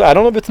says I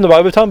don't know if it's in the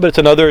Bhagavatam, but it's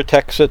another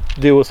text that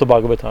deals with the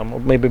Bhagavatam, or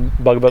maybe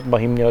Bhagavat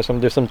Mahimya or something.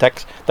 There's some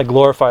texts that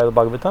glorify the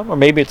Bhagavatam, or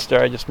maybe it's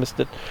there. I just missed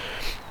it.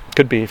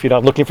 Could be. If you're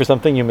not looking for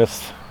something, you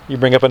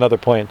bring up another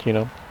point,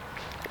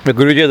 But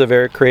Guruji has a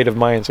very creative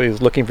mind, so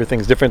he's looking for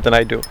things different than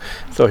I do.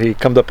 So he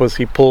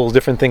pulls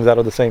different things out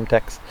of the same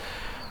text.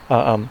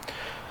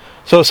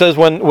 So it says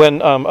when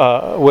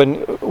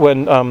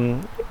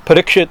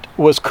Parikshit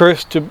was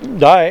cursed to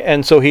die,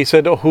 and so he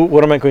said,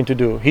 what am I going to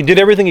do? He did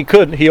everything he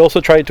could. He also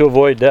tried to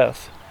avoid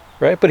death,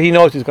 right? But he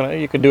knows he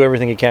can do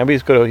everything he can, but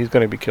he's going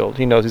to be killed.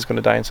 He knows he's going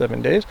to die in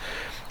 7 days.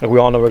 Like we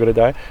all know we're going to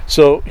die.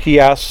 So he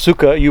asked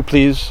Sukha, you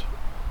please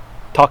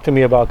talk to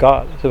me about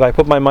God. So if I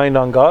put my mind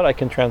on God, I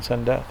can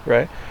transcend death,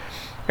 right?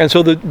 And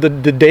so the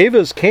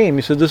Devas came.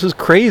 He said, this is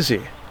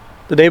crazy.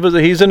 The Devas,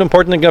 he's an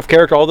important enough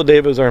character. All the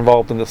Devas are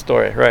involved in this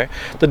story, right?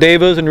 The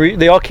Devas, and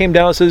they all came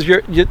down and says,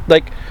 you're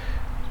like,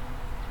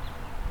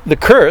 the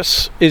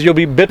curse is you'll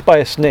be bit by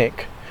a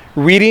snake.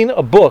 Reading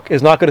a book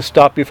is not going to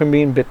stop you from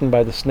being bitten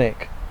by the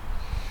snake,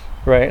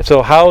 right?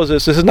 So how is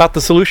this? This is not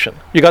the solution.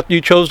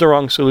 You chose the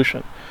wrong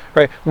solution.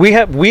 Right, we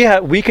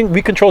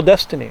control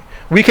destiny.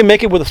 We can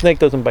make it where the snake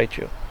doesn't bite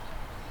you.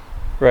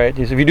 Right,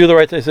 he says, if you do the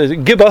right thing, he says,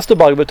 give us the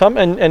Bhagavatam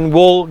and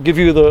we'll give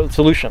you the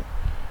solution,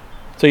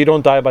 so you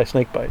don't die by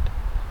snake bite.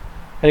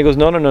 And he goes,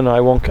 no,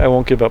 I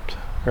won't give up.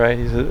 Right,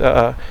 he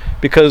says,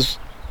 because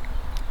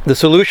the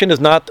solution is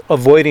not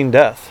avoiding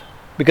death.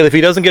 Because if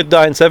he doesn't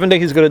die in 7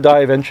 days, he's going to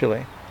die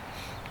eventually.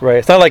 Right,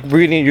 it's not like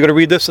you're going to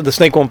read this and the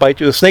snake won't bite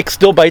you. The snake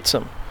still bites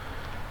him.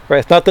 Right,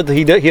 it's not that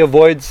he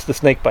avoids the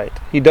snake bite.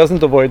 He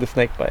doesn't avoid the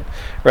snake bite,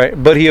 right?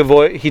 But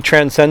he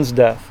transcends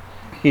death.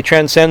 He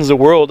transcends the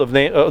world of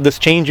this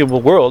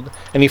changeable world,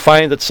 and he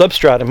finds that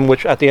substratum, in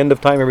which at the end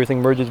of time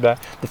everything merges back.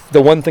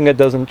 The one thing that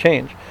doesn't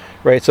change,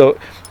 right? So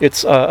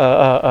it's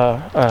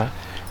what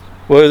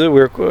is it?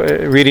 We're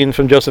reading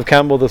from Joseph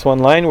Campbell this one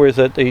line where it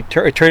says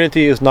that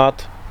eternity is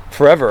not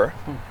forever.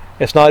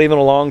 It's not even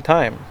a long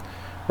time.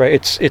 Right,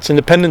 it's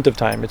independent of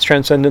time. It's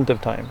transcendent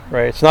of time.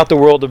 Right, it's not the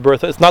world of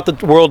birth. It's not the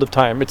world of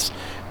time. It's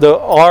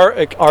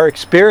our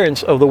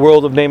experience of the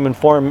world of name and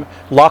form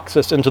locks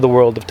us into the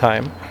world of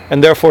time,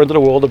 and therefore into the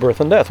world of birth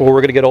and death, where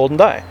we're going to get old and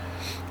die.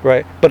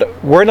 Right,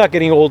 but we're not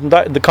getting old and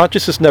die. The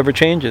consciousness never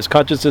changes.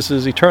 Consciousness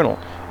is eternal,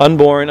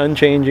 unborn,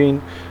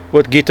 unchanging.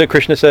 What Gita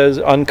Krishna says,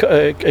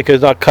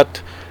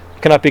 it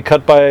cannot be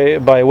cut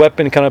by a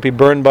weapon, cannot be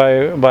burned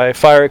by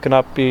fire,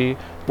 cannot be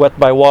wet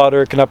by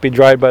water, cannot be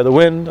dried by the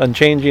wind,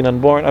 unchanging,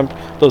 unborn.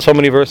 There's so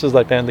many verses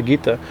like that in the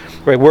Gita,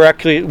 right?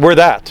 We're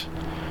that,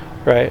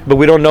 right? But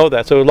we don't know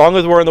that. So as long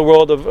as we're in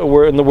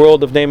the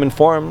world of name and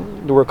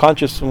form, we're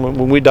conscious.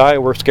 When we die,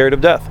 we're scared of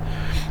death,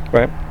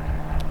 right?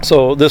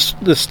 So this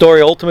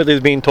story ultimately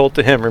is being told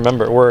to him.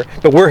 Remember,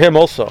 we're him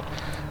also,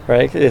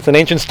 right? It's an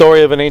ancient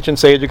story of an ancient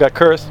sage who got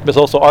cursed, but it's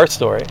also our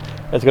story.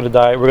 That's going to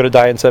die. We're going to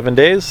die in 7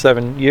 days,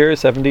 7 years,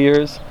 70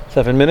 years,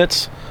 7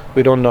 minutes.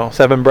 We don't know.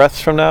 7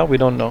 breaths from now, we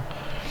don't know.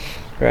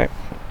 Right.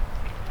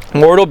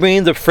 Mortal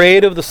beings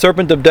afraid of the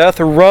serpent of death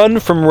run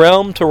from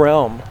realm to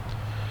realm,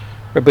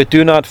 right, but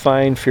do not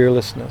find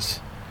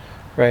fearlessness.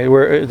 Right.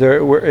 Where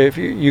if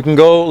you can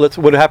go,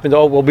 what happened?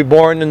 Oh, we'll be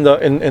born in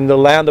the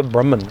land of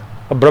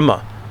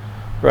Brahma,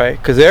 right?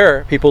 Because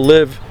there people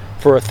live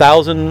for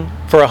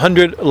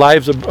 100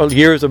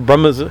 years of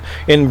Brahmas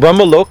in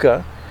Brahma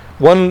Loka.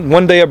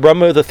 One day of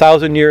Brahma is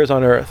 1,000 years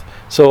on earth.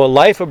 So a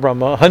life of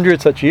Brahma, 100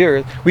 such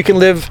years, we can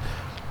live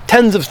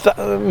tens of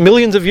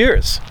millions of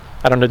years.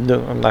 I don't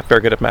know. I'm not very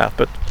good at math,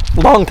 but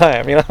long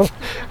time,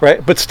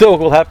 right? But still, it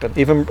will happen.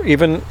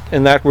 Even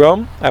in that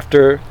realm,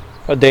 after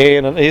a day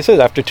and he says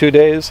after 2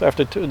 days,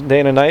 after a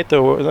day and a night,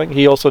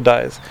 he also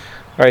dies.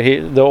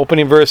 Right? The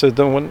opening verse is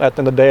at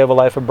the day of a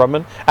life of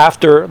Brahman.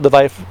 After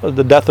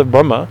the death of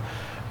Brahma,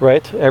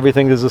 right?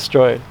 Everything is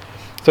destroyed.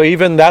 So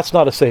even that's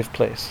not a safe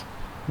place.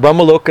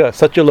 Brahmaloka,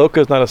 Satyaloka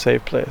is not a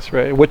safe place,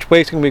 right? Which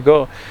place can we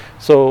go?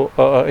 So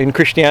in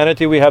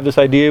Christianity, we have this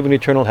idea of an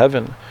eternal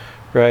heaven.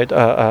 Right,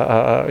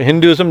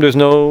 Hinduism, there's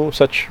no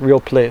such real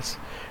place.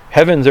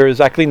 Heavens, there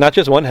is actually not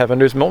just one heaven.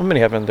 There's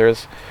many heavens. There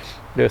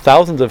are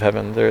thousands of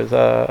heavens. There's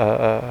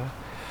a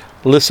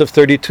list of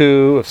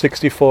 32, of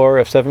 64,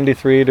 of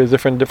 73. There's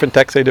different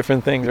texts say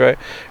different things. Right.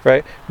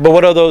 But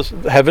what are those?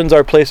 Heavens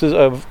are places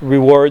of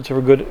rewards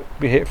for good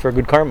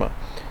karma.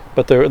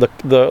 But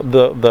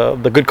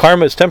the good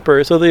karma is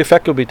temporary, so the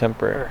effect will be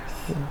temporary.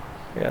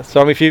 Yeah.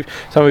 Swami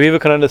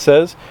Vivekananda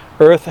says,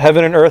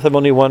 heaven and earth have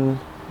only one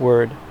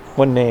word.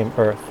 One name,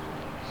 earth.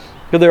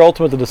 Because they're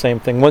ultimately the same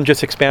thing. One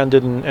just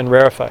expanded and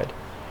rarefied.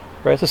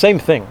 Right? It's the same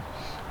thing.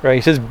 Right?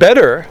 He says,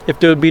 better if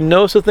there would be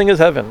no such thing as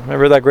heaven.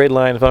 Remember that great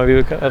line of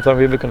Swami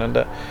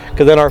Vivekananda?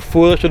 Because then our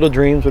foolish little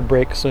dreams would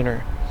break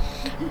sooner.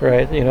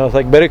 Right? It's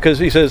like better because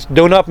he says,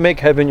 do not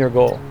make heaven your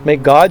goal.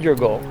 Make God your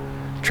goal.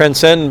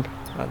 Transcend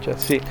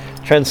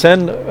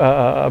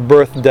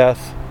birth,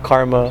 death,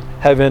 karma,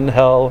 heaven,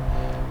 hell,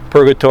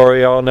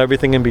 purgatory, and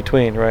everything in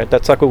between, right?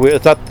 That's not what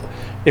it's not.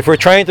 If we're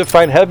trying to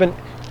find heaven,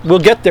 we'll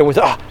get there with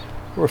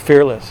we're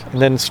fearless, and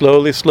then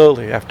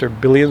slowly, after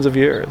billions of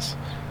years,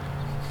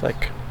 it's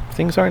like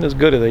things aren't as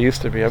good as they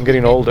used to be. I'm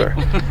getting older.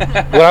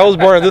 When I was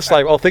born in this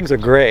life, things are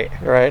great,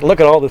 right?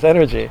 Look at all this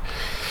energy.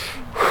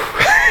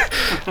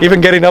 Even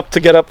getting up,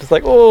 it's like, it's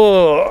like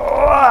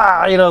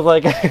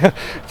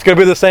it's going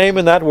to be the same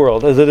in that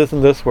world as it is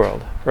in this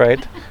world,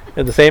 right?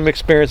 And the same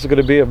experience is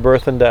going to be of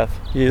birth and death.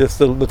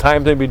 The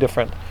time's going to be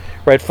different,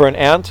 right? For an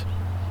ant,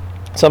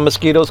 some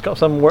mosquitoes come,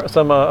 some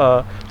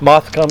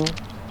moth come.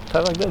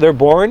 They're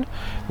born.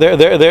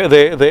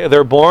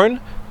 They're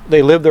born.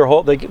 They live their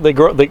whole.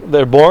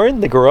 They're born.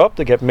 They grow up.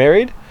 They get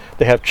married.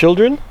 They have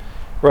children,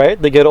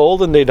 right? They get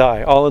old and they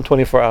die, all in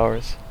 24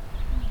 hours.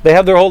 They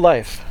have their whole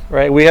life,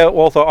 right? We have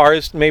also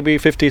ours, maybe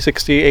 50,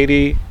 60,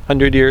 80,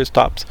 100 years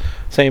tops.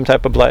 Same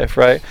type of life,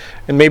 right?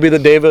 And maybe the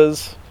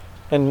devas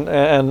and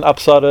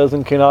apsaras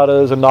and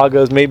kinaras and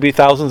nagas, maybe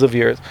thousands of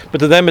years. But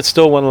to them, it's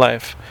still one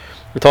life.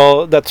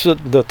 That's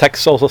what the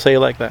texts also say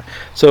like that.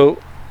 So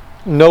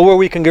nowhere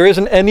we can. There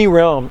isn't any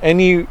realm,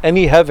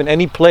 any heaven,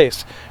 any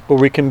place where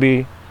we can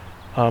be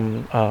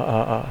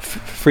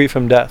free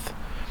from death.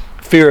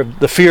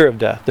 The fear of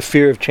death, the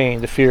fear of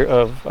change, the fear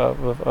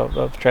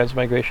of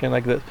transmigration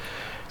like this.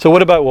 So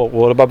what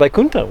about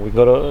Vaikuntha? We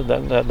go to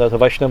the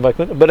Vaishnava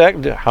Vaikuntha. But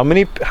how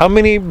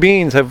many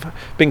beings have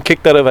been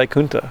kicked out of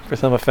Vaikuntha for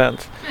some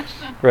offense,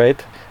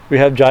 right? We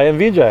have Jaya and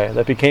Vijaya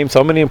that became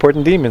so many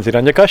important demons.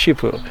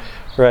 Hiranyakashipu,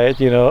 right?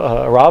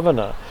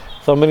 Ravana.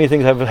 So many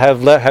things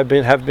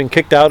have been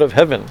kicked out of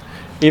heaven.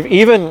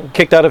 Even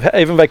kicked out of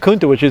even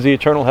Vaikuntha, which is the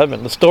eternal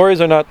heaven. The stories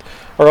are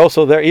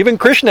also there. Even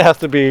Krishna has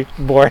to be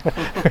born,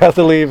 has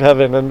to leave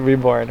heaven and be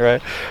born,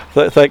 right?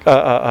 So it's like,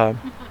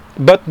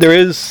 but there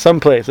is some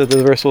place, as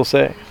the verse will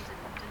say.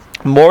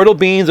 Mortal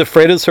beings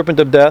afraid of the serpent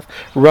of death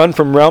run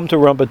from realm to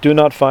realm, but do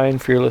not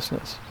find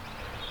fearlessness.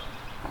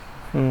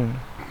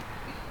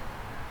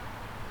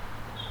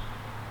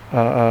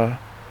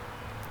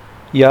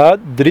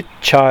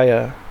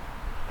 Yadrichaya.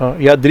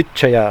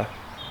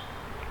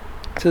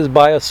 It says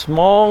by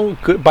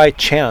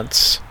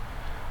chance,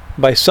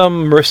 by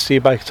some mercy,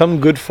 by some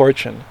good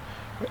fortune.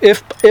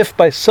 If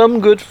by some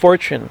good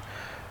fortune,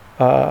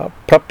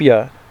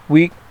 prapya,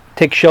 we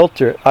take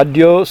shelter,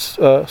 adios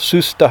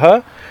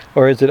sustaha,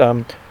 or is it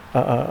twat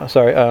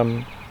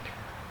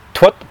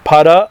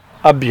pada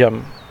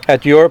abhyam.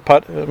 At your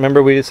pot,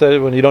 remember we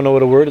said when you don't know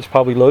what a word, it's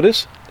probably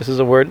lotus. This is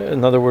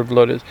another word for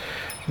lotus.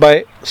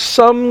 By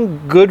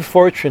some good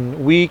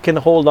fortune, we can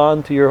hold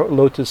on to your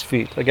lotus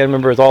feet. Again,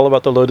 remember, it's all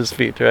about the lotus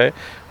feet, right?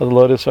 Or the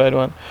lotus side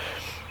one.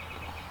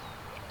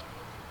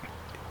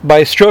 By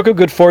a stroke of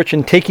good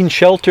fortune, taking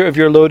shelter of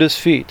your lotus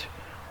feet,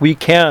 we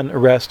can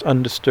rest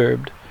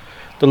undisturbed.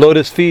 The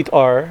lotus feet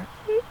are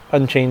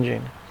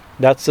unchanging.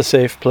 That's the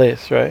safe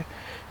place, right?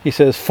 He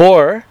says,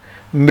 for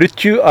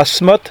mrityu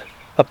asmat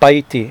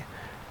apaiti.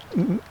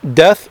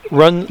 Death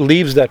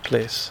leaves that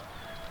place.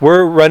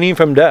 We're running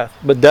from death,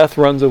 but death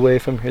runs away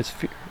from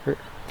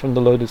from the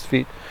lotus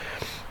feet.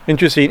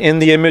 Interesting. In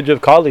the image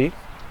of Kali,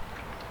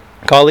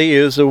 Kali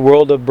is the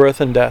world of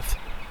birth and death,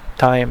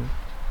 time,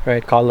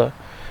 right? Kala,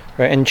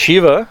 right? And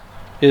Shiva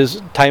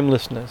is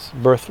timelessness,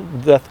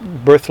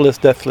 birthless,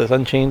 deathless,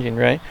 unchanging,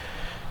 right?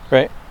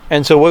 Right.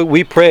 And so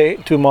we pray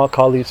to Ma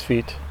Kali's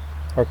feet,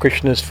 or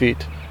Krishna's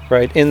feet,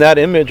 right? In that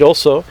image,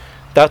 also,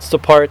 that's the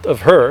part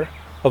of her.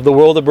 Of the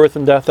world of birth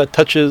and death that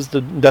touches the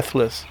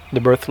deathless, the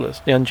birthless,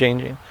 the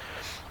unchanging,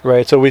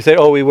 right? So we say,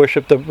 we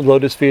worship the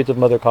lotus feet of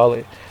Mother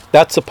Kali.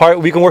 That's the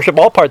part we can worship.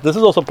 All parts. This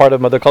is also part of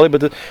Mother Kali,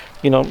 but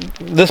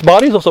this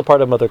body is also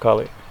part of Mother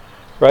Kali,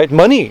 right?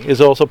 Money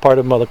is also part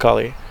of Mother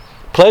Kali.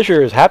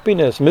 Pleasures,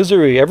 happiness,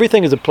 misery,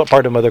 everything is a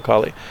part of Mother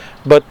Kali,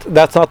 but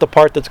that's not the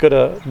part that's going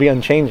to be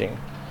unchanging.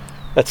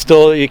 That's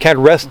still you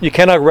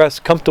cannot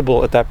rest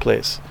comfortable at that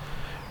place,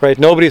 right?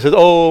 Nobody says,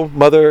 "Oh,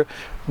 Mother,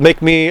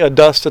 make me a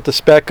dust at the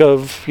speck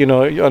of,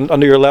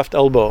 under your left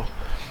elbow,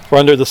 or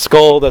under the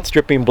skull that's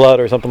dripping blood,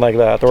 or something like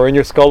that, or in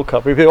your skull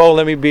cup." We say,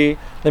 let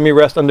me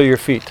rest under your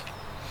feet,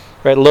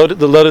 right?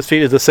 The lotus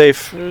feet is the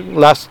safe.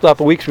 Last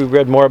couple of weeks we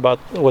read more about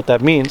what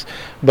that means,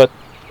 but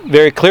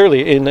very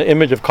clearly in the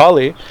image of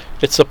Kali,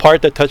 it's the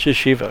part that touches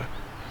Shiva,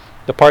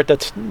 the part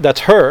that's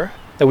her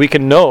that we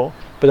can know,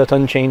 but that's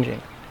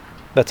unchanging.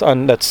 That's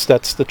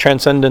the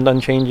transcendent,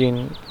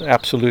 unchanging,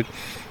 absolute.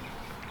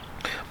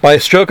 By a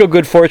stroke of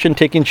good fortune,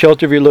 taking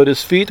shelter of your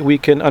lotus feet, we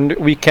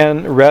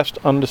can rest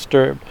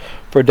undisturbed,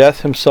 for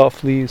death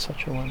himself leaves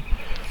such a one.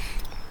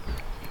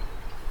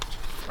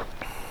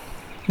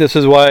 This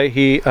is why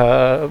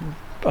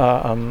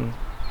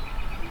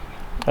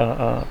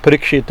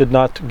Parikshit did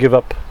not give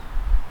up.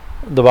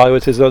 The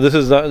Bhagavad says,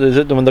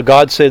 when the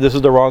gods say this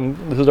is the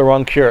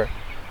wrong cure.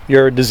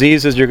 Your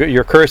disease is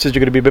your curse is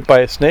you're going to be bit by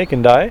a snake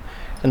and die,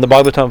 and the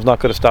Bhagavatam is not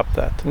going to stop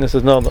that. And this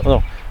is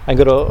no. I'm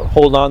going to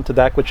hold on to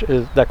that which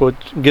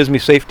gives me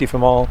safety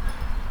from all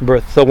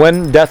birth. So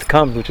when death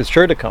comes, which is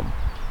sure to come,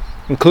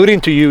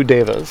 including to you,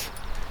 Devas,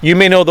 you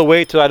may know the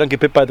way to I don't get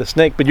bit by the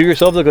snake, but you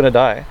yourselves are going to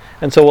die,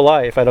 and so will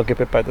I if I don't get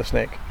bit by the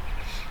snake.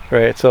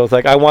 right? So it's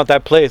like I want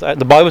that place. The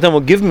Bhagavatam will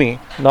give me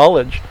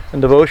knowledge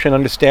and devotion,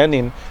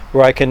 understanding,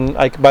 where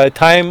by the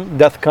time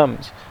death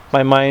comes,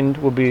 my mind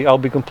I'll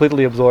be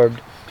completely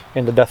absorbed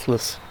in the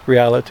deathless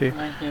reality.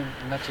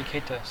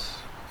 Nachiketa's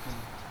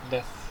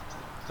death.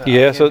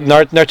 Yeah, so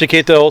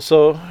Nachiketa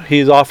also,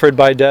 he's offered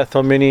by death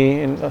so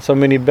many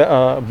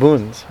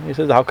boons. He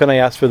says, how can I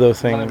ask for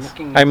those things?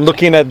 I'm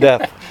looking at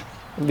death.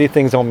 These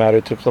things don't matter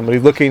to somebody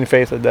looking in the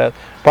face at death.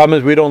 Problem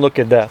is we don't look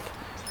at death.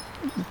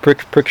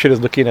 Parikshit is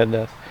looking at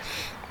death.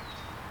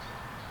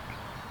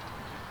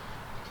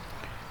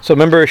 So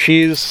remember,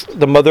 she's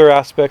the mother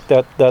aspect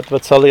that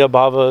Vatsalya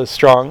Bhava is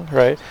strong,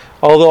 right?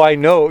 Although I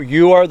know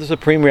you are the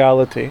supreme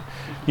reality.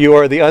 You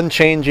are the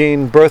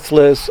unchanging,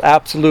 birthless,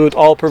 absolute,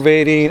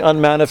 all-pervading,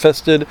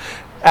 unmanifested.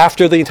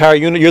 After the entire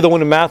universe, you're the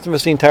one who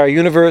manifests the entire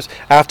universe.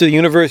 After the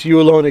universe,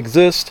 you alone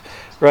exist,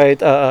 right?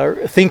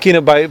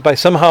 Thinking by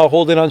somehow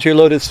holding onto your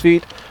lotus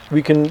feet,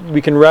 we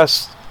can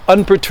rest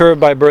unperturbed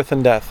by birth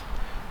and death,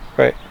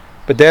 right?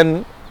 But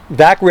then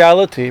that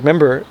reality,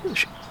 remember,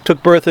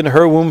 took birth in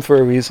her womb for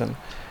a reason,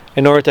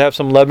 in order to have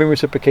some loving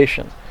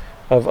reciprocation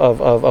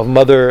of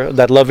mother,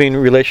 that loving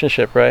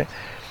relationship, right?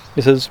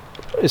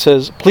 It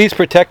says, please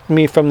protect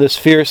me from this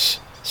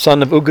fierce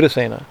son of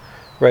Ugrasena,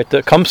 right?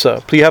 The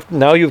Kamsa.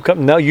 Now you,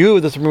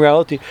 the supreme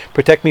reality,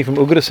 protect me from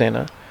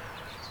Ugrasena,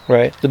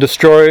 right? The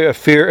destroyer of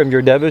fear of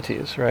your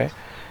devotees, right?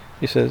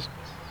 He says.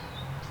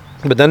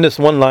 But then this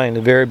one line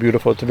is very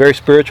beautiful. It's a very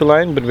spiritual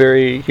line, but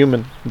very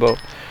human both.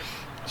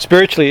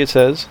 Spiritually, it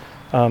says,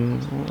 sorry,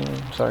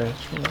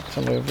 it's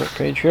on the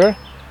page here.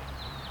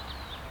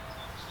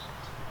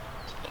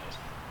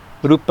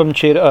 Rupam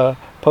Chera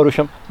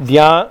Parusham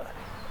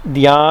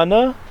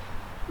Dhyana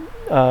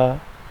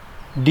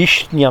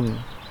Dishnyam.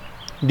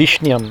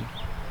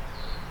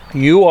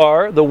 You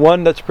are the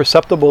one that's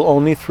perceptible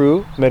only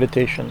through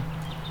meditation.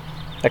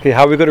 Actually,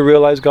 how are we going to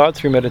realize God?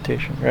 Through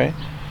meditation, right?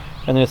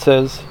 And then it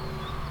says,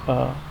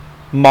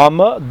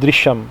 Mama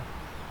Drisham.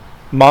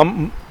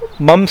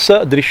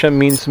 Mamsa Drisham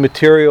means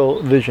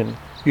material vision.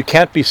 You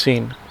can't be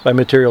seen by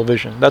material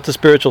vision. That's a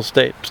spiritual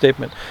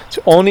statement. It's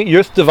only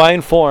your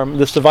divine form,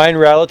 this divine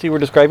reality we're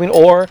describing,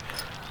 or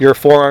your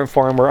forearm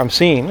form where I'm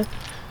seeing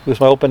with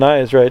my open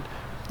eyes, right?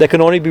 That can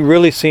only be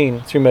really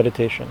seen through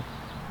meditation,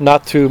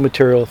 not through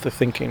material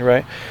thinking,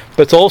 right?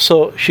 But it's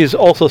also, she's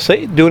also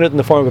doing it in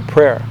the form of a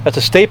prayer. That's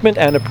a statement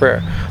and a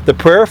prayer. The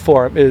prayer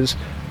form is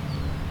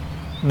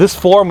this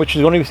form, which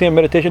is only seen in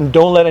meditation.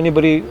 Don't let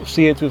anybody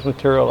see it who's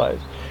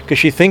materialized, because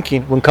she's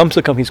thinking when comes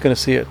to come, he's going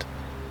to see it.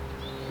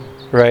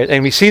 Right,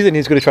 and he sees it and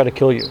he's going to try to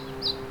kill you.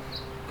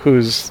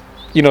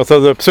 So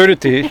the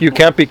absurdity, you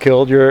can't be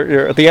killed,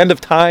 you're at the end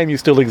of time, you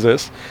still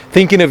exist.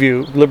 Thinking of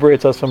you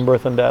liberates us from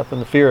birth and death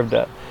and the fear of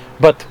death.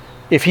 But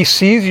if he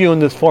sees you in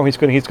this form, he's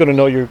going to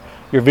know you're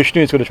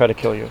Vishnu, he's going to try to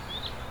kill you.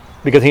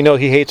 Because he knows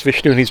he hates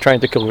Vishnu and he's trying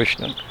to kill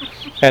Vishnu.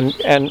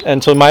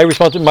 And so my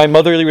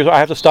motherly response, I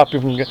have to stop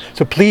you from.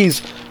 So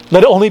please,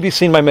 let it only be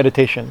seen by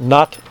meditation,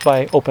 not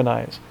by open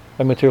eyes,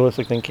 by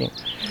materialistic thinking.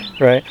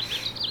 Right?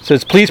 It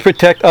says, please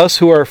protect us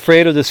who are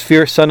afraid of this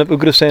fierce son of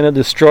Ugrasena,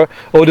 destroyer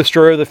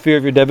of the fear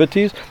of your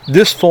devotees.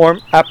 This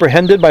form,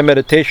 apprehended by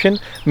meditation,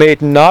 may it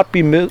not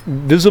be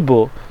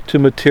visible to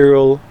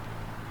material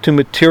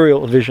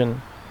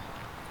vision.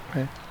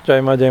 Right?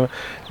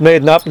 May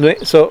it not.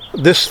 So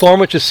this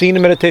form, which is seen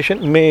in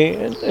meditation, may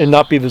it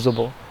not be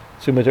visible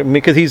to material,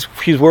 because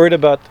she's worried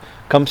about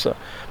Kamsa.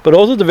 But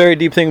also the very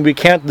deep thing, we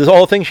can't. This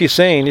all thing she's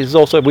saying is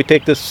also, if we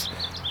take this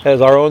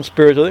as our own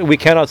spiritual, we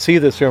cannot see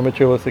this through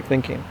materialistic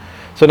thinking.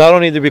 So not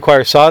only do we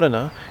require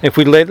sadhana, if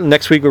we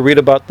next week we'll read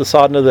about the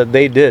sadhana that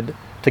they did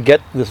to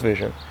get this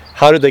vision.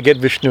 How did they get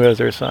Vishnu as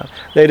their son?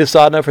 They did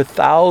sadhana for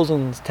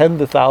thousands, tens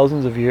of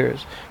thousands of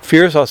years.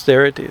 Fierce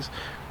austerities.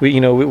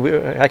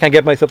 I can't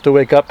get myself to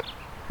wake up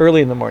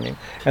early in the morning,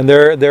 and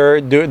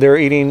they're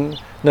eating.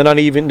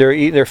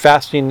 They're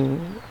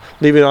fasting,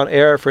 leaving on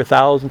air for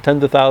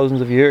tens of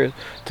thousands of years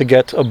to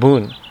get a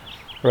boon,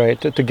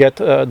 right? To get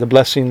the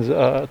blessings,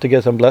 to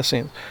get some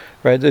blessings.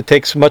 Right, it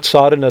takes much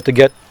sadhana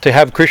to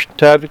have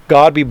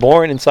God be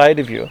born inside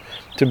of you,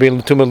 to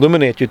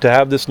illuminate you, to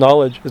have this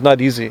knowledge. It's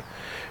not easy,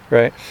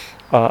 right?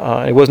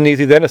 It wasn't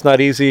easy then. It's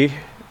not easy. It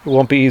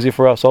won't be easy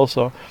for us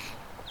also,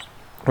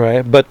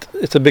 right? But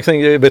it's a big thing.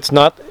 It's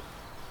not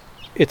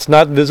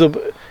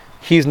visible.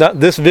 He's not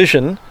this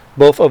vision,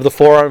 both of the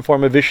forearm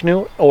form of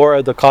Vishnu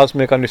or the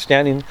cosmic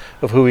understanding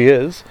of who he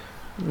is,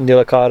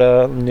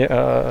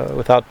 Nilakara,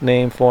 without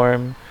name,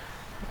 form,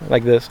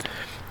 like this.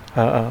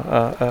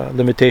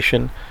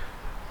 Limitation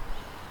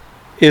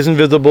isn't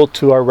visible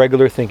to our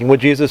regular thinking.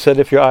 What Jesus said,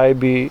 if your eye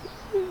be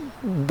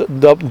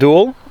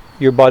dual,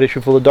 your body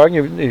should be full of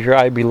darkness. If your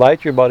eye be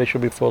light, your body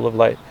should be full of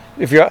light.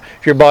 If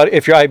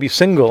your eye be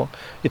single,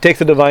 it takes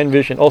the divine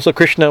vision. Also,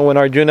 Krishna, when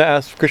Arjuna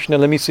asked Krishna,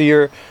 "Let me see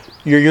your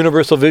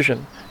universal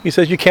vision," he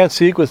says, "You can't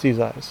see it with these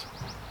eyes."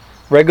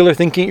 Regular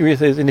thinking, he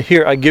says, "In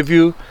here, I give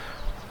you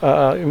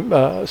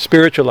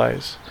spiritual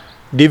eyes,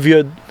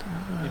 divya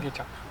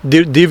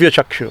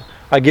chakshu.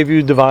 I give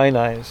you divine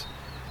eyes.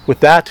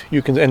 With that,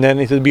 you can." And then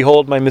he says,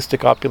 "Behold my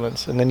mystic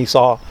opulence." And then he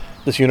saw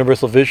this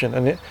universal vision.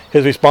 And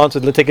his response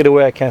is, take it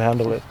away, I can't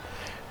handle it.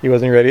 He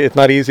wasn't ready. It's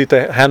not easy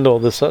to handle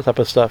this type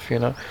of stuff, you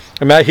know.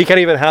 He can't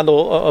even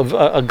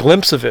handle a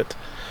glimpse of it,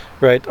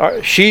 right?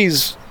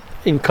 She's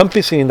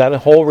encompassing that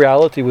whole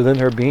reality within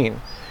her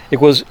being. It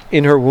was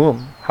in her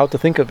womb. How to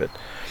think of it,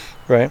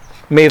 right?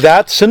 May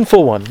that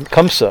sinful one,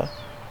 Kamsa,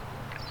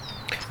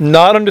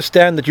 not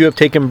understand that you have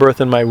taken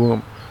birth in my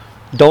womb.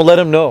 Don't let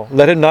him know.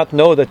 Let him not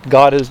know that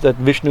that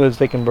Vishnu has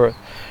taken birth,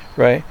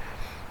 right?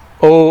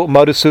 O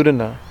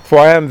Madhusudana, for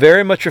I am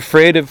very much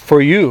afraid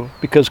for you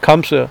because of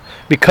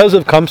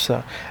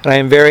Kamsa, and I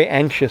am very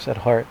anxious at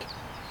heart.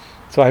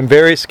 So I'm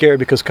very scared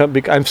because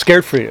I'm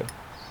scared for you.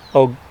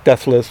 Oh,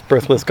 deathless,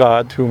 birthless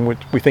God, whom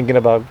we're thinking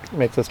about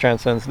makes us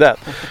transcends death,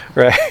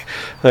 right?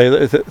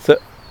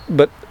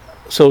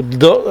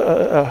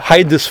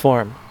 Hide this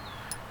form,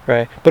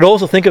 right? But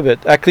also think of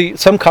it. Actually,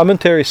 some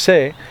commentaries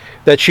say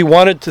that she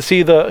wanted to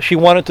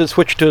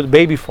switch to the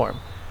baby form,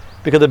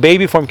 because the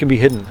baby form can be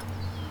hidden,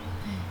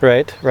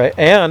 right?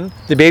 And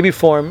the baby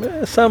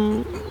form,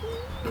 some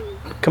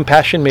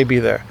compassion may be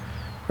there.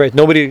 Right,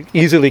 nobody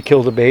easily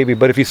kills a baby,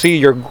 but if you see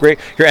your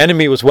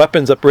enemy with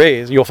weapons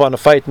upraised, you'll find a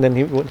fight, and then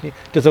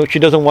she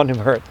doesn't want him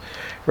hurt.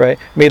 Right?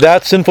 May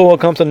that sinful one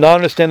come to not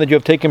understand that you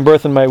have taken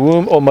birth in my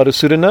womb, O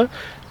Madhusudana.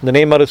 The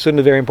name Madhusudana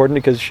is very important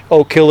because,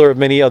 O killer of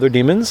many other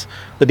demons,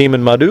 the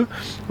demon Madhu.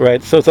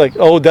 Right? So it's like,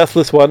 O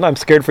deathless one, I'm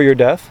scared for your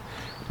death.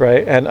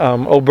 Right? And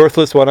O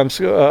birthless one,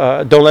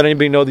 don't let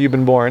anybody know that you've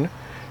been born.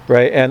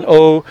 Right? And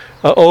O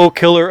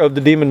killer of the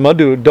demon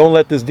Madhu, don't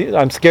let this.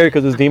 I'm scared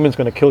because this demon's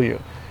going to kill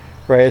you.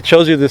 Right, it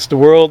shows you the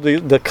world,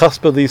 the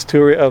cusp of these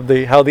two,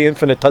 how the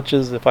infinite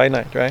touches the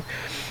finite. Right.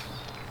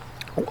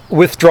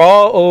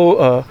 Withdraw,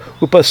 O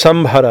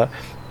Upasambhara.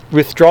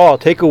 Withdraw,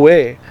 take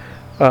away.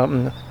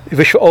 O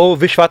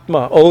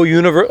Vishvatma,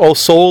 O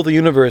soul, the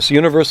universe,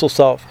 universal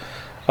self.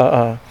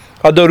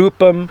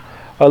 Adarupam,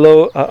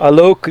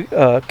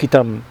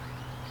 alokitam.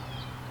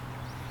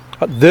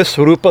 This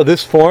rupa,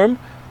 this form.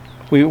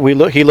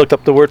 He looked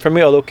up the word for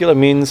me. Alokila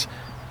means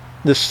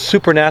this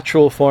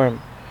supernatural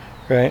form.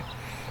 Right.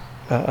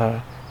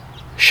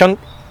 Shankha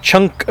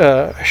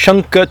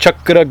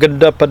Chakra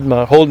Gadda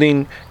Padma,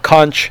 holding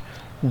conch,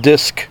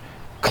 disc,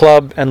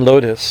 club, and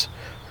lotus,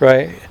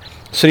 right?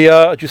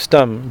 Surya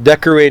Ajustam,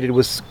 decorated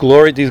with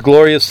these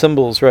glorious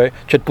symbols, right?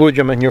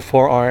 Chatpujam in your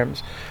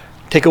forearms.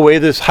 Take away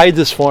hide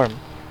this form,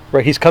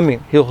 right? He's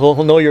coming.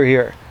 He'll know you're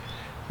here,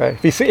 right?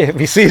 If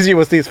he sees you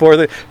with these four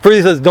things, first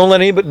he says, don't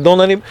let any.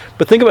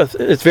 But think about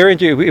it. It's very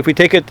interesting. If we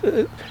take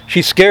it,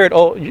 she's scared.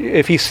 Oh,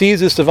 if he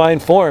sees this divine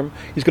form,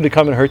 he's going to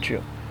come and hurt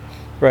you.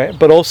 Right,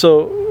 but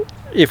also,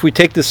 if we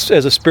take this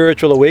as a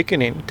spiritual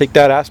awakening, take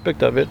that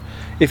aspect of it.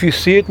 If you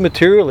see it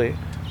materially,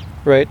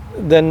 right,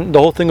 then the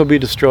whole thing will be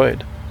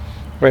destroyed.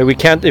 Right, we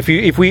can't. If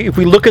we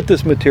look at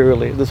this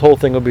materially, this whole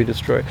thing will be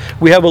destroyed.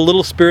 We have a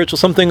little spiritual,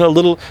 sometime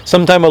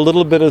a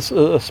little bit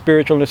of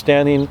spiritual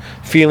understanding,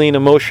 feeling,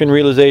 emotion,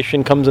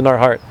 realization comes in our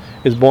heart,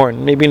 is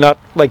born. Maybe not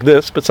like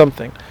this, but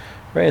something.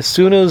 Right, as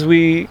soon as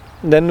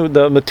then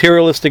the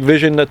materialistic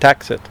vision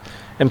attacks it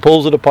and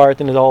pulls it apart,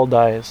 and it all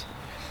dies.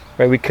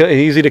 Right, it's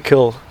easy to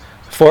kill.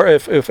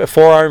 If a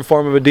forearm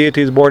form of a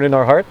deity is born in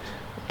our heart,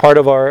 part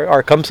of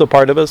our Kamsa,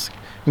 part of us,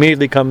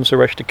 immediately comes to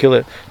rush to kill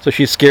it. So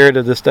she's scared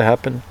of this to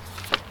happen.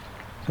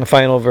 The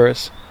final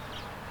verse.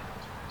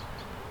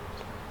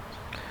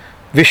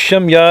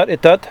 Visham yat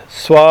etat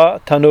swa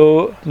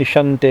tano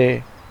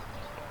nishantante.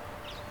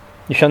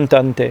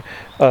 Visham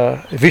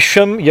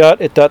yat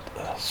etat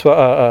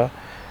swa.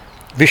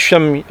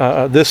 Visham,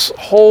 this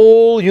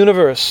whole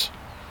universe,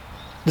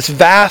 this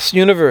vast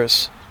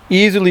universe,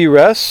 easily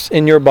rests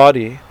in your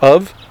body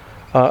of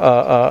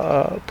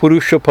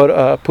Purusha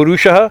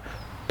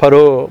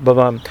Paro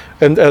Bhavam,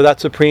 and that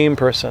supreme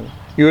person.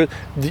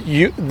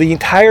 The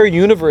entire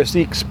universe,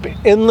 the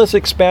endless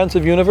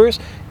expansive universe,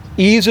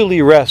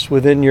 easily rests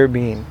within your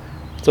being.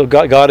 So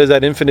God is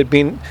that infinite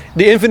being.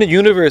 The infinite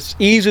universe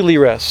easily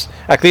rests.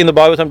 Actually, in the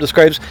Bhagavatam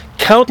describes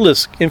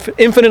countless,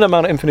 infinite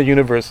amount of infinite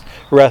universe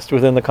rest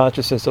within the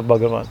consciousness of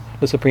Bhagavan,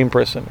 the supreme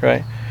person.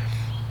 Right.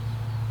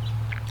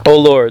 O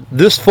Lord,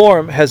 this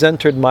form has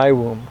entered my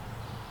womb.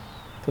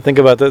 So think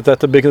about that.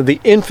 That's the big.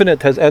 The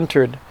infinite has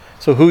entered.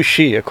 So who's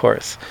she, of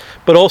course?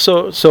 But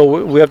also,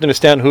 so we have to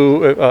understand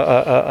who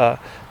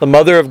the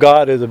mother of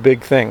God is a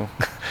big thing.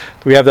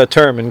 We have that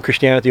term in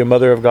Christianity, a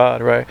mother of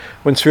God, right?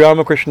 When Sri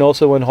Ramakrishna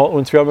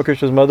when Sri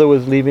Ramakrishna's mother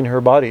was leaving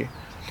her body,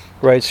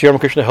 right? Sri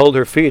Ramakrishna held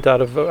her feet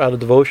out of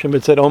devotion,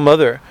 but said, "Oh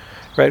mother,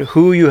 right?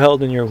 Who you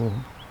held in your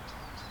womb?"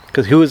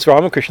 Because who is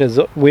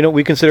Ramakrishna?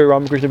 We consider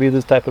Ramakrishna to be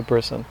this type of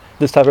person,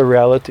 this type of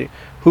reality.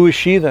 Who is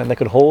she then that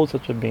could hold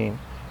such a being?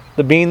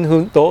 The being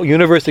who the whole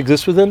universe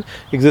exists within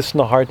exists in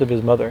the heart of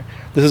his mother.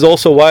 This is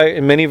also why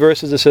in many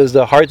verses it says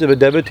the heart of a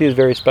devotee is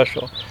very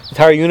special. The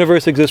entire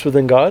universe exists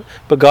within God,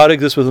 but God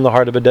exists within the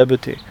heart of a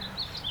devotee.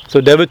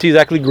 So devotee is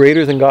actually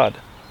greater than God.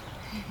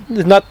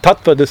 It's not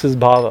tattva, this is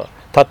bhava.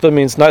 Tattva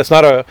means it's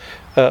not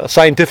a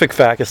scientific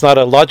fact, it's not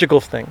a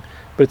logical thing.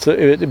 But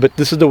but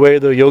this is the way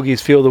the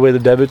yogis feel, the way the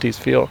devotees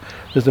feel.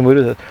 This is the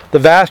Buddha says. The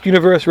vast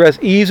universe rests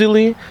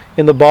easily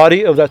in the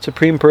body of that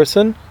Supreme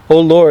Person. O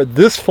Lord,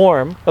 this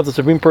form of the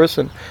Supreme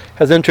Person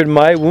has entered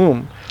my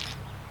womb.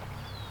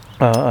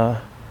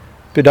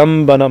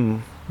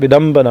 Vidambanam.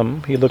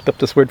 He looked up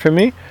this word for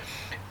me.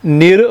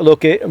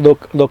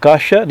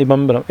 Lokasha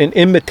Nibambanam. In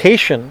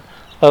imitation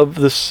of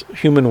this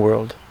human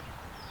world.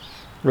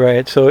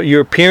 Right? So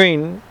you're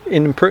appearing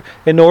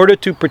in order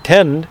to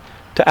pretend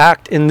to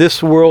act in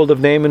this world of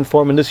name and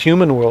form, in this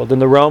human world, in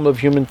the realm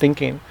of human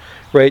thinking,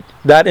 right?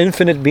 That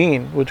infinite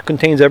being, which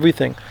contains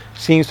everything,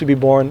 seems to be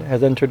born,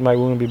 has entered my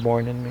womb and be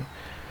born in me,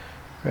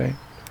 right?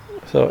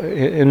 So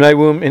in my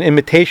womb, in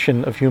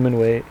imitation of human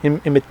way,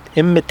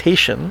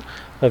 imitation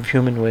of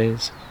human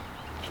ways.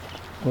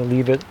 We'll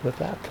leave it with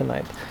that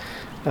tonight.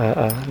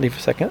 Leave a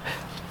second.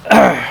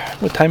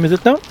 What time is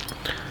it now?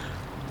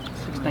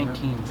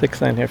 6:19.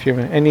 6:09 here. A few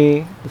minutes.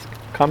 Any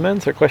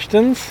comments or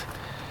questions?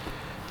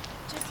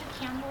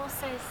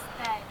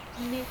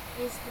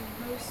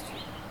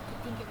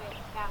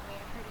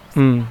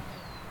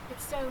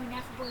 It's so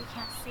ineffable you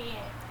can't see it.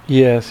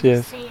 Yes,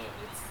 yes. Say it,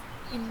 it's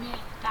in myth,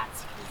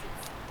 that's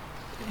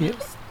because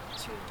it's the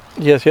most true.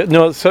 Yes, yes.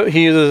 No, so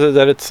he uses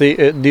that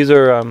these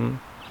are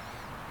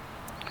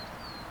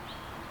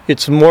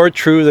it's more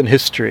true than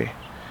history,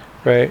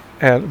 right?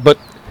 But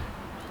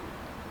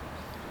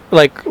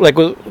like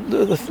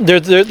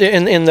there's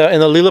in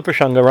the Lila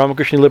Prasanga,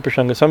 Ramakrishna Lila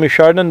Prasanga, Swami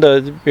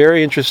Shardananda is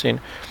very interesting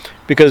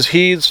because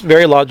he's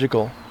very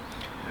logical.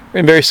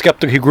 And very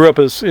skeptical. He grew up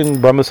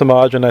in Brahma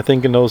Samaj, and I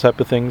think in those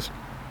type of things.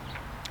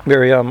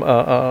 Very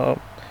and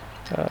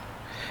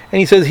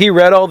he says he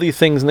read all these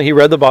things, and he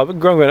read the Bible.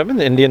 Growing up in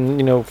the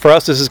Indian, for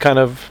us this is kind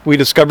of, we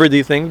discovered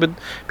these things, but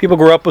people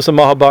grew up with some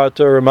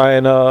Mahabharata,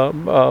 Ramayana,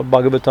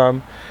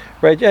 Bhagavatam,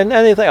 right? And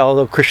they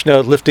think,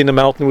 Krishna lifting the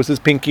mountain with his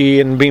pinky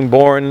and being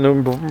born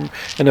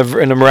in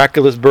a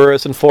miraculous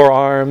birth and 4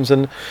 arms,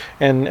 and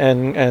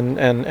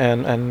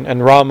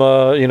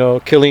Rama,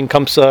 killing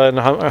Kamsa, and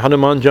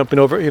Hanuman jumping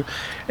over. And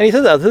he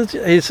says that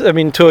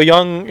to a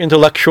young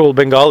intellectual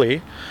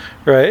Bengali,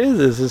 right?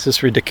 This is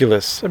just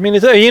ridiculous.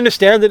 He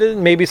understands that it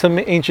may be some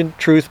ancient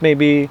truth,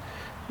 maybe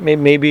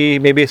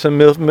some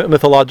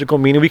mythological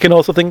meaning. We can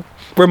also think,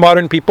 we're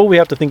modern people, we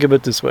have to think of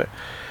it this way.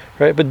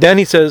 Right? But then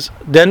he says,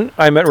 then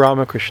I met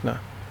Ramakrishna.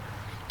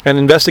 And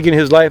investigating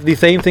his life, the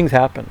same things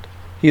happened.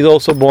 He's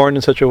also born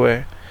in such a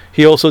way.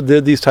 He also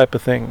did these type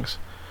of things.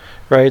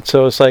 Right?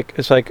 So so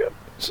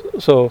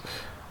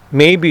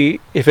maybe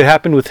if it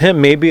happened with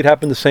him, maybe it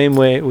happened the same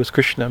way with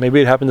Krishna.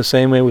 Maybe it happened the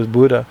same way with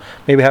Buddha.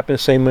 Maybe it happened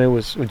the same way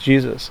with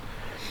Jesus.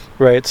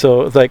 Right?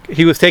 So it's like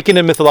he was taking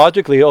it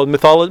mythologically.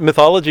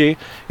 Mythology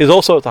is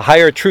also a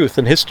higher truth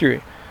than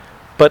history.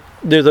 But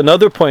there's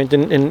another point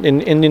in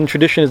Indian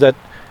tradition is that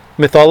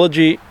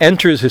mythology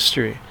enters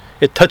history.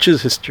 It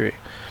touches history,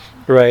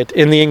 right?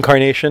 In the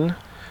incarnation,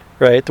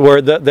 right?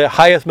 Where the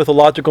highest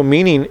mythological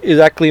meaning is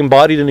actually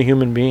embodied in a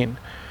human being,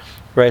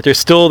 right? There's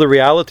still the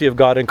reality of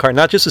God incarnate,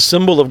 not just a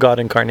symbol of God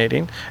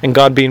incarnating and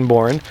God being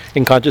born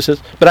in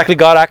consciousness, but actually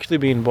God actually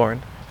being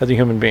born as a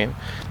human being.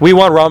 We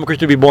want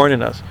Ramakrishna to be born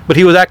in us, but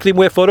he was actually,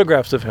 we have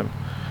photographs of him,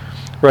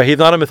 right? He's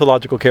not a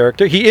mythological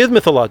character. He is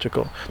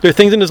mythological. There are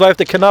things in his life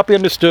that cannot be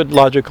understood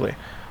logically.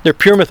 They're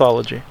pure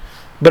mythology,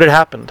 but it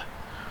happened.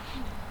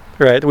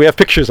 Right, we have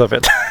pictures of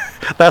it.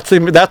 that's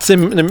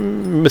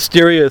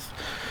mysterious,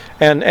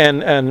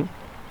 and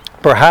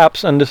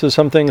perhaps, and this is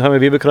something Swami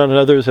Vivekananda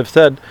and others have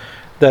said,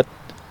 that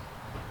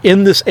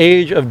in this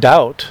age of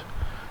doubt,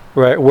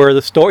 right, where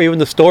even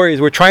the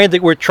stories, we're trying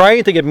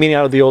to get meaning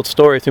out of the old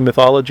story through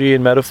mythology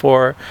and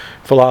metaphor,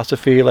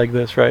 philosophy like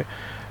this, right?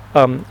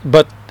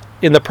 But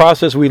in the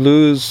process, we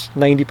lose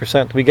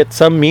 90%. We get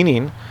some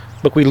meaning,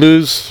 but we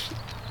lose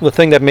the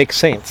thing that makes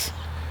sense.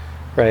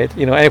 Right,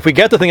 and if we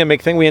get the thing that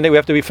makes sense, we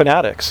have to be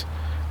fanatics,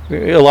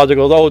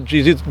 illogical. Oh,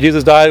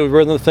 Jesus died. We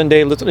were on the thin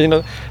day.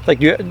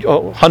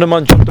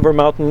 Hanuman jumped over a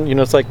mountain.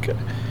 It's like,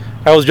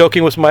 I was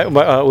joking with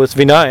with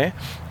Vinay,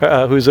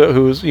 who's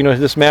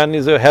this man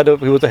is he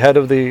was the head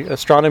of the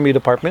astronomy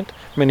department.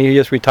 He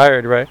just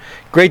retired. Right,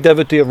 great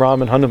devotee of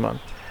Ram and Hanuman.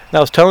 And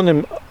I was telling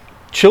him,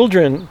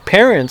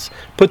 parents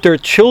put their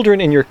children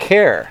in your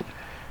care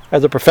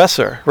as a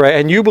professor, right?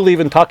 And you believe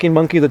in talking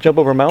monkeys that jump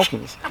over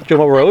mountains,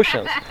 jump over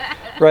oceans.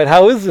 Right?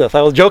 How is this?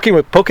 I was joking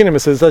poking him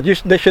and says that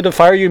they should have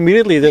fired you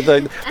immediately.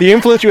 The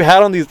influence you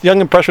had on these young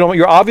impressionable,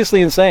 you're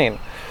obviously insane,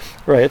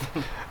 right?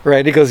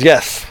 Right? He goes,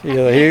 yes. He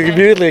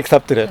immediately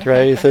accepted it.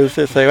 Right? He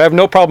says, I have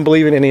no problem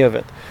believing any of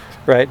it,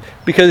 right?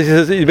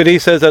 Because he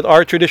says that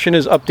our tradition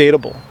is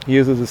updatable. He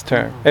uses this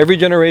term. Every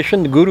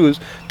generation, the gurus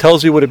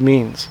tells you what it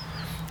means,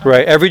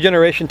 right? Every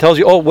generation tells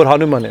you, what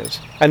Hanuman is.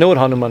 I know what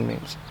Hanuman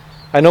means.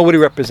 I know what he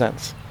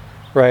represents.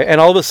 Right,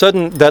 and all of a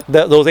sudden, that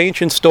those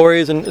ancient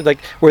stories and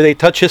where they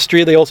touch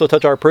history, they also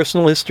touch our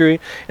personal history,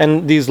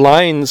 and these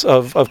lines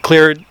of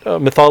clear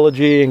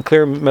mythology and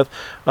clear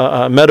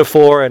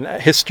metaphor and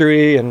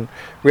history and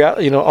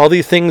all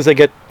these things that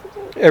get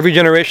every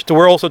generation. So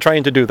we're also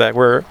trying to do that.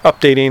 We're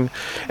updating,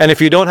 and if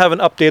you don't have an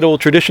updatable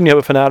tradition, you have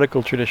a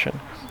fanatical tradition,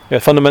 Yeah,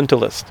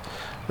 fundamentalist,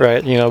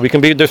 right? You know, we can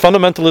be the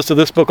fundamentalists of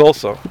this book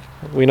also.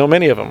 We know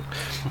many of them,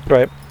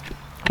 right?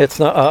 It's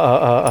not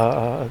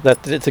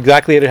that it's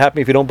exactly it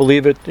happened. If you don't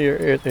believe it,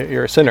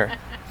 you're a sinner,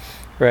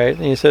 right?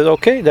 And he says,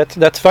 okay,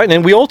 that's fine.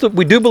 And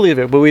we do believe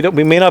it, but we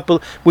may not.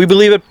 We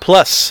believe it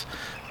plus.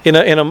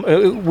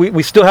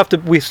 We still have to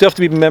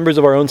be members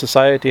of our own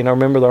society and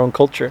remember our own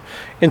culture,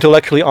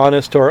 intellectually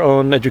honest to our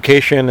own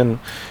education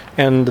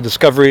and the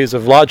discoveries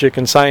of logic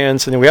and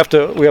science, and we have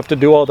to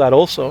do all that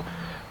also,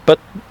 but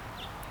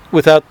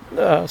without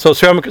so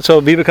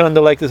Vivekananda,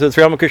 like this,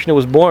 Sri Ramakrishna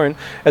was born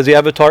as the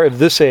avatar of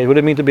this age. What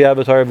does it mean to be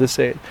avatar of this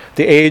age?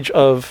 The age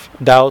of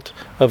doubt,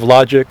 of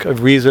logic,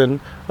 of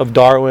reason, of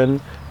Darwin,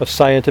 of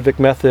scientific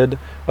method,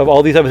 of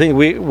all these other things.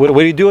 What do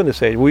we do in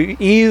this age? We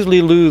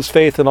easily lose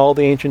faith in all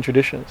the ancient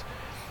traditions,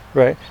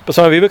 right? But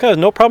Swami Vivekananda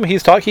has no problem. He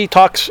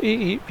talks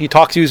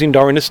using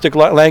Darwinistic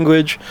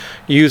language,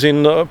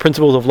 using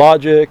principles of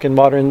logic and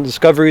modern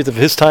discoveries of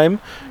his time.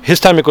 His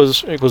time it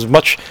was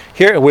much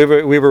here.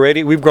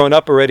 We've grown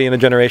up already in a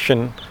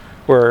generation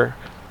where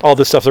all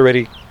this stuff's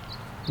already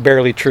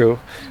barely true,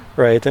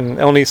 right? And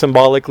only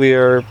symbolically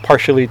or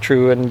partially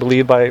true and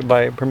believed by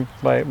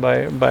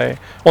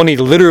only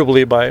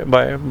literally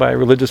by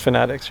religious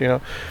fanatics, you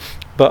know.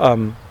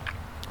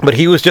 But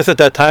he was just at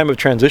that time of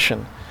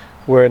transition,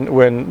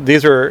 when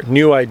these are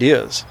new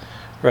ideas,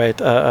 right?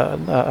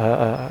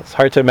 It's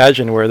hard to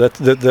imagine where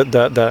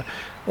the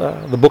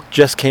book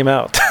just came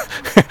out,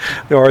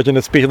 The Origin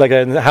of Speech, like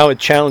that, and how it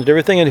challenged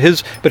everything.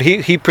 But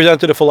he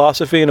presented a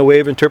philosophy and a way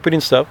of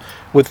interpreting stuff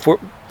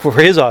for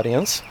his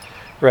audience,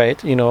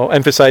 right? You know,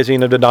 emphasizing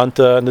the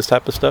Vedanta and this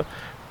type of stuff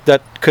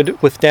that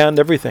could withstand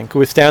everything, could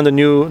withstand the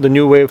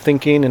new way of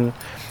thinking, and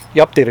he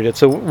updated it.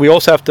 So we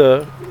also have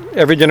to.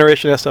 Every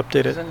generation has to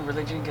update it. Doesn't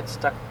religion get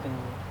stuck in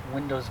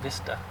Windows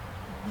Vista?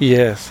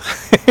 Yes.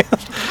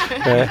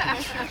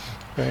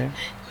 right.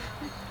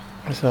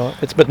 So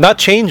but not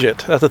change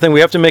it. That's the thing.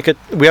 We have to make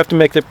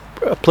it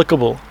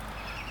applicable,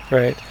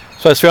 right?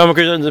 So Sri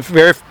Ramakrishna is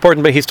very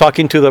important. But he's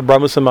talking to the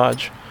Brahma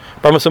Samaj.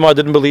 Brahma Samaj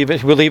didn't believe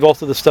it. He believed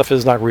also this stuff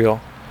is not real,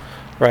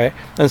 right?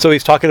 And so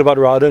he's talking about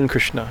Radha and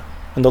Krishna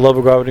and the love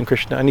of Radha and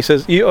Krishna. And he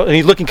says, and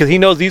he's looking because he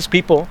knows these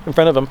people in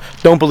front of him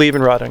don't believe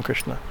in Radha and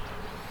Krishna,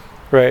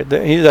 right?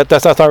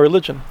 That's not our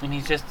religion. And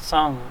he's just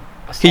sung.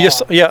 He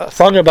just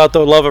sung about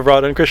the love of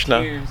Radha and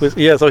Krishna.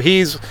 So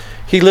he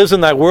lives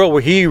in that world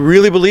where he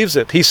really believes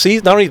it. He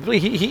sees not only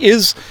he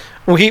is.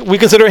 We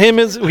consider him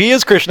as he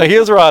is Krishna. He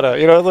is Radha.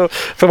 You know,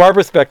 from our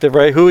perspective,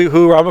 right?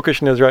 Who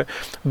Ramakrishna is, right?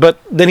 But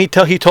then he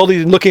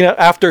totally looking at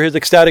after his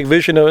ecstatic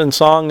vision and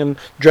song and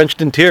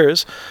drenched in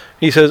tears.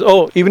 He says,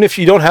 "Oh, even if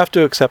you don't have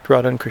to accept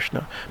Radha and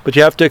Krishna, but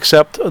you have to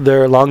accept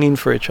their longing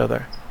for each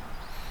other."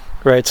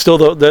 Right. Still,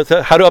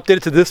 how to update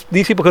it to this?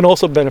 These people can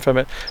also benefit from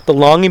it. The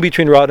longing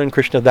between Radha and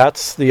Krishna.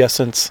 That's the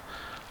essence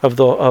of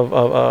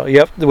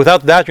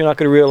without that, you're not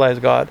going to realize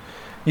God.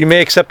 You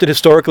may accept it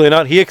historically or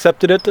not. He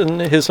accepted it,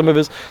 and some of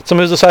his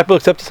disciples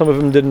accepted. Some of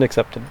them didn't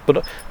accept it.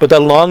 But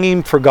that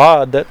longing for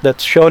God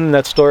that's shown in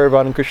that story of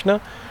Radha and Krishna,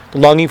 the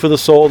longing for the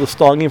soul, the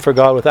longing for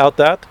God. Without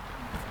that,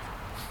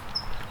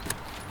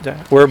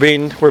 we're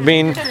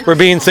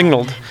being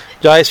signaled.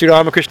 Jai Sri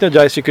Ramakrishna,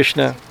 Jai Sri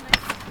Krishna.